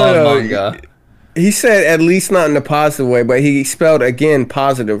a lot of manga. He said at least not in a positive way, but he spelled again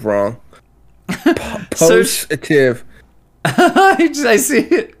positive wrong. Positive. I see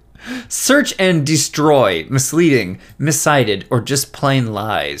it. Search and destroy, misleading, miscited, or just plain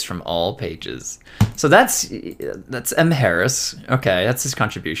lies from all pages. So that's M. Harris. Okay, that's his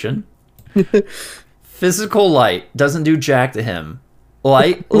contribution. Physical light doesn't do jack to him.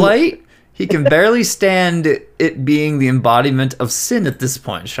 Light, he can barely stand it being the embodiment of sin at this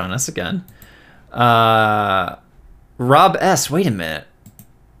point. Sean S. again. Rob S. Wait a minute.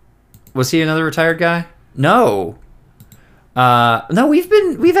 Was he another retired guy? No. No,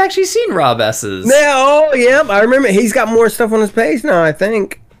 we've actually seen Rob S's. Yeah, oh yeah, I remember. He's got more stuff on his page now, I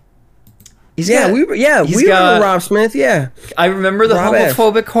think. We remember Rob Smith. Yeah, I remember the Rob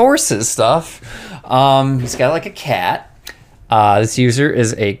homophobic horses stuff. He's got like a cat. This user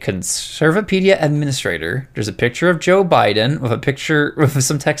is a Conservapedia administrator. There's a picture of Joe Biden with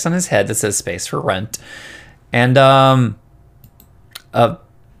some text on his head that says "Space for Rent," and a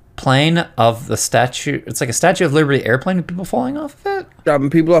plane of the statue. It's like a Statue of Liberty airplane with people falling off of it. Dropping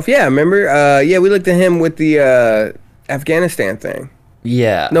people off. Yeah, remember? We looked at him with the Afghanistan thing.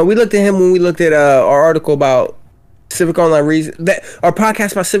 Yeah. No, we looked at him when we looked at our article about Civic Online Reason. Our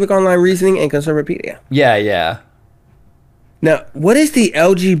podcast about Civic Online Reasoning and Conservapedia. Yeah. Now, what is the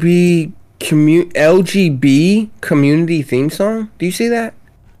LGB community theme song? Do you see that?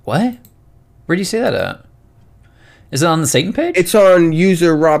 What? Where do you see that at? Is it on the Satan page? It's on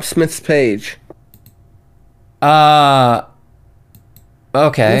user Rob Smith's page. Okay. I'm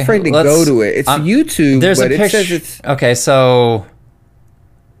afraid to go to it. It's YouTube, there's but a it says it's... Okay, so...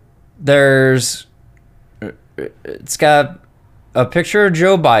 It's got a picture of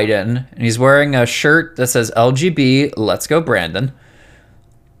Joe Biden, and he's wearing a shirt that says LGB, Let's Go Brandon.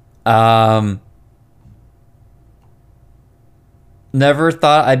 Never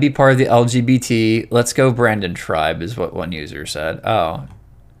thought I'd be part of the LGBT Let's Go Brandon tribe, is what one user said. Oh.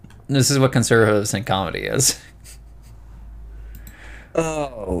 This is what conservatives think comedy is.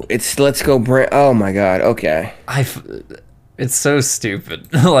 Oh, it's Let's Go Brandon. Oh my god, okay. It's so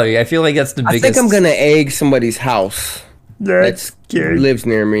stupid. Like, I feel like that's the biggest... I think I'm gonna egg somebody's house that lives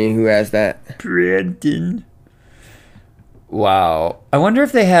near me who has that. Brandon. Wow. I wonder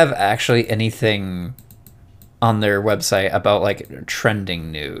if they have actually anything on their website about like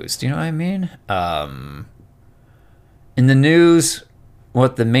trending news. Do you know what I mean? In the news,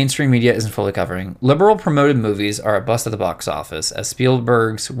 what the mainstream media isn't fully covering, liberal promoted movies are a bust at the box office as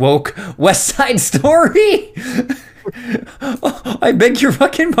Spielberg's woke West Side Story. Oh, I beg your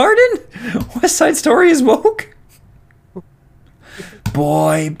fucking pardon? West Side Story is woke?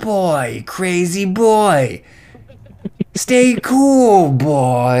 Boy, crazy boy. Stay cool,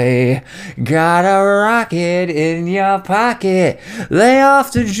 boy. Got a rocket in your pocket. Lay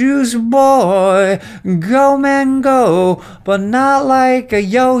off the juice, boy. Go, man, go. But not like a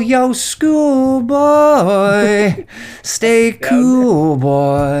yo-yo schoolboy. Stay cool,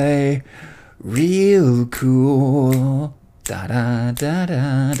 boy. Real cool. Da da da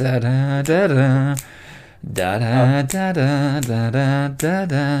da da da da da da da da da da da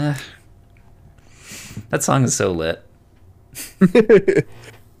da. That song is so lit.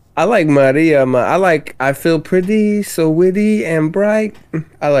 I like Maria. I feel pretty, so witty and bright.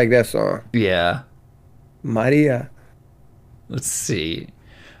 I like that song. Yeah. Maria. Let's see.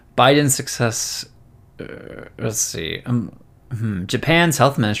 Biden's success. Let's see. Japan's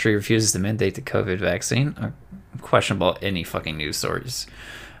health ministry refuses to mandate the COVID vaccine. Questionable any fucking news source.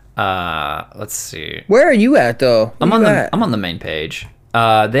 Let's see. Where are you at though? I'm on the main page.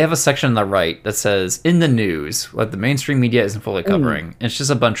 They have a section on the right that says "In the news," what the mainstream media isn't fully covering. It's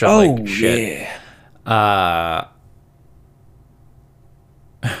just a bunch of like shit. Yeah.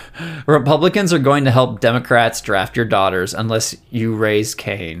 Republicans are going to help Democrats draft your daughters unless you raise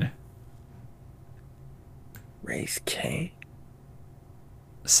Cain. Raise Cain.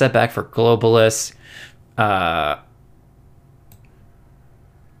 Setback for globalists.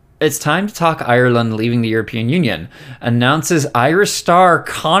 It's time to talk Ireland leaving the European Union. Announces Irish star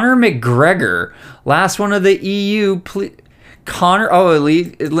Conor McGregor. Last one of the EU. Conor. Oh,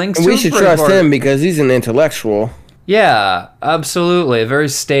 it links to we should trust him because he's an intellectual. Yeah, absolutely. A very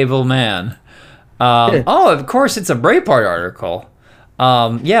stable man. Oh, of course, it's a Breitbart article.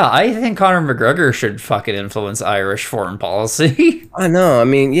 Yeah, I think Conor McGregor should fucking influence Irish foreign policy. I know. I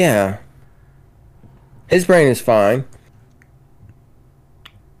mean, yeah. His brain is fine.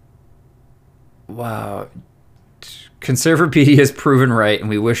 Wow. Conservapedia is proven right, and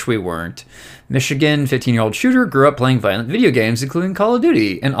we wish we weren't. Michigan 15-year-old shooter grew up playing violent video games, including Call of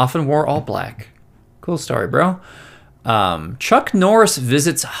Duty, and often wore all black. Cool story, bro. Chuck Norris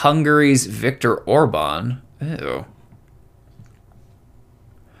visits Hungary's Viktor Orban. Ew.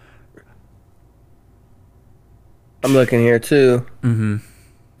 I'm looking here too. Mm-hmm.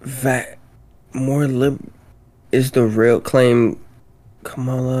 Is the real claim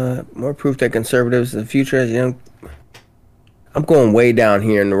Kamala more proof that conservatives the future as young. I'm going way down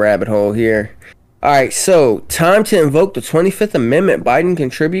here in the rabbit hole here. All right, so time to invoke the 25th Amendment. Biden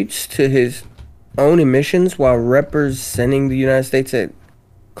contributes to his own emissions while representing the United States at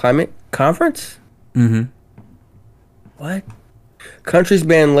climate conference. Mm-hmm. What? Countries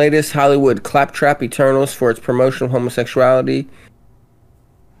ban latest Hollywood claptrap Eternals for its promotion of homosexuality.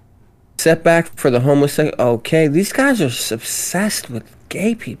 Setback for the homosexual. Okay, these guys are obsessed with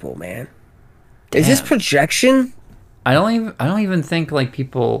gay people, man. Is this projection? I don't even think like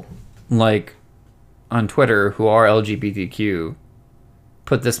people like on Twitter who are LGBTQ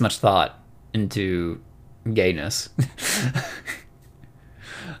put this much thought into gayness.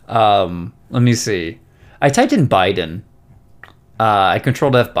 Let me see. I typed in Biden. I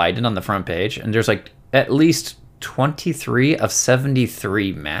controlled F Biden on the front page, and there's like at least 23 of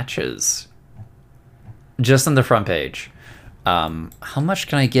 73 matches just on the front page. How much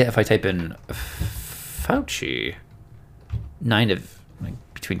can I get if I type in Fauci? 9 of like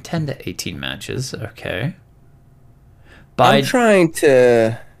between 10 to 18 matches. Okay. I'm trying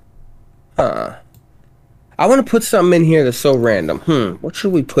to. I want to put something in here that's so random. What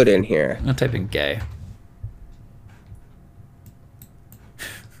should we put in here? I'm gonna type in gay.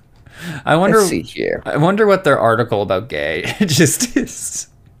 I wonder. Let's see here. I wonder what their article about gay just is.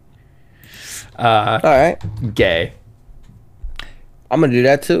 All right. Gay. I'm gonna do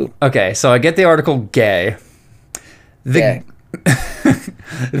that too. Okay, so I get the article gay. The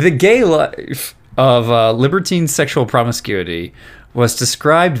gay life of libertine sexual promiscuity was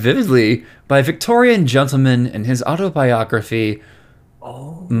described vividly by a Victorian gentleman in his autobiography,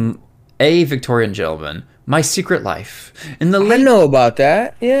 A Victorian Gentleman, My Secret Life. In the I know about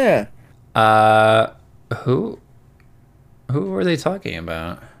that. Yeah. Who are they talking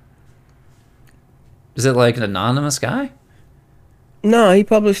about? Is it like an anonymous guy? No, he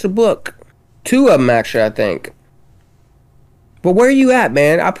published a book. 2 of them, actually, I think. But where are you at,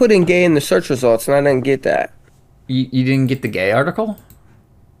 man? I put in gay in the search results, and I didn't get that. You didn't get the gay article?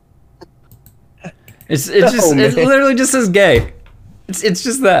 It literally just says gay. It's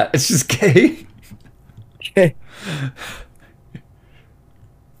just that. It's just gay. Okay.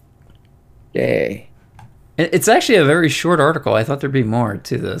 Gay. It's actually a very short article. I thought there'd be more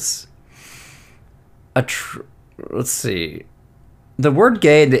to this. Let's see. The word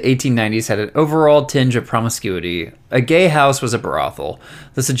gay in the 1890s had an overall tinge of promiscuity. A gay house was a brothel.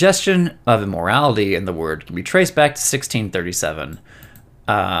 The suggestion of immorality in the word can be traced back to 1637.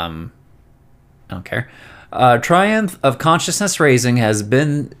 I don't care. Triumph of consciousness raising has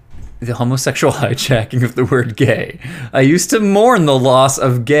been the homosexual hijacking of the word gay. I used to mourn the loss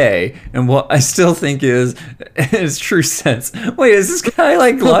of gay and what I still think is its true sense. Wait, is this guy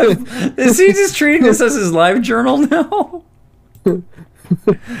like live? Is he just treating this as his live journal now?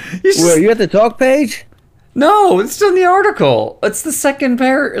 Where you at the talk page? No, it's in the article. It's the second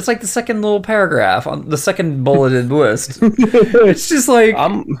It's like the second little paragraph on the second bulleted list. It's just like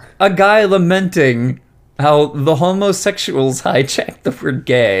a guy lamenting how the homosexuals hijacked the word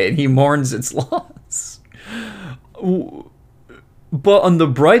gay and he mourns its loss. But on the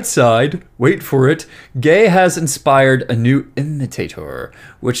bright side, wait for it, gay has inspired a new imitator,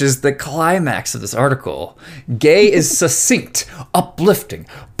 which is the climax of this article. Gay is succinct, uplifting,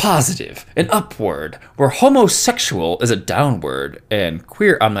 positive, and upward, where homosexual is a downward, and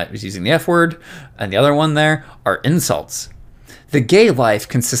queer, I'm not using the F word, and the other one there are insults. The gay life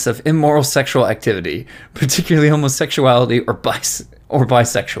consists of immoral sexual activity, particularly homosexuality or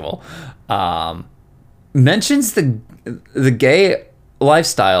bisexual. Mentions the gay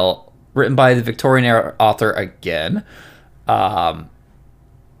lifestyle written by the Victorian era author again.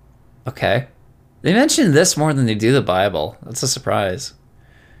 Okay. They mention this more than they do the Bible. That's a surprise.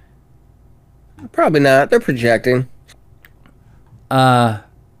 Probably not. They're projecting. It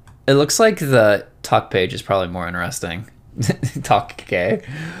looks like the talk page is probably more interesting. Talk gay.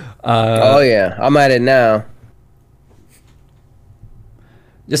 Oh yeah, I'm at it now.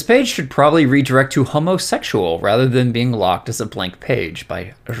 This page should probably redirect to homosexual rather than being locked as a blank page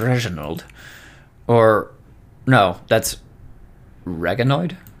by Reginald. Or, no, that's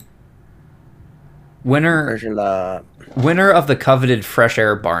Reganoid? Winner of the coveted Fresh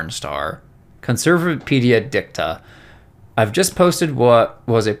Air Barn Star. Conservapedia Dicta. I've just posted what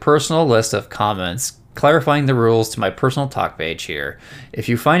was a personal list of comments clarifying the rules to my personal talk page here. If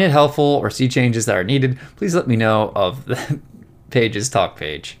you find it helpful or see changes that are needed, please let me know of the page's talk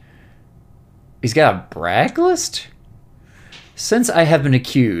page. He's got a brag list? Since I have been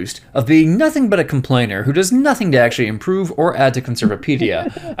accused of being nothing but a complainer who does nothing to actually improve or add to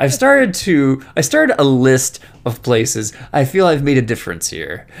Conservapedia, I started a list of places I feel I've made a difference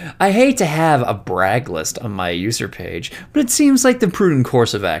here. I hate to have a brag list on my user page, but it seems like the prudent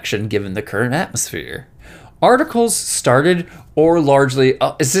course of action given the current atmosphere. Articles started or largely...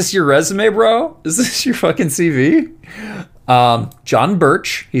 is this your resume, bro? Is this your fucking CV? John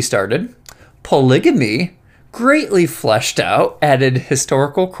Birch, he started. Polygamy, greatly fleshed out, added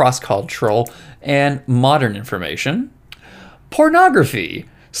historical, cross-cultural, and modern information. Pornography,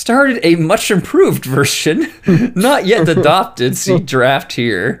 started a much improved version, not yet adopted, see draft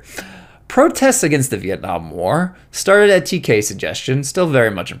here. Protests against the Vietnam War, started at TK suggestion, still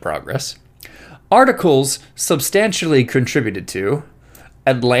very much in progress. Articles substantially contributed to.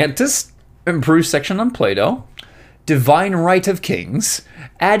 Atlantis, improved section on Plato. Divine Right of Kings,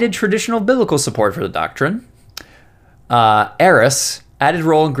 added traditional biblical support for the doctrine. Eris, added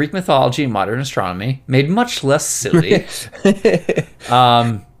role in Greek mythology and modern astronomy, made much less silly.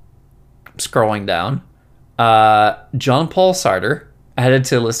 Scrolling down. John Paul Sartre, added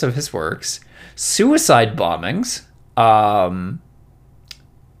to a list of his works. Suicide bombings.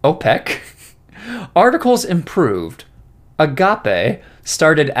 OPEC. Articles improved. Agape,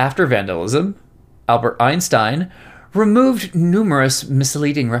 started after vandalism. Albert Einstein, removed numerous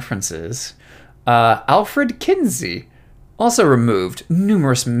misleading references. Alfred Kinsey also removed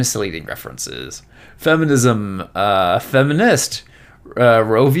numerous misleading references. Feminism, feminist,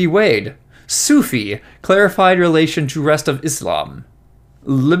 Roe v. Wade. Sufi, clarified relation to rest of Islam.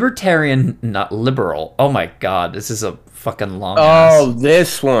 Libertarian, not liberal. Oh my god, this is a fucking long Oh,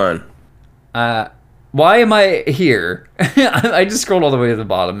 this one. Why am I here? I just scrolled all the way to the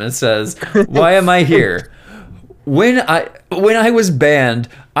bottom and it says, why am I here? When I was banned,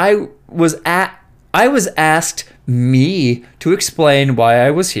 I was asked me to explain why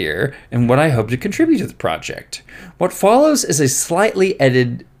I was here and what I hope to contribute to the project. What follows is a slightly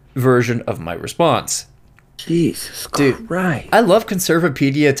edited version of my response. Jesus Dude, Christ. I love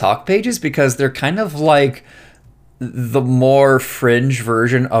Conservapedia talk pages because they're kind of like the more fringe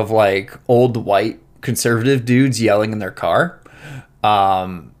version of like old white conservative dudes yelling in their car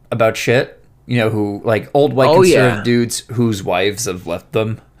about shit. You know, who like old white conservative dudes whose wives have left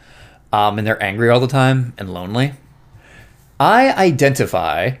them and they're angry all the time and lonely. I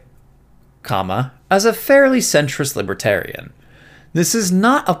identify, as a fairly centrist libertarian. This is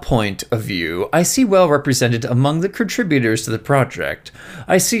not a point of view I see well represented among the contributors to the project.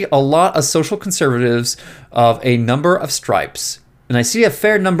 I see a lot of social conservatives of a number of stripes, and I see a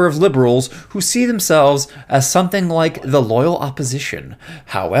fair number of liberals who see themselves as something like the loyal opposition.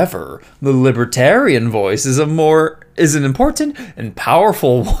 However, the libertarian voice is an important and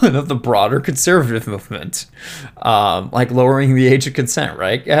powerful one of the broader conservative movement. Like lowering the age of consent,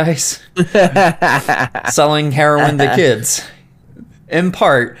 right, guys? Selling heroin to kids. In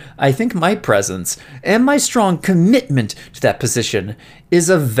part, I think my presence and my strong commitment to that position is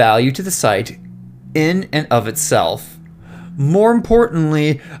of value to the site in and of itself. More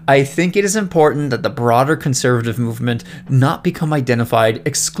importantly, I think it is important that the broader conservative movement not become identified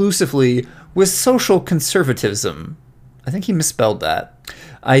exclusively with social conservatism. I think he misspelled that.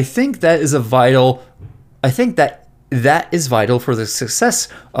 I think that is vital for the success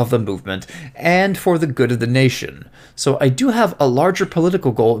of the movement and for the good of the nation. So I do have a larger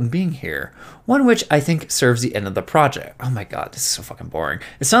political goal in being here, one which I think serves the end of the project. Oh my god, this is so fucking boring.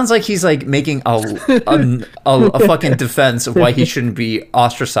 It sounds like he's like making a fucking defense of why he shouldn't be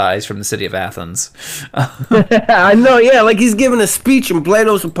ostracized from the city of Athens. I know, yeah, like he's giving a speech in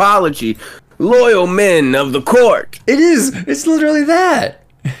Plato's Apology. Loyal men of the court. It is. It's literally that.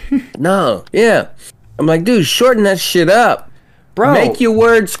 No, yeah. I'm like, dude, shorten that shit up. Bro. Make your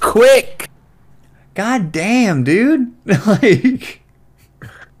words quick. God damn, dude. Like,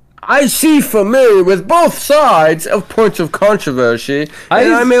 I see familiar with both sides of points of controversy,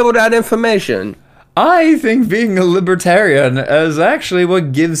 and I'm able to add information. I think being a libertarian is actually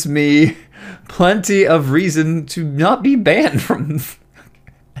what gives me plenty of reason to not be banned from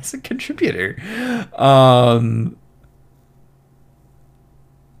as a contributor. Oh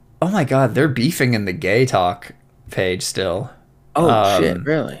my god, they're beefing in the gay talk page still. Oh shit,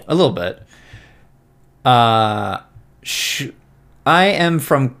 really? A little bit. I am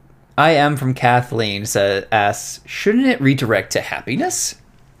from Kathleen asks, shouldn't it redirect to happiness?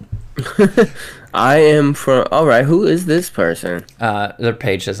 I am from. All right, who is this person? Their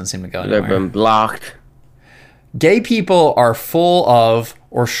page doesn't seem to go anywhere. They've been blocked. Gay people are full of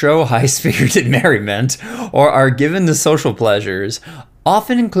or show high-spirited merriment or are given the social pleasures,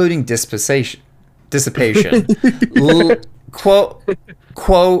 often including dissipation.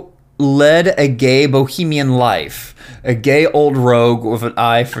 Quote, led a gay bohemian life. A gay old rogue with an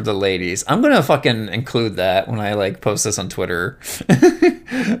eye for the ladies. I'm gonna fucking include that when I like post this on Twitter.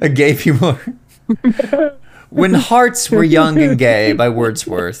 A gay people. When hearts were young and gay by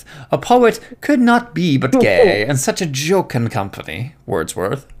Wordsworth, a poet could not be but gay, and such a jocund company,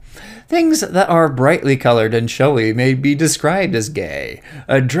 Wordsworth. Things that are brightly colored and showy may be described as gay.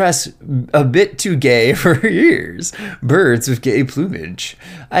 A dress a bit too gay for her ears. Birds with gay plumage.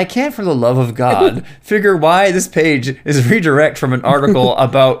 I can't for the love of God figure why this page is redirect from an article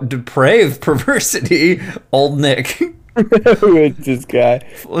about depraved perversity. Old Nick. Who is this guy?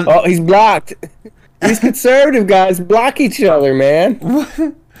 Oh, he's blocked. These conservative guys block each other, man.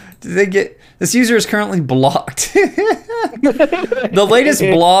 Did they get... This user is currently blocked. The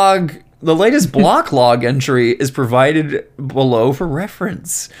latest block log entry is provided below for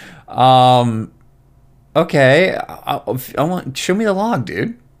reference. Okay, I want... Show me the log,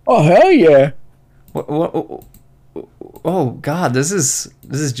 dude. Oh, hell yeah. What, oh, God, this is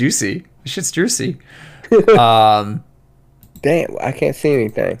juicy. This shit's juicy. Damn, I can't see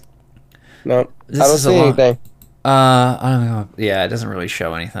anything. No, I This don't is a see lot. anything. I don't know. Yeah, it doesn't really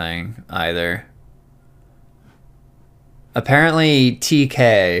show anything either. Apparently,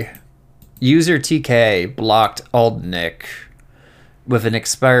 user TK blocked Old Nick with an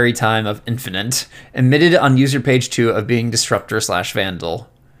expiry time of infinite, admitted on user page 2 of being disruptor/vandal.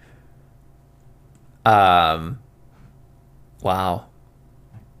 Wow.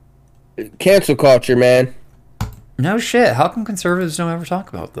 Cancel culture, man. No shit. How come conservatives don't ever talk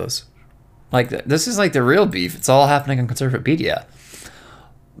about this? Like, this is like the real beef. It's all happening on Conservapedia.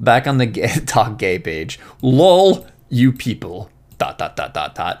 Back on the talk gay page. LOL, you people. ...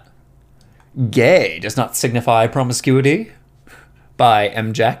 Gay does not signify promiscuity. By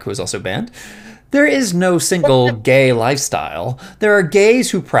M. Jack, who is also banned. There is no single gay lifestyle. There are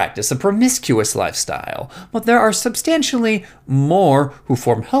gays who practice a promiscuous lifestyle, but there are substantially more who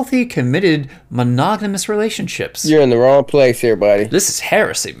form healthy, committed, monogamous relationships. You're in the wrong place here, buddy. This is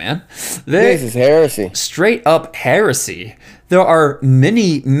heresy, man. This is heresy. Straight up heresy. There are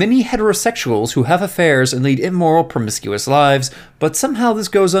many heterosexuals who have affairs and lead immoral, promiscuous lives, but somehow this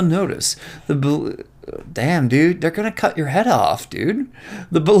goes unnoticed. Damn, dude, they're gonna cut your head off, dude.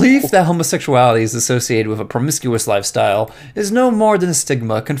 The belief that homosexuality is associated with a promiscuous lifestyle is no more than a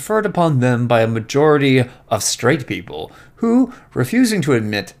stigma conferred upon them by a majority of straight people who, refusing to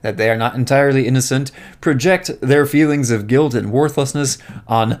admit that they are not entirely innocent, project their feelings of guilt and worthlessness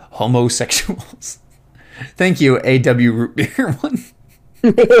on homosexuals. Thank you, AW Root Beer one.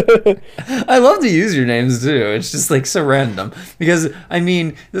 I love the usernames too. It's just like so random because I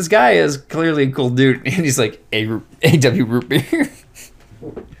mean this guy is clearly a cool dude and he's like AW Root Beer.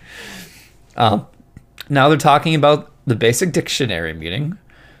 Now they're talking about the basic dictionary meaning.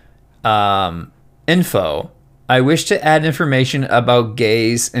 Info. I wish to add information about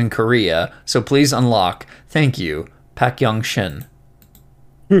gays in Korea, so please unlock. Thank you, Pak Young Shin.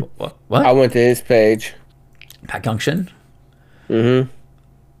 What? I went to his page. Pak Young-shin? Mm-hmm.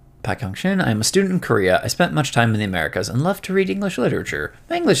 Pak Young-shin, I am a student in Korea. I spent much time in the Americas and love to read English literature.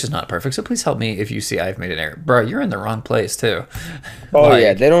 My English is not perfect, so please help me if you see I've made an error. Bro, you're in the wrong place, too. Oh,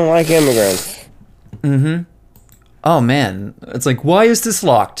 yeah. They don't like immigrants. Mm-hmm. Oh, man. It's like, why is this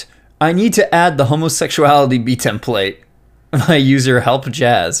locked? I need to add the homosexuality B template. My user Help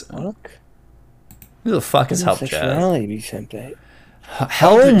Jazz. Fuck. Who the fuck is Help Jazz? Homosexuality template.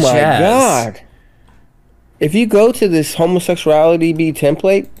 Help Oh, my Jazz. God. If you go to this homosexuality B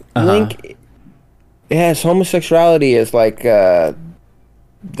template link, it has homosexuality as like the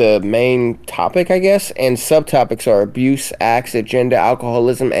main topic, I guess, and subtopics are abuse, acts, agenda,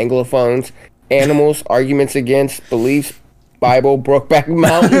 alcoholism, anglophones, animals, arguments against, beliefs, Bible, Brokeback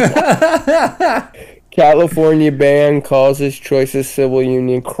Mountain, California ban, causes, choices, civil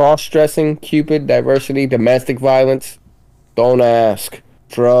union, cross-dressing, Cupid, diversity, domestic violence, don't ask,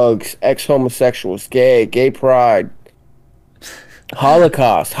 drugs, ex-homosexuals, gay pride,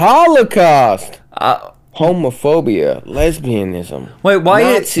 Holocaust, homophobia, lesbianism. Wait, why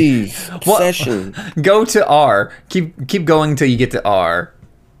Nazis, obsession. Go to R. Keep going till you get to R.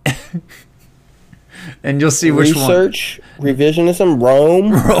 And you'll see which Research, revisionism,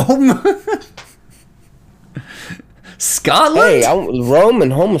 Rome. Rome? Scotland? Hey, Rome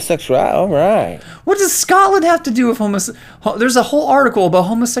and homosexuality. All right. What does Scotland have to do with There's a whole article about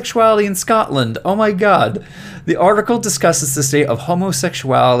homosexuality in Scotland. Oh my god. The article discusses the state of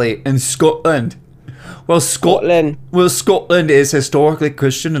homosexuality in Scotland. Scotland is historically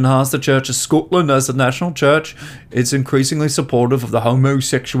Christian and has the Church of Scotland as the national church. It's increasingly supportive of the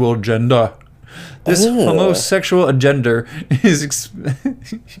homosexual agenda. This homosexual agenda is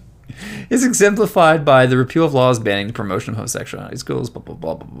exemplified by the repeal of laws banning the promotion of homosexuality in schools, blah, blah,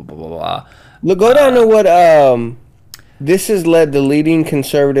 blah, blah, blah, blah, blah. Look, go down to what, this has led the leading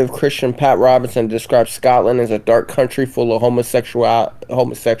conservative Christian Pat Robinson describes Scotland as a dark country full of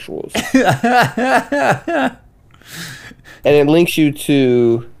homosexuals. And it links you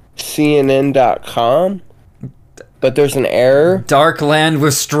to CNN.com, but there's an error. Dark land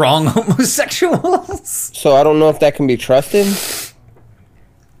with strong homosexuals. So I don't know if that can be trusted.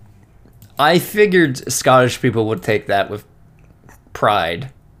 I figured Scottish people would take that with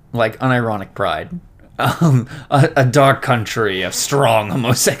pride, like unironic pride. A dark country of strong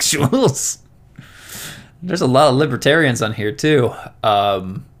homosexuals. There's a lot of libertarians on here too.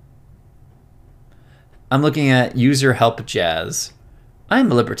 I'm looking at user Help Jazz.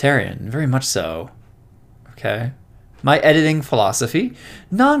 I'm a libertarian, very much so. Okay. My editing philosophy: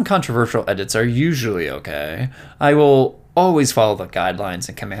 non-controversial edits are usually okay. I will always follow the guidelines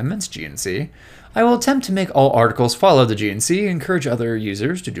and commandments, GNC. I will attempt to make all articles follow the GNC, encourage other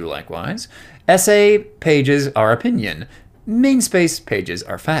users to do likewise. Essay pages are opinion. Main space pages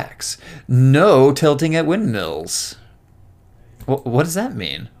are facts. No tilting at windmills. What does that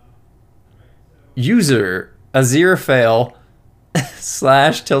mean? User Aziraphale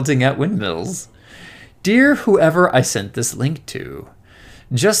 / tilting at windmills. Dear whoever I sent this link to,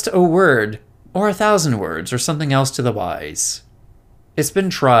 just a word or 1,000 words or something else to the wise. It's been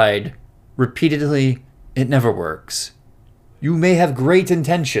tried repeatedly. It never works. You may have great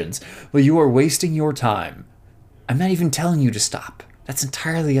intentions, but you are wasting your time. I'm not even telling you to stop. That's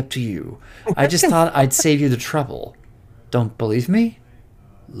entirely up to you. I just thought I'd save you the trouble. Don't believe me?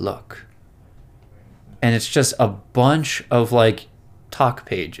 Look. And it's just a bunch of like talk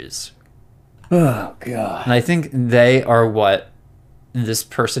pages. Oh god. And I think they are what this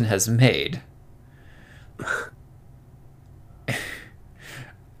person has made.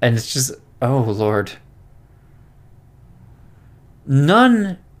 And it's just, oh Lord.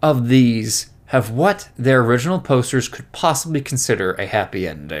 None of these have what their original posters could possibly consider a happy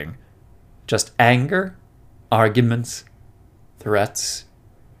ending. Just anger, arguments, threats,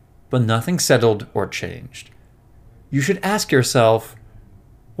 but nothing settled or changed. You should ask yourself,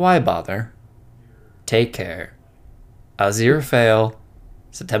 why bother? Take care. Aziraphale,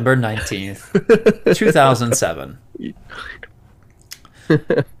 September 19th, 2007.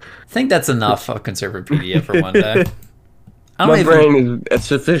 I think that's enough of Conservapedia for one day. My brain is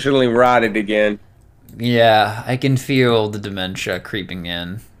sufficiently rotted again. Yeah, I can feel the dementia creeping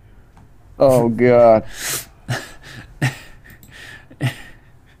in. Oh god.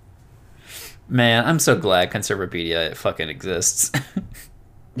 Man, I'm so glad Conservapedia fucking exists.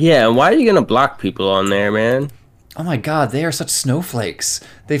 Yeah, and why are you gonna block people on there, man? Oh my god, they are such snowflakes.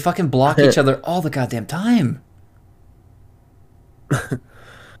 They fucking block each other all the goddamn time.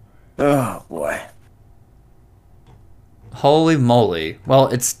 Oh boy. Holy moly. Well,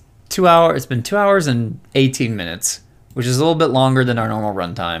 it's 2 hours. It's been 2 hours and 18 minutes. which is a little bit longer than our normal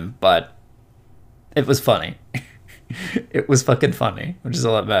runtime, but it was funny. It was fucking funny, which is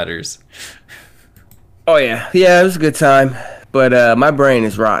all that matters. Oh, yeah. Yeah, it was a good time. But my brain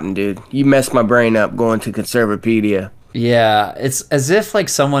is rotten, dude. You messed my brain up going to Conservapedia. Yeah, it's as if like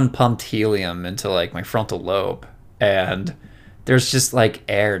someone pumped helium into like my frontal lobe, and there's just like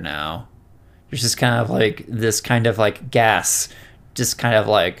air now. There's just kind of like this kind of like gas, just kind of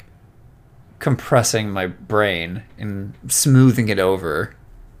like compressing my brain and smoothing it over.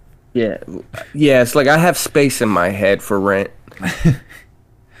 Yeah. Yeah, it's like I have space in my head for rent.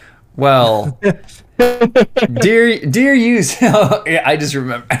 Well, dear use. Oh, yeah, I just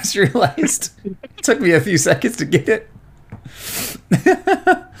realized. It took me a few seconds to get it.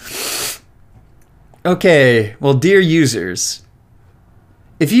 Okay, well, dear users,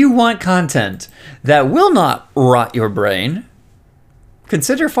 if you want content that will not rot your brain,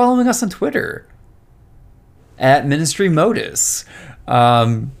 consider following us on Twitter at Ministry Modus.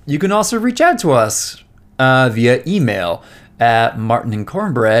 You can also reach out to us via email at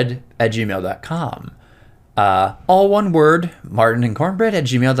martinandcornbread@gmail.com. All one word,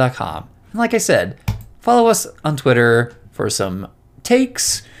 martinandcornbread@gmail.com. And like I said, follow us on Twitter for some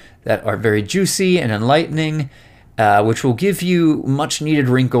takes that are very juicy and enlightening, which will give you much needed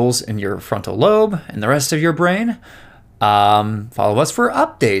wrinkles in your frontal lobe and the rest of your brain. Follow us for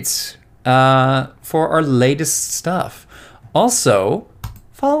updates for our latest stuff. Also,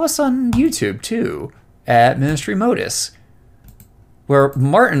 follow us on YouTube too at Ministry Modus, where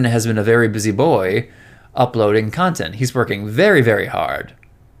Martin has been a very busy boy uploading content. He's working very, very hard,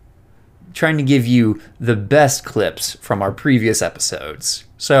 trying to give you the best clips from our previous episodes.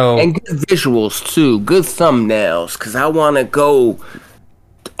 So, and good visuals too, good thumbnails, because I want to go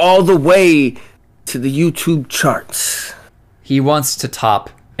all the way to the YouTube charts. He wants to top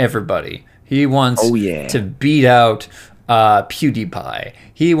everybody. He wants Oh, yeah. to beat out PewDiePie.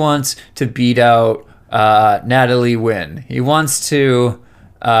 He wants to beat out Natalie Wynn. He wants to,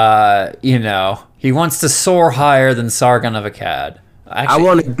 he wants to soar higher than Sargon of Akkad. I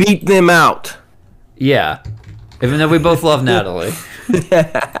want to beat them out. Yeah. Even though we both love Natalie.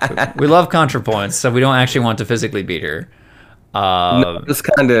 We love ContraPoints, so we don't actually want to physically beat her. No, it's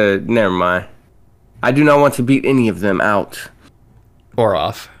kind of, never mind. I do not want to beat any of them out. Or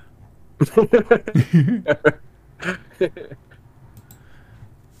off.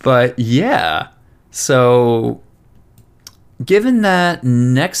 But yeah, so given that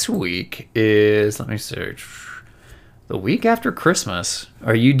next week is, let me search, the week after Christmas,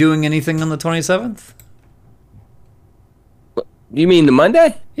 are you doing anything on the 27th? You mean the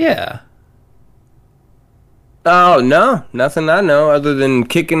Monday? Yeah. Oh, no. Nothing I know other than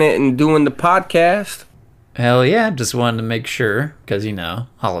kicking it and doing the podcast. Hell yeah, just wanted to make sure, because,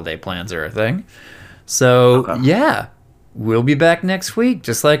 holiday plans are a thing. So, Okay. Yeah, we'll be back next week,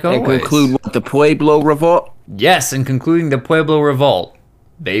 just like And always. conclude what, the Pueblo Revolt? Yes, and concluding the Pueblo Revolt,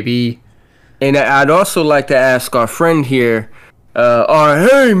 baby. And I'd also like to ask our friend here,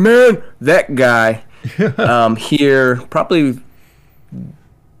 hey man, that guy, here probably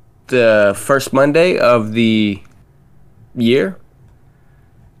the first Monday of the year.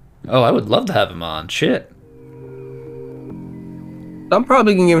 Oh, I would love to have him on. Shit. I'm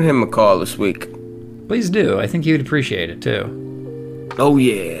probably gonna give him a call this week. Please do. I think he would appreciate it too. Oh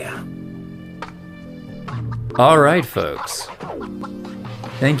yeah. All right, folks.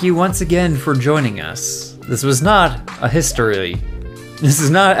 Thank you once again for joining us. This is not at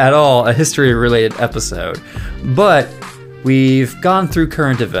all a history-related episode, but we've gone through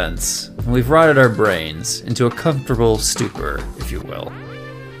current events, and we've rotted our brains into a comfortable stupor, if you will.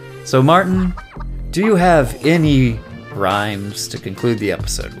 So, Martin, do you have any rhymes to conclude the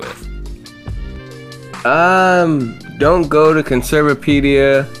episode with? Don't go to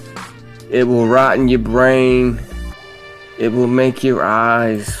Conservapedia. It will rot in your brain. It will make your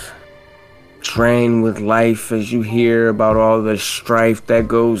eyes drain with life as you hear about all the strife that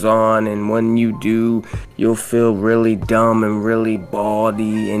goes on, and when you do, you'll feel really dumb and really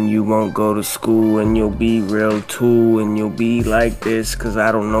baldy, and you won't go to school, and you'll be real too, and you'll be like this because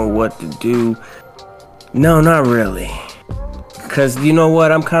I don't know what to do. No, not really. Because you know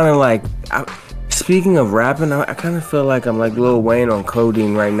what? I'm kind of like, speaking of rapping, I kind of feel like I'm like Lil Wayne on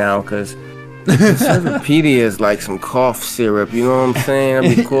codeine right now, because Conservapedia is like some cough syrup, you know what I'm saying?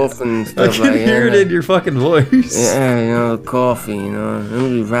 I be coughing and I stuff can like hear it that. in your fucking voice. Yeah, coffee, Let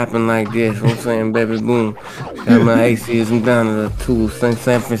me be rapping like this, you know what I'm saying, baby boom. Got my atheism down to the two San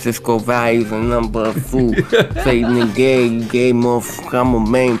Francisco values and number of food. Satan and gay, you gay motherfucker, I'm a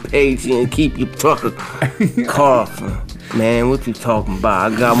main page and keep you talking. Coughing. Man, what you talking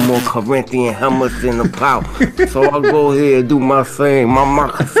about? I got more Corinthian hammers in the pouch. So I'll go ahead and do my thing.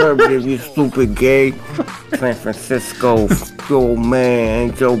 My conservative, you stupid gay. San Francisco, yo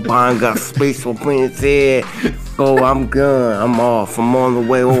man, Joe Biden got space up in his head. So I'm gone. I'm off. I'm on the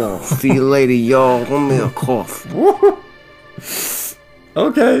way off. See you later, y'all. Give me a cough.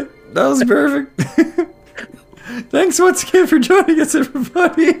 Okay, that was perfect. Thanks once again for joining us,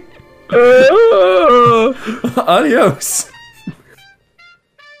 everybody. Adios.